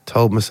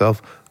 told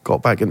myself,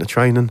 got back into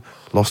training,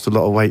 lost a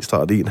lot of weight,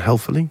 started eating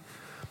healthily.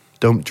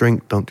 Don't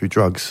drink, don't do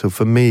drugs. So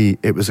for me,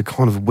 it was a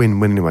kind of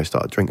win-win anyway. I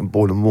started drinking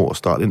boiling water,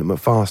 started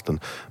intermittent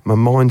fasting. My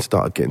mind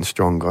started getting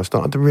stronger. I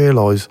started to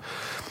realise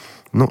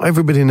not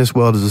everybody in this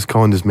world is as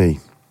kind as me.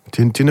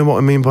 Do you know what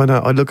I mean by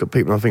that? I look at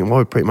people and I think, well, I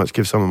would pretty much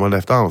give someone my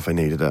left arm if they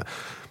needed it,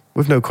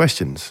 with no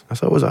questions.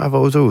 That's always I've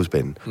always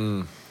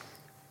been.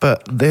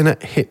 But then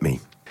it hit me.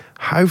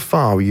 How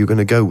far are you going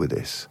to go with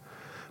this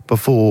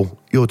before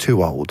you're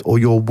too old or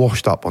you're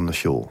washed up on the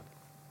shore?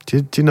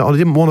 Do you know, I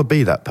didn't want to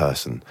be that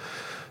person.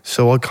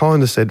 So I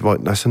kind of said,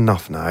 right, that's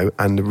enough now.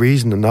 And the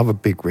reason, another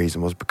big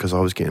reason, was because I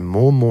was getting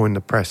more and more in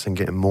the press and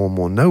getting more and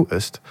more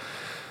noticed,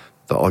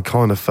 that I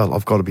kind of felt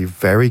I've got to be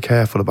very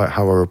careful about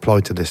how I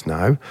reply to this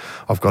now.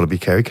 I've got to be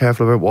very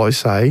careful about what I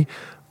say.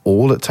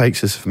 All it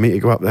takes is for me to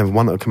go up there and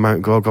want to come out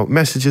and go, I've got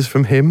messages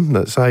from him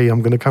that say,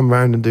 I'm going to come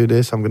round and do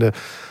this.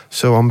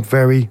 So I'm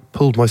very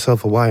pulled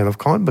myself away, and I've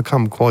kind of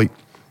become quite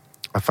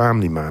a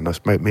family man. That's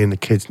about me and the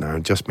kids now,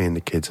 and just me and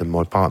the kids and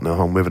my partner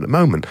I'm with at the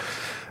moment.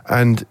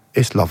 And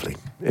it's lovely.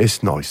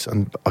 It's nice.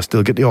 And I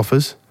still get the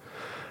offers.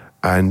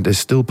 And there's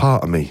still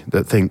part of me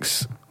that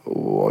thinks,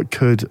 oh, I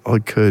could.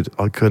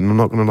 And I'm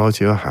not going to lie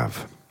to you, I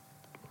have.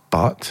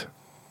 But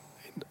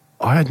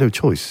I had no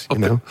choice, you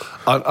know.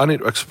 I need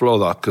to explore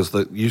that, because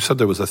you said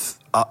there was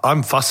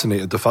I'm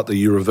fascinated the fact that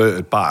you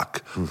reverted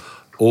back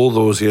all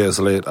those years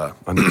later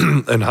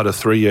and had a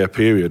 3-year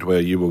period where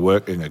you were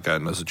working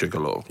again as a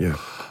gigolo. Yeah.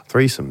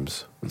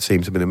 Threesomes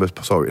seems to be the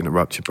most... Sorry to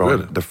interrupt you,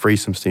 Brian. Really? The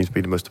threesome seems to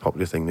be the most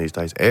popular thing these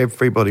days.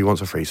 Everybody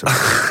wants a threesome.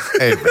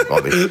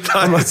 Everybody.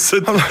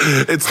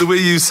 It's the way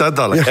you said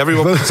that. Like,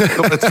 everyone wants a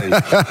cup of tea.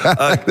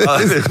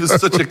 It was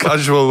such a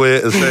casual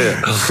way to say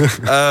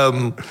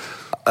it.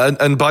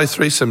 And by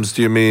threesomes,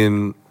 do you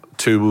mean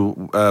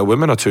 2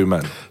 women or 2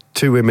 men?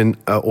 2 women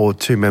or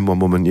 2 men, 1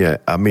 woman, yeah.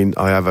 I mean,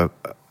 I have a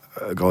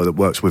guy that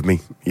works with me,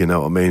 you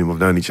know what I mean? We've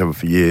known each other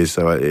for years,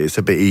 so it's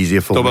a bit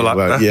easier for Double me.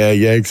 up, yeah,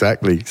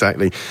 exactly.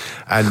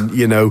 And,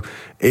 you know,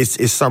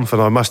 it's something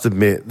I must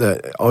admit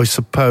that I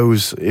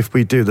suppose if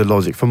we do the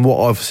logic, from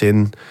what I've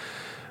seen,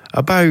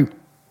 about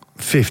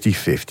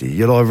 50-50.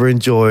 You'll either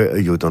enjoy it or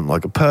you don't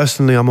like it.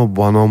 Personally, I'm a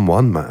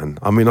one-on-one man.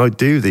 I mean, I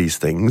do these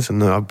things,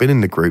 and I've been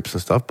in the groups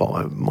and stuff,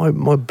 but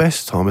my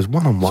best time is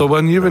one-on-one. So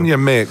when you and your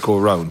mate go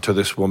round to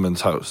this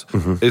woman's house,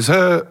 is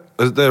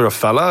there a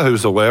fella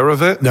who's aware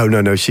of it?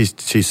 No,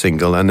 she's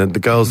single, and the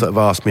girls that have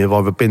asked me have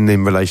either been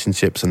in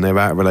relationships and they're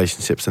out of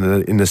relationships and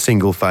they're in the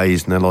single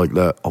phase, and they're like,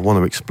 look, I want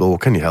to explore,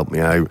 can you help me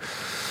out?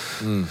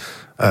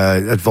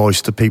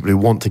 Advice to people who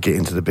want to get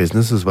into the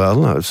business as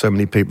well. So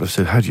many people have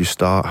said, how do you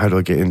start? How do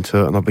I get into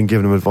it? And I've been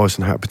giving them advice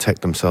on how to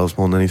protect themselves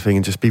more than anything,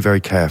 and just be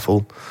very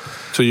careful.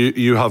 So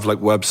you have like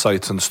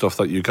websites and stuff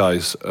that you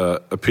guys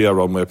appear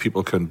on where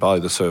people can buy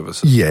the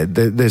services? Yeah,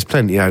 there's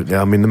plenty out there.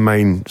 I mean, the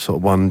main sort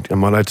of one,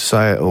 am I allowed to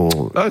say it?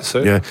 Or I'd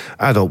say. Yeah,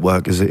 Adult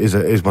Work is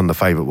one of the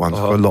favourite ones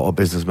for a lot of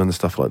businessmen and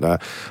stuff like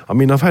that. I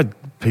mean, I've had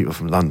people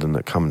from London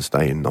that come and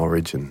stay in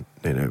Norwich and,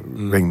 you know,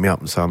 ring me up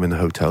and say, I'm in the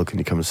hotel, can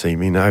you come and see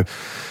me? Now,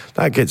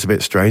 that gets a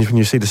bit strange when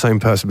you see the same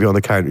person behind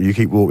the counter. You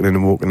keep walking in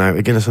and walking out.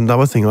 Again, it's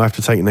another thing I have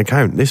to take into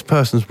account. This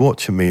person's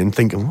watching me and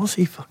thinking, what's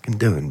he fucking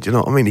doing? Do you know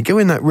what I mean? He go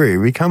in that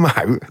room, he come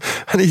out,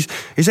 and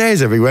his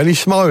hair's everywhere, and he's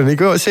smiling, he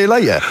go, see you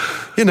later.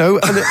 You know,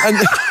 and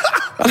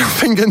I'm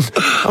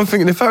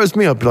thinking, if that was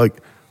me, I'd be like,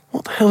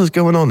 what the hell is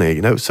going on here?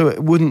 You know, so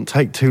it wouldn't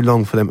take too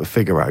long for them to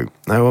figure out.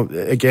 Now,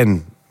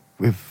 again,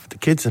 with the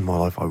kids in my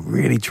life, I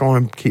really try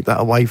and keep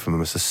that away from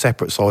them. It's a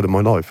separate side of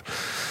my life.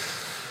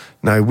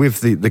 Now, with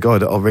the guy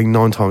that I'll ring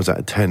 9 times out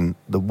of 10,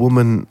 the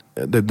woman,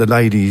 the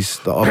ladies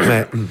that I've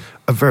met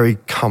are very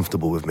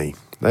comfortable with me.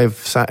 They've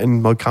sat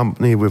in my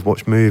company, we've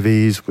watched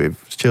movies,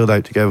 we've chilled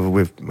out together,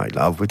 we've made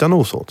love, we've done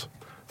all sorts.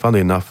 Funny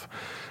enough,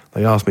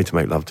 they asked me to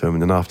make love to them,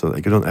 and then after that,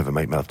 they go, don't ever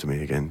make love to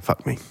me again,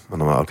 fuck me.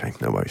 And I'm like, okay,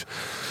 no worries.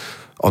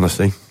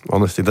 Honestly,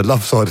 the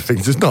love side of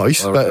things is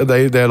nice, but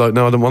they're like,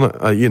 no, I don't want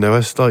it. You know,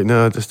 it's like,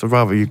 no, just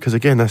rather you, because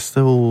again, that's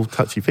still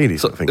touchy-feely.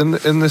 So in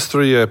this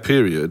 3-year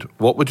period,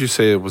 what would you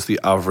say was the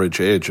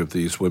average age of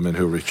these women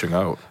who are reaching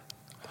out?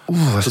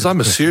 Because I'm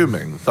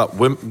assuming that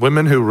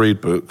women who read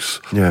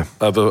books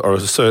are a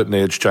certain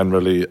age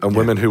generally, and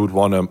women who would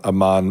want a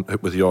man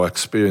with your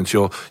experience,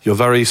 your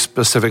very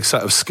specific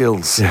set of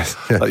skills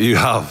that you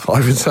have. I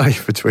would say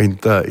between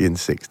 30 and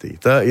 60.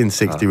 30 and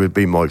 60 would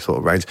be my sort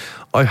of range.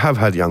 I have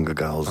had younger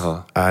girls,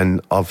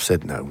 and I've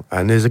said no.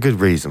 And there's a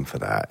good reason for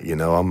that. You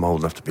know, I'm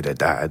old enough to be their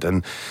dad.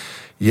 And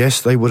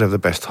yes, they would have the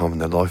best time in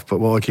their life, but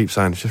what I keep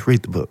saying is just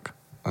read the book.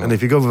 And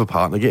if you go with a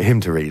partner, get him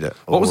to read it.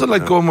 What was it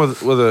like going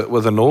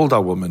with an older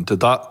woman?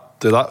 Did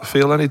that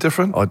feel any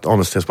different?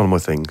 Honestly, that's one of my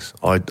things.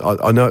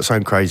 I know it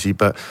sounds crazy,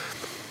 but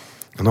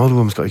an older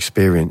woman's got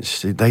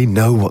experience. They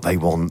know what they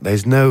want.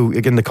 There's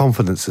the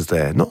confidence is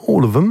there. Not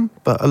all of them,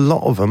 but a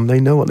lot of them,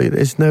 they know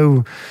there's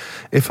no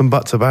if and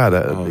buts about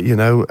it, you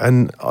know.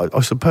 And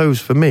I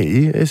suppose for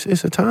me, it's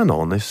a turn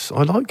on.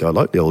 I like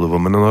the older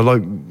woman, and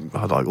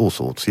I like all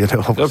sorts, you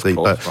know, obviously.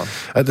 But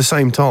at the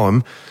same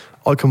time,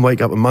 I can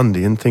wake up on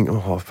Monday and think,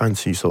 I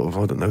fancy sort of,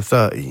 I don't know,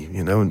 30,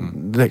 and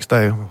the next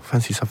day, I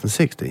fancy something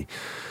 60.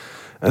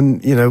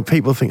 And,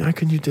 people think, how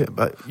can you do it?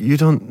 But you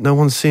don't, no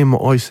one's seeing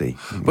what I see.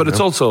 But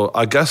it's also,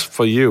 I guess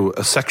for you,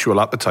 a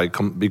sexual appetite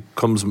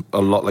becomes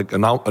a lot like a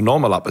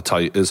normal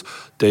appetite is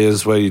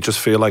days where you just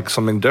feel like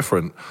something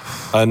different.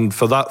 And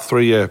for that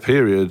 3-year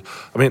period,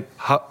 I mean,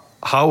 how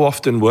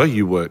often were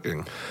you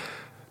working?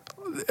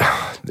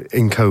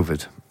 In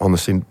COVID,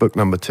 honestly, book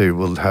number 2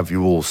 will have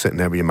you all sitting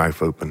there with your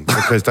mouth open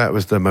because that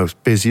was the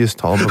most busiest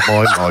time of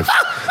my life.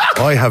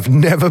 I have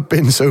never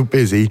been so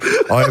busy.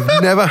 I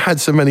have never had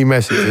so many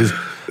messages.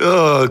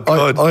 Oh,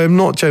 God. I am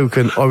not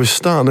joking. I was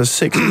starting at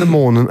 6 in the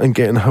morning and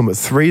getting home at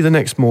 3 the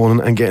next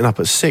morning and getting up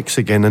at 6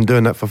 again and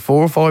doing that for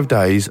 4 or 5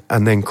 days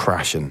and then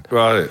crashing.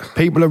 Right.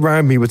 People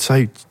around me would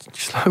say,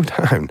 slow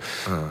down.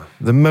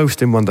 The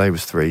most in one day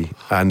was 3,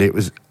 and it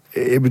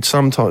would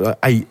sometimes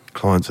 8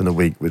 clients in a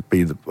week would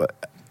be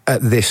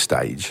at this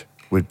stage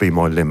would be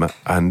my limit.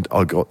 And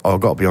I got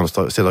to be honest,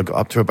 I got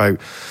up to about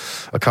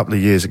a couple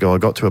of years ago, I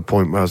got to a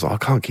point where I was like, I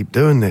can't keep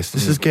doing this.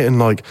 This is getting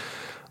like,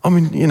 I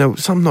mean,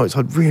 some nights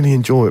I'd really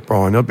enjoy it,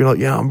 Brian. I'd be like,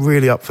 yeah, I'm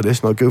really up for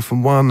this. And I'd go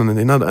from one and then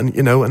another, and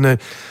then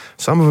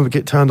some of them would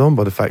get turned on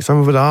by the fact. Some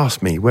of them would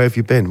ask me, where have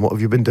you been? What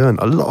have you been doing?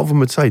 A lot of them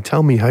would say,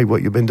 tell me, hey,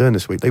 what you've been doing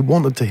this week. They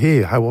wanted to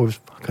hear how I was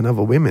fucking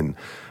other women.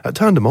 It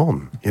turned them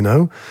on,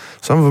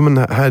 Some of them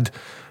had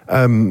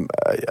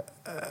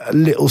a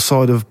little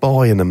side of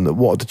bi in them that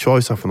wanted to try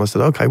something. I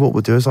said, okay, what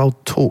we'll do is I'll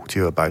talk to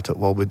you about it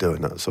while we're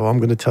doing that. So I'm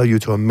going to tell you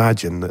to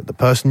imagine that the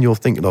person you're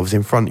thinking of is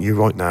in front of you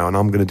right now, and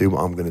I'm going to do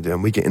what I'm going to do.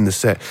 And we get in the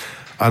set,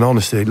 and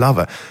honestly, they love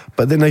it.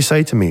 But then they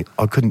say to me,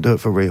 I couldn't do it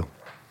for real.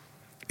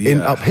 Yeah.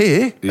 Up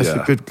here, that's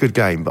a good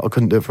game, but I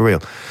couldn't do it for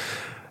real.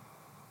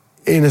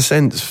 In a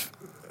sense,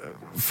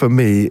 for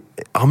me,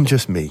 I'm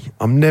just me.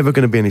 I'm never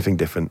going to be anything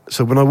different.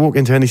 So when I walk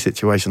into any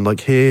situation,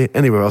 like here,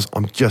 anywhere else,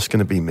 I'm just going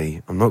to be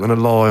me. I'm not going to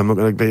lie. I'm not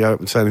going to be out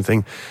and say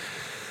anything.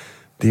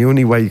 The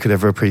only way you could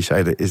ever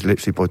appreciate it is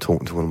literally by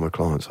talking to one of my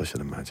clients, I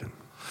should imagine.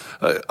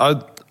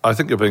 I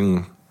think you're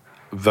being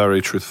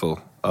very truthful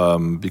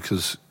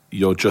because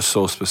you're just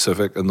so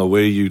specific, and the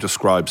way you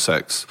describe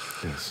sex,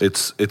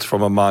 it's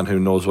from a man who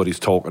knows what he's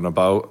talking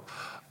about.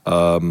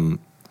 And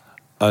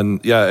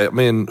yeah, I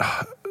mean,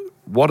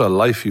 what a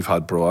life you've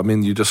had, bro. I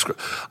mean,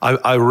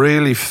 I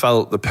really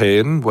felt the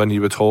pain when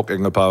you were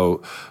talking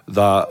about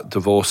that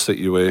divorce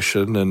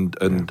situation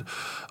and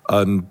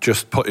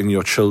just putting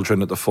your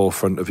children at the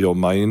forefront of your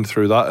mind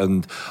through that.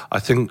 And I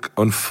think,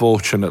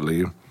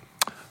 unfortunately,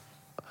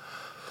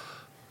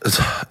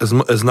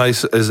 as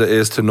nice as it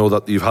is to know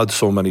that you've had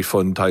so many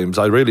fun times,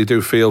 I really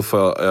do feel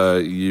for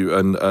you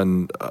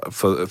and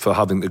for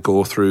having to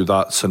go through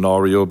that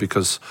scenario,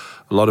 because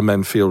a lot of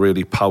men feel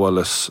really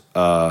powerless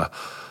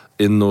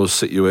in those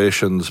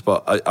situations.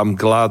 But I'm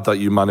glad that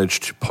you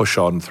managed to push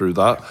on through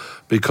that,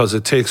 because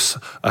it takes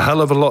a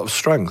hell of a lot of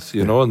strength,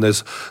 and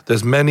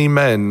there's many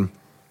men.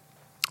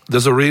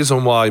 There's a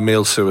reason why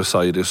male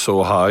suicide is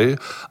so high,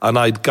 and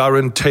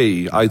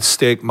I'd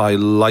stake my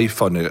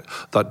life on it,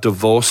 that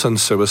divorce and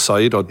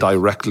suicide are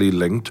directly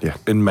linked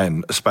in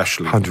men,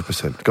 especially.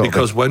 100%.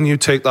 Because when you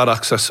take that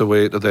access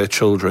away to their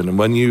children, and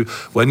when you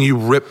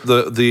rip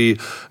the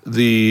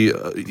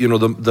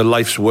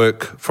life's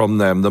work from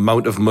them, the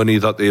amount of money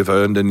that they've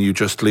earned, and you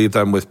just leave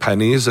them with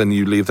pennies, and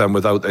you leave them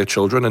without their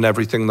children and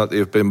everything that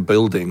they've been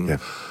building. Yeah.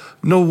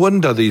 No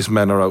wonder these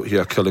men are out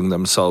here killing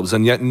themselves,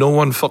 and yet no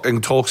one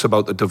fucking talks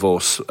about the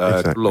divorce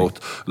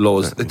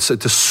laws. Exactly. It's a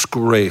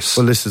disgrace.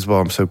 Well, this is why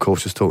I'm so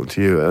cautious talking to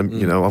you.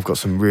 I've got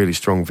some really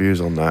strong views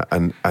on that,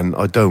 and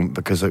I don't,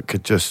 because it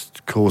could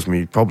just cause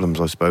me problems,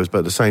 I suppose. But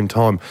at the same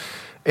time,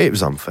 it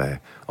was unfair.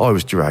 I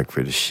was dragged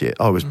through the shit.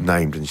 I was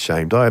named and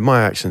shamed.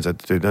 My actions had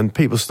to do, and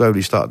people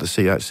slowly started to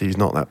see, actually, he's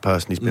not that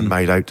person he's been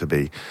made out to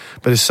be.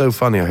 But it's so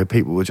funny how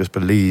people will just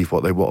believe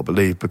what they want to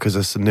believe, because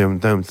it's a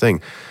known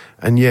thing.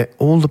 And yet,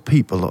 all the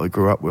people that I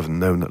grew up with and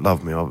known that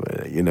love me,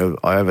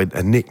 I have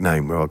a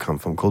nickname where I come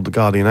from called the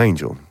Guardian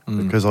Angel,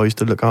 because I used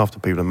to look after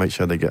people and make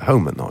sure they get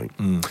home at night.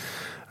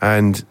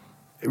 And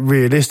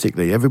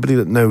realistically, everybody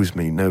that knows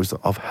me knows that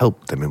I've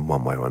helped them in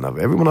one way or another.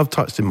 Everyone I've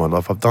touched in my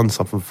life, I've done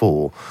something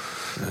for.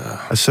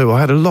 Yeah. So I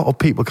had a lot of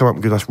people come up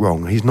and go, that's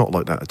wrong. He's not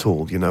like that at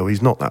all.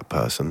 He's not that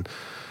person.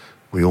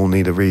 We all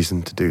need a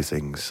reason to do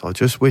things. I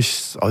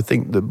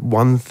think the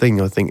one thing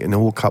I think in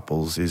all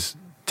couples is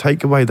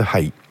take away the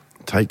hate.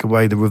 Take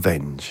away the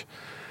revenge.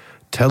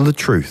 Tell the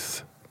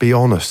truth. Be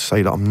honest.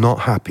 Say that I'm not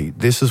happy.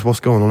 This is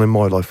what's going on in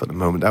my life at the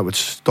moment. That would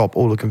stop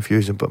all the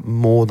confusion. But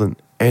more than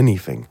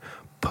anything,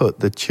 put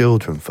the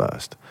children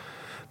first.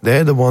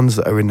 They're the ones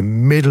that are in the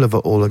middle of it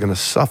all, are going to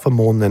suffer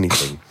more than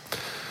anything.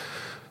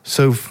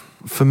 So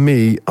for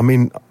me, I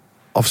mean,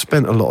 I've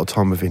spent a lot of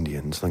time with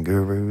Indians and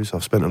gurus.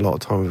 I've spent a lot of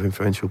time with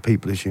influential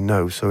people, as you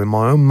know. So in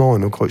my own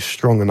mind, I'm quite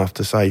strong enough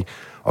to say,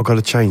 I've got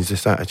to change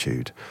this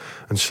attitude.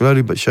 And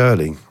slowly but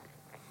surely,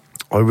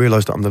 I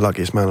realised that I'm the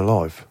luckiest man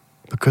alive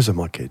because of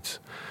my kids.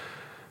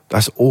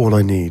 That's all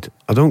I need.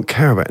 I don't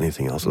care about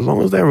anything else. As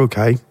long as they're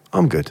okay,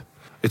 I'm good.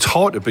 It's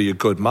hard to be a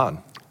good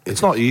man.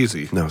 It's not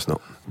easy. No, it's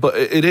not. But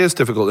it is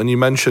difficult. And you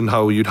mentioned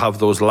how you'd have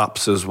those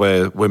lapses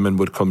where women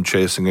would come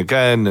chasing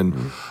again,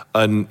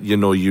 and you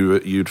know,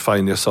 you'd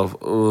find yourself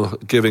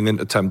giving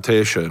into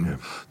temptation. Yeah.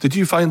 Did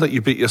you find that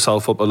you beat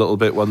yourself up a little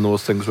bit when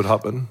those things would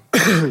happen?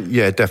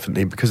 Yeah,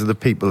 definitely. Because of the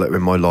people that are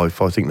in my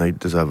life, I think they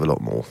deserve a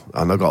lot more.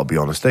 And I've got to be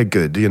honest, they're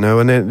good, you know,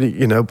 and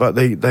you know, but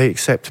they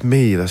accept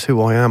me. That's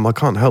who I am. I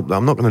can't help that.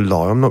 I'm not going to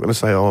lie. I'm not going to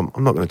say, oh,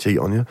 I'm not going to cheat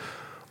on you.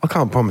 I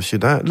can't promise you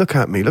that. Look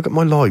at me. Look at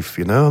my life,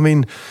 you know. I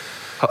mean,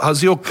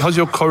 Has your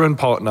current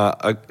partner,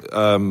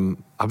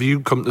 have you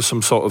come to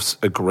some sort of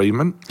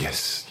agreement?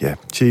 Yes, yeah.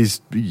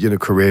 She's, you know,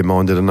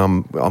 career-minded, and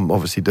I'm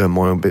obviously doing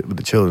my own bit with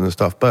the children and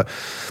stuff. But,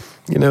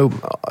 you know,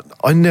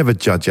 I never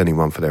judge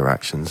anyone for their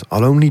actions.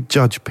 I'll only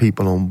judge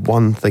people on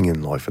one thing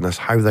in life, and that's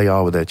how they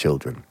are with their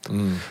children.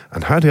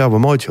 And how they are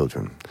with my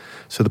children.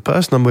 So the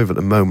person I'm with at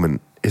the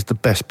moment is the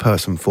best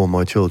person for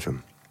my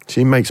children.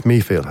 She makes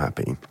me feel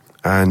happy,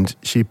 and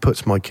she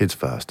puts my kids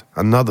first.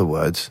 In other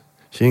words,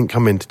 she didn't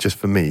come in just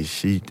for me.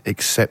 She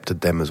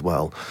accepted them as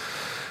well.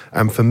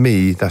 And for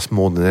me, that's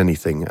more than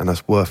anything. And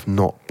that's worth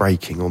not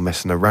breaking or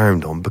messing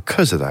around on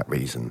because of that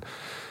reason.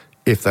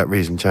 If that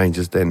reason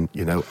changes, then,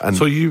 you know... And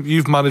so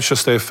you've managed to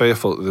stay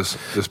faithful to this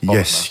partner?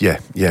 Yes,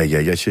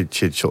 yeah.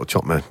 She'd sort of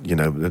chop me, you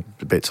know,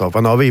 the bits off.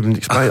 And I've even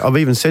explained, I've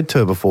even said to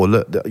her before,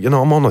 look, you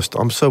know, I'm honest.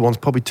 I'm so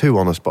honest, probably too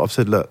honest. But I've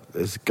said, look,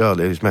 there's a girl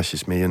who's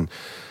messaged me and...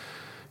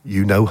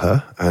 You know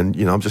her, and,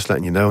 you know, I'm just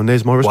letting you know, and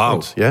there's my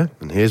response. Wow. Yeah,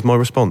 and here's my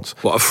response.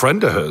 What, a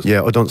friend of hers?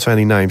 Yeah, I don't say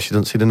any names. She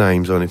doesn't see the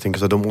names or anything,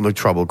 because I don't want no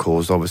trouble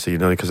caused, obviously, you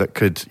know, because that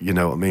could, you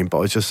know what I mean.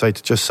 But I just say,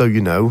 just so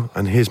you know,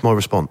 and here's my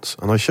response.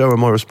 And I show her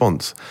my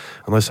response.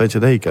 And I say to her,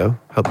 there you go,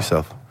 help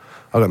yourself.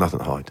 I've got nothing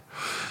to hide.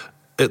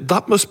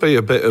 That must be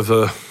a bit of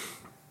a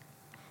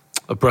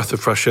breath of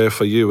fresh air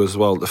for you as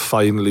well, to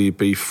finally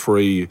be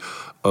free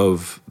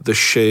of the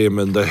shame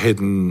and the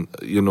hidden,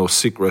 you know,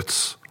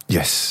 secrets.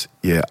 Yes,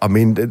 yeah. I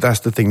mean, that's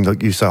the thing,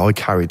 like you say, I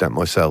carried that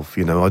myself,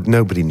 you know.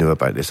 Nobody knew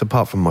about this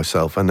apart from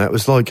myself. And that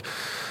was like,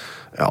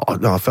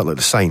 I felt like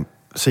the saint.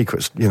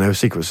 Secret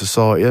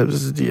society.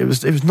 It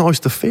was nice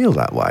to feel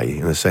that way,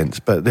 in a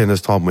sense. But then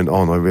as time went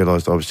on, I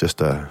realised I was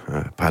just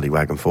a paddy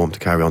wagon for him to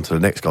carry on to the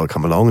next guy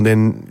come along. And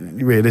then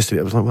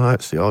realistically, I was like, well,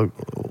 actually,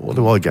 what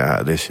do I get out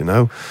of this, you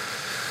know?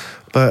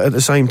 But at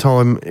the same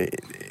time...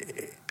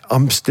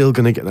 I'm still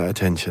going to get that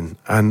attention,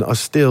 and I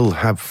still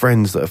have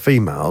friends that are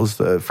females,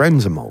 that are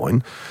friends of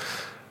mine.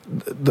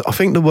 I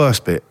think the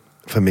worst bit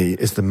for me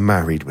is the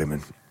married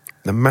women.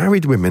 The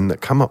married women that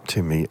come up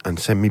to me and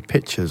send me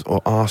pictures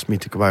or ask me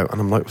to go out,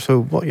 and I'm like,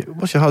 so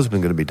what's your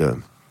husband going to be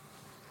doing?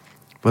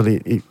 Well,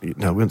 we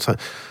don't say...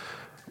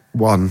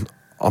 One,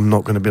 I'm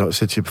not going to be, like I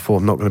said to you before,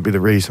 I'm not going to be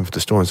the reason for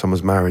destroying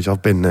someone's marriage.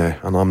 I've been there,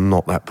 and I'm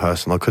not that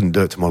person. I couldn't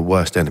do it to my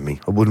worst enemy.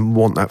 I wouldn't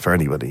want that for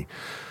anybody.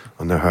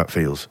 I know how it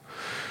feels.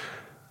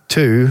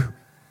 Two,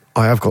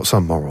 I have got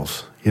some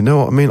morals. You know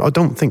what I mean? I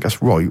don't think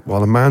that's right,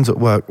 while a man's at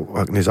work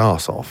working his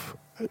arse off,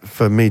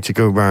 for me to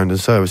go round and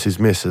service his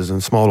missus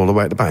and smile all the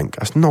way at the bank.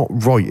 That's not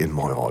right in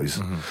my eyes.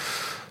 Mm-hmm.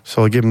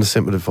 So I give him the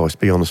simple advice,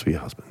 be honest with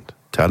your husband.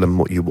 Tell him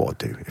what you want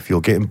to do. If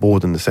you're getting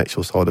bored in the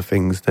sexual side of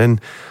things,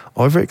 then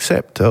either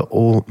accept it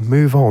or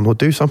move on or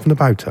do something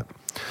about it.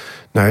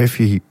 Now, if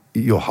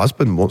your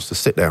husband wants to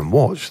sit there and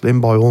watch,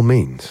 then by all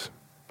means.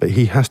 But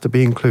he has to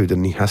be included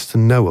and he has to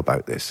know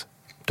about this.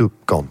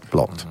 Gone,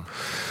 blocked.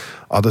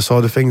 Other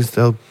side of things,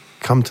 they'll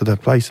come to their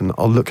place and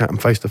I'll look at them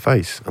face to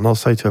face and I'll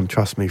say to them,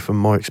 trust me, from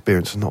my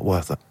experience, it's not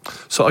worth it.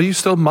 So are you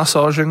still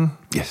massaging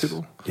yes.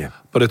 people? Yeah.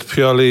 But it's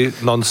purely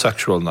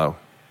non-sexual now?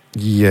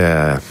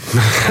 Yeah.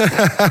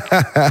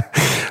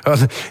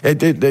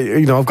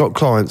 You know, I've got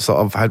clients that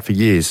I've had for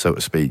years, so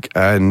to speak,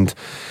 and...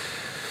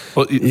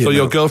 Well, so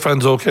your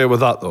girlfriend's okay with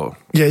that, though?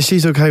 Yeah,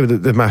 she's okay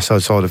with the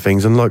massage side of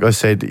things. And like I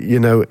said,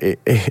 you know,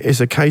 it's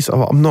a case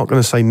of, I'm not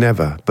going to say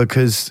never,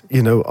 because,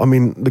 you know, I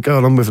mean, the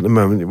girl I'm with at the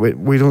moment,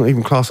 we don't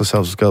even class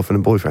ourselves as girlfriend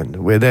and boyfriend.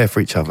 We're there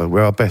for each other.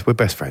 We're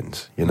best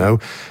friends, you know.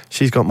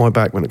 She's got my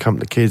back when it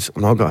comes to kids,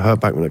 and I've got her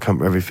back when it comes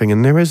to everything.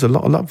 And there is a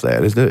lot of love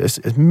there.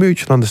 It's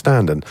mutual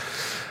understanding.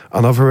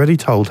 And I've already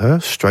told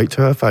her, straight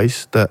to her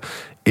face, that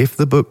if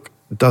the book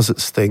does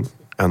its thing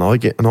and I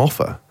get an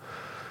offer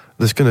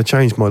that's going to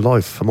change my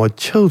life for my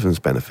children's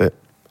benefit,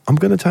 I'm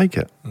going to take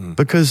it.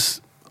 Because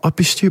I'd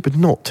be stupid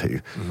not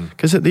to.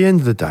 Because at the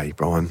end of the day,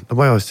 Brian, the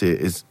way I see it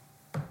is,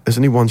 there's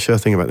only one sure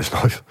thing about this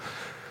life.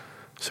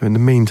 So in the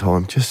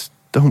meantime, just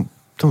don't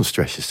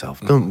stress yourself.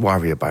 Don't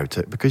worry about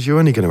it, because you're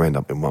only going to end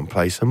up in one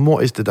place. And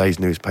what is today's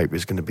newspaper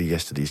is going to be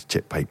yesterday's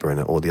chip paper in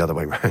it, or the other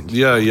way around.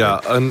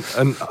 Yeah. And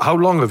how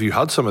long have you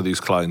had some of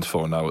these clients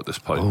for now at this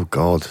point? Oh,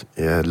 God.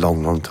 Yeah,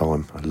 long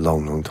time. A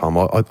long time.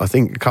 I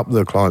think a couple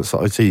of the clients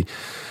that I see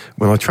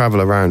when I travel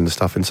around and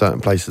stuff in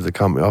certain places of the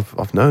company,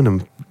 I've known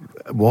them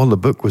while the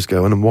book was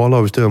going and while I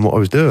was doing what I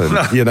was doing,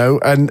 you know,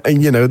 and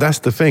you know, that's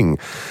the thing.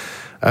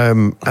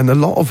 And a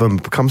lot of them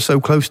become so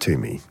close to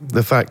me.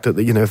 The fact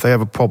that, you know, if they have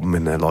a problem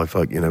in their life,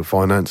 like, you know,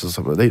 finance or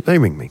something, they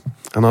ring me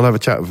and I'll have a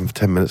chat with them for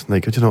 10 minutes and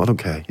they go, do you know what, I don't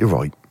care, you're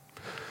right.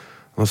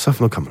 And And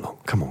something will come along.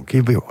 Come on,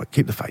 you'll be all right.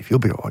 Keep the faith. You'll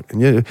be all right.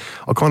 And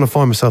I kind of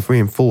find myself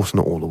reinforcing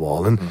it all the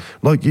while. And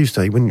like you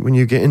say, when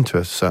you get into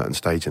a certain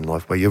stage in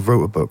life where you've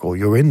wrote a book or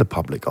you're in the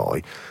public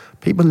eye,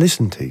 people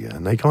listen to you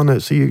and they kind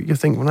of, so you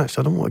think, well,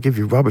 actually, I don't want to give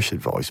you rubbish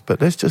advice,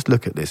 but let's just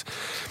look at this.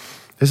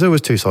 There's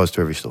always two sides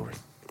to every story.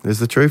 There's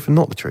the truth and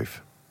not the truth.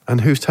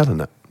 And who's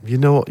telling it? You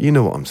know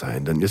what I'm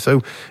saying, don't you?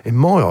 So in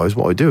my eyes,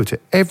 what I do to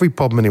every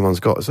problem anyone's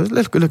got is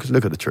let's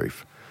look at the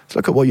truth. Let's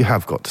look at what you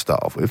have got to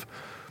start off with.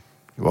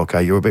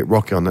 Okay, you're a bit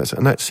rocky on that.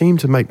 And that seemed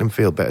to make them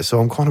feel better. So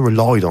I'm kind of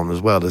relied on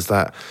as well as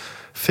that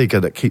figure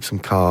that keeps them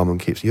calm and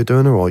keeps, you're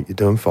doing all right, you're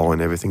doing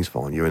fine, everything's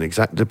fine. You're in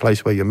exactly the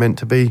place where you're meant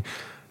to be.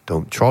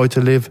 Don't try to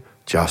live,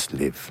 just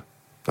live.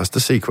 That's the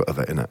secret of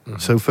it, isn't it? Mm-hmm.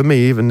 So for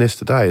me, even this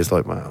today is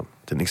like, wow,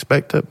 didn't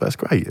expect it, but that's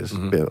great.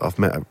 I've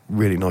met a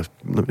really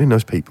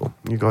nice people.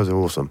 You guys are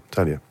awesome,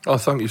 tell you. Oh,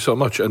 thank you so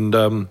much. And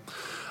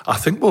I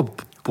think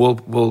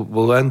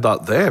we'll end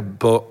that there.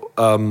 But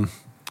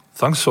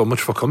thanks so much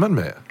for coming,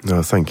 mate.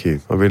 No, thank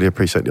you. I really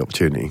appreciate the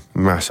opportunity,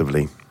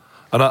 massively.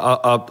 And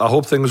I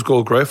hope things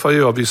go great for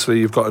you. Obviously,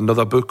 you've got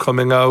another book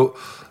coming out.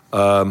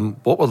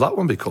 What will that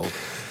one be called?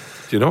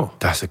 Do you know?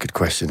 That's a good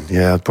question.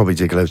 Yeah, probably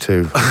Gigolo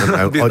 2.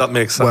 That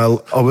makes sense.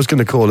 Well, I was going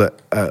to call it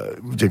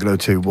Gigolo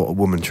 2, What a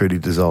Woman Truly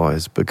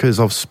Desires, because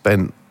I've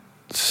spent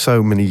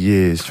so many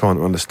years trying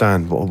to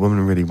understand what a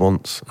woman really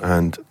wants.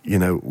 And,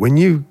 when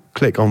you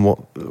click on what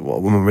a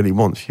woman really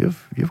wants,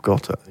 you've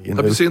got it.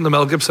 Have you seen the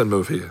Mel Gibson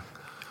movie?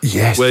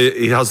 Yes. Where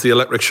he has the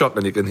electric shock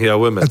and you can hear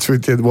women. That's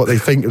what they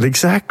think.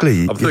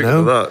 Exactly. I'm thinking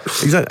of that.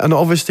 Exactly. And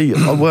obviously,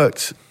 I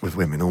worked with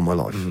women all my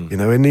life. In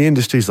the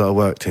industries that I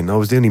worked in, I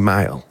was the only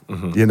male.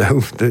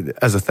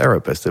 As a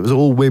therapist, it was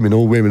all women. I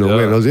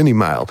was the only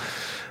male.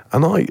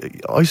 And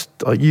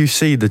you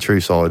see the true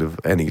side of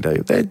any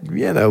day.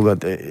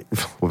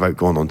 Without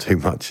going on too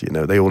much,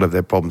 they all have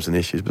their problems and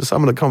issues. But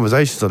some of the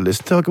conversations I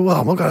listen to, I go,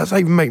 oh my God, that's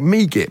even make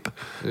me gip.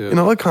 Yeah.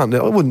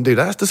 I wouldn't do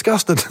that. That's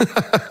disgusting.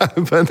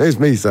 But there's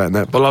me saying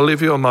that. Well, I'll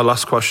leave you on my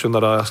last question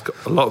that I ask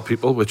a lot of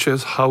people, which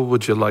is, how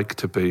would you like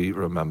to be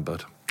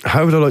remembered?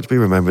 How would I like to be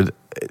remembered?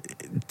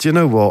 Do you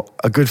know what?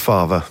 A good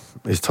father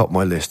is top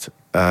my list.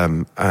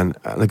 And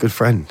a good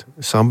friend,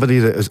 somebody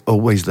that is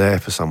always there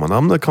for someone.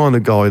 I'm the kind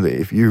of guy that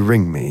if you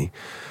ring me,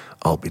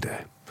 I'll be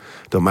there.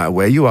 Don't matter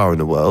where you are in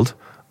the world,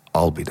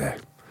 I'll be there.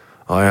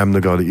 I am the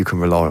guy that you can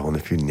rely on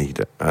if you need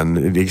it. And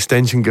the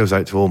extension goes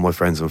out to all my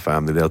friends and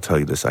family. They'll tell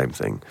you the same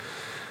thing.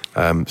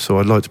 So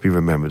I'd like to be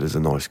remembered as a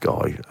nice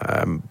guy,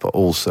 but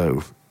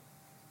also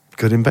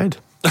good in bed.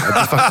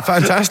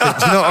 Fantastic,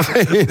 do you know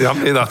what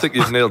I mean? I think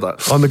you've nailed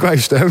that. On the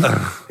gravestone,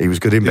 he was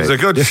good in bed. He's a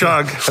good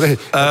shag.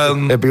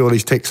 There'd be all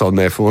these ticks on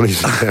there for him.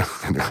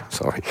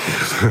 Sorry.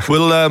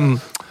 Well,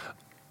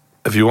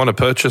 if you want to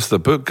purchase the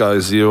book,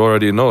 guys, you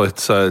already know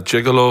it's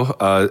Gigolo.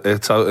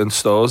 It's out in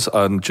stores,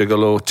 and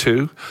Gigolo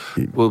 2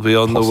 will be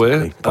on the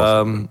way.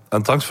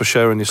 And thanks for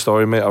sharing your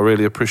story, mate. I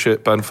really appreciate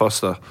it. Ben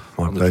Foster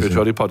on the True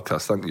Geordie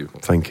podcast. Thank you.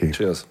 Thank you.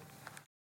 Cheers.